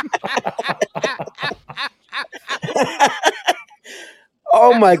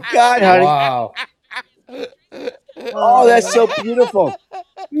 Oh my God, honey. Wow, Oh, that's so beautiful.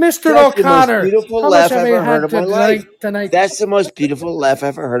 Mr. That's the most O'Connor, beautiful how much laugh have I've you ever heard had of my life. tonight? That's the most beautiful laugh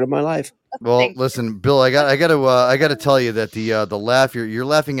I've ever heard of my life. Well, listen, Bill. I got to tell you that the laugh you're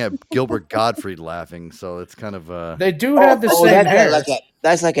laughing at Gilbert Gottfried laughing, so it's kind of They do have the same hair.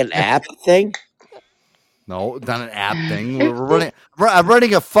 That's like an app thing. no, not an app thing. I'm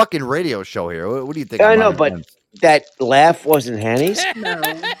running a fucking radio show here. What do you think? I I'm know, on but that laugh wasn't Hanny's. No.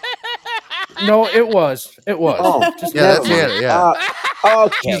 No, it was. It was. Oh, Just yeah, that's never mind. it. Yeah,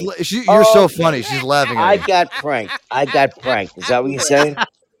 Okay. you're so Okay. funny. She's laughing I at you. got pranked. I got pranked. Is that what you're saying?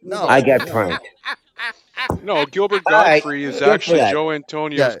 No, I got pranked. No, Gilbert All right. Godfrey is Good for actually that. Joe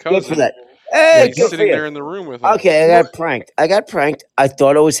Antonio's Good for cousin. that. And Hey, he's good for sitting you. there in the room with him. Okay, I got pranked. I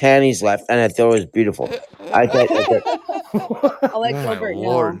thought it was Hanny's laugh, and I thought it was beautiful. I thought. I'll let Oh my Gilbert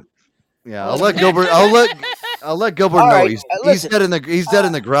lord. know. Yeah, I'll let Gilbert. I'll let Gilbert All know. right, He's listen. dead in the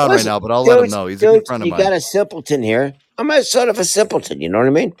ground right Listen, now, but I'll let him dudes, know. He's a good dudes, friend of you mine. got a simpleton here. I'm a sort of a simpleton. You know what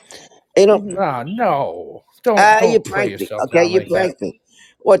I mean? You know. No. Don't You put pranked me. yourself Okay, down you like that. pranked me.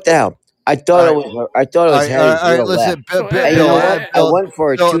 What the hell? I thought it was. I thought it was Harry's real laugh. Listen, And you know what? I went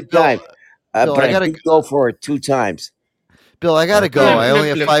for it two times, Bill, but I I gotta, did go for it 2 times. Bill, I gotta go. Okay. I only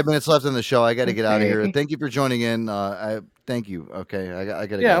have 5 minutes left in the show. I gotta get out of here. Thank you for joining in. I thank you. Okay, I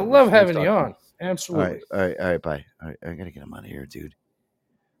gotta Yeah, I go. love Nice having you talking to on. Absolutely. All right, bye. All right, I gotta get him out of here, dude.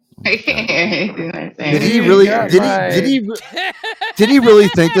 Did Did he really? Did he really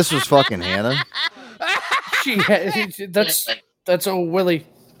think this was fucking Hannah? That's old Willie.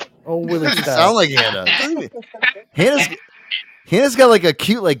 Old Willie Doesn't style. sound like Hannah. Hannah's got like a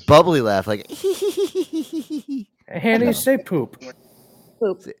cute, like bubbly laugh, like. Hanny, say poop.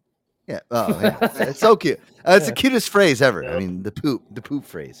 Poop. Yeah. Oh, yeah. It's so cute. It's the cutest phrase ever. I mean, the poop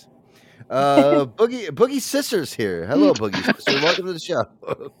phrase. Boogie Sisters here. Hello, Boogie Sister. Welcome to the show.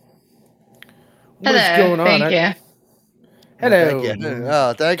 What's going on? Thank you. Hello. Thank you.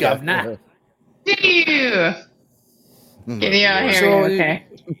 Oh, thank you. Governor. Get you out here. So, Okay.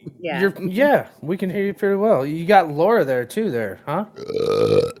 Yeah, we can hear you pretty well. You got Laura there too, huh?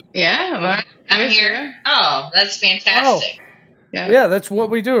 Yeah, well, I'm here. Oh, that's fantastic. Yeah, that's what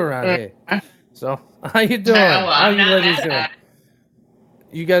we do around here. So, how you doing? well, How I'm you not ladies mad doing? at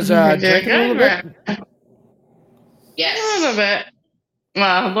You guys You're drinking a little good, bit? Yes. A little bit.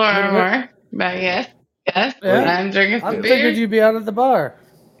 Well, Laura more, but yes. Yeah. I'm drinking I some figured beer. you'd be out at the bar.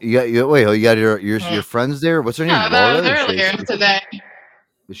 You got your friends there. What's her name? No, that was Laura? earlier today.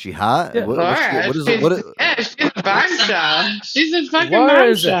 Is she hot? Yeah, Laura, she's a bombshell. She's a fucking Laura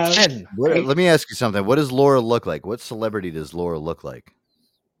is a bombshell. 10. Let me ask you something. What does Laura look like? What celebrity does Laura look like?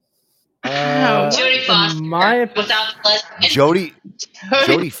 Jodie Foster. Without Jodie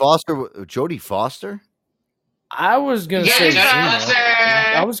Foster. Jodie Foster. I was gonna say Zena.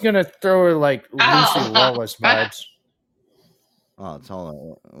 I was gonna throw her like Lucy Lawless vibes. Oh, it's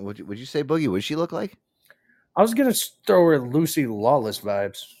all. Would you say Boogie? What does she look like? I was gonna throw her Lucy Lawless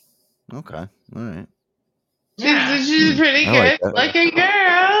vibes. Okay, all right. She's a pretty I like good that. looking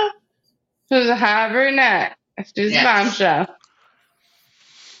girl. She's a high brunette. She's a bombshell.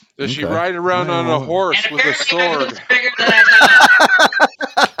 Does she Okay. ride around on a horse with a sword?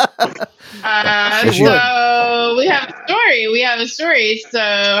 So we have a story. So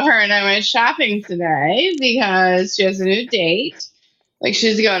her and I went shopping today because she has a new date. Like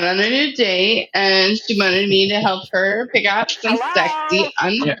she's going on a new date, and she wanted me to help her pick out some sexy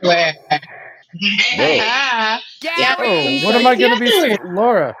underwear. Yeah. Oh, what am I gonna be seeing,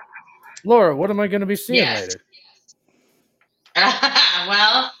 Laura? Laura, what am I gonna be seeing later?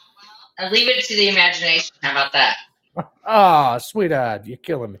 Well, I'll leave it to the imagination. How about that? Ah, sweetheart, you're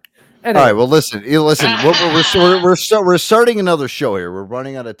killing me. All right. Well, listen. We're starting another show here. We're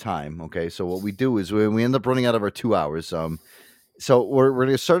running out of time. Okay. So what we do is we end up running out of our 2 hours. So we're going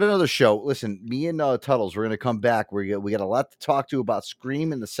to start another show. Listen, me and Tuddles, we're going to come back. We got a lot to talk to about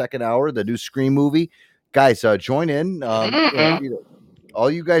Scream in the second hour, the new Scream movie. Guys, join in. All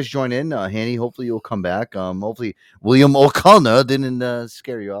you guys join in. Hanny, hopefully you'll come back. Hopefully William O'Connor didn't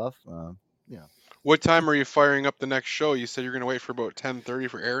scare you off. What time are you firing up the next show? You said you're going to wait for about 10:30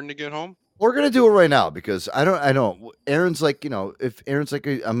 for Aaron to get home? We're gonna do it right now because I don't. Aaron's like, if Aaron's like,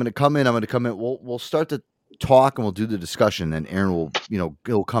 I'm gonna come in. We'll start to talk and we'll do the discussion. And Aaron will,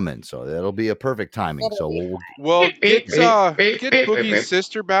 he'll come in. So that'll be a perfect timing. So get Boogie's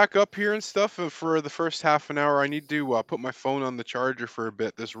sister back up here and stuff for the first half an hour. I need to put my phone on the charger for a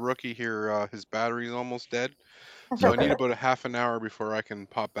bit. This rookie here, his battery's almost dead, so I need about a half an hour before I can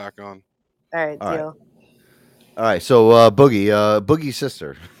pop back on. All right, deal. All right. So Boogie's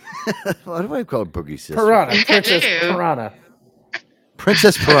sister. Why do I call it Boogie's sister? Piranha, Princess Piranha.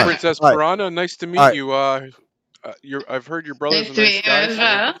 Princess Piranha. Princess Piranha, nice to meet you. I've heard your brother's a nice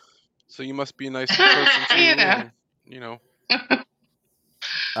guy, so you must be a nice person too.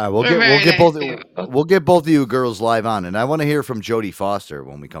 All right, we'll get both of you girls live on, and I want to hear from Jodie Foster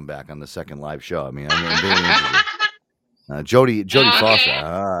when we come back on the second live show. I mean, I'm very interested. Jodie Foster.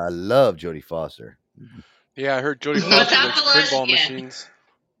 I love Jodie Foster. Yeah, I heard Jodie Foster likes pinball machines.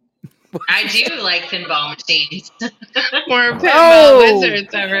 I do like pinball machines. We're pinball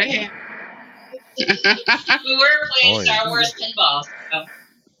wizards over here. We were playing Star Wars pinball. So.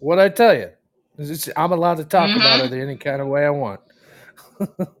 What I tell you, I'm allowed to talk about it any kind of way I want.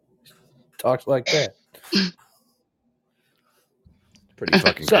 Talks like that. Pretty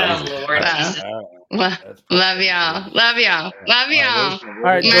fucking crazy. Love y'all. All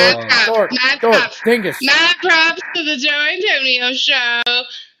right, Dingus. Mad props to the Joe Antonio show.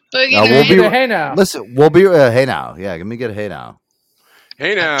 Hey now. Listen, we'll be hey now. Yeah, let me get a hey now.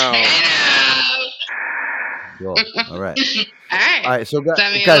 Hey now. Cool. All right. All right. So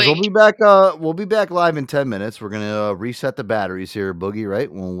guys, we'll be back. We'll be back live in 10 minutes. We're gonna reset the batteries here, Boogie. Right?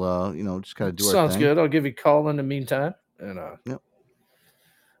 We'll just kind of do our thing. Sounds good. I'll give you a call in the meantime. And yep.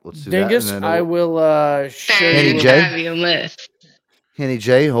 Let's do Dingus, that. I will show Hanny you. J. Hanny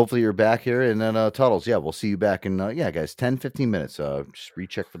J, hopefully you're back here. And then Tuddles, yeah, we'll see you back in, guys, 10, 15 minutes. Just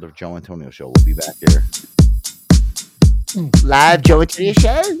recheck for the Joe Antonio show. We'll be back here. Live Joe Antonio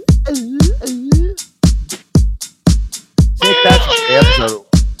show. St. Patrick's Day episode.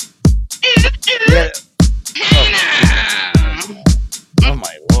 Yeah. Oh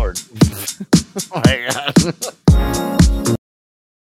my Lord. Oh my God.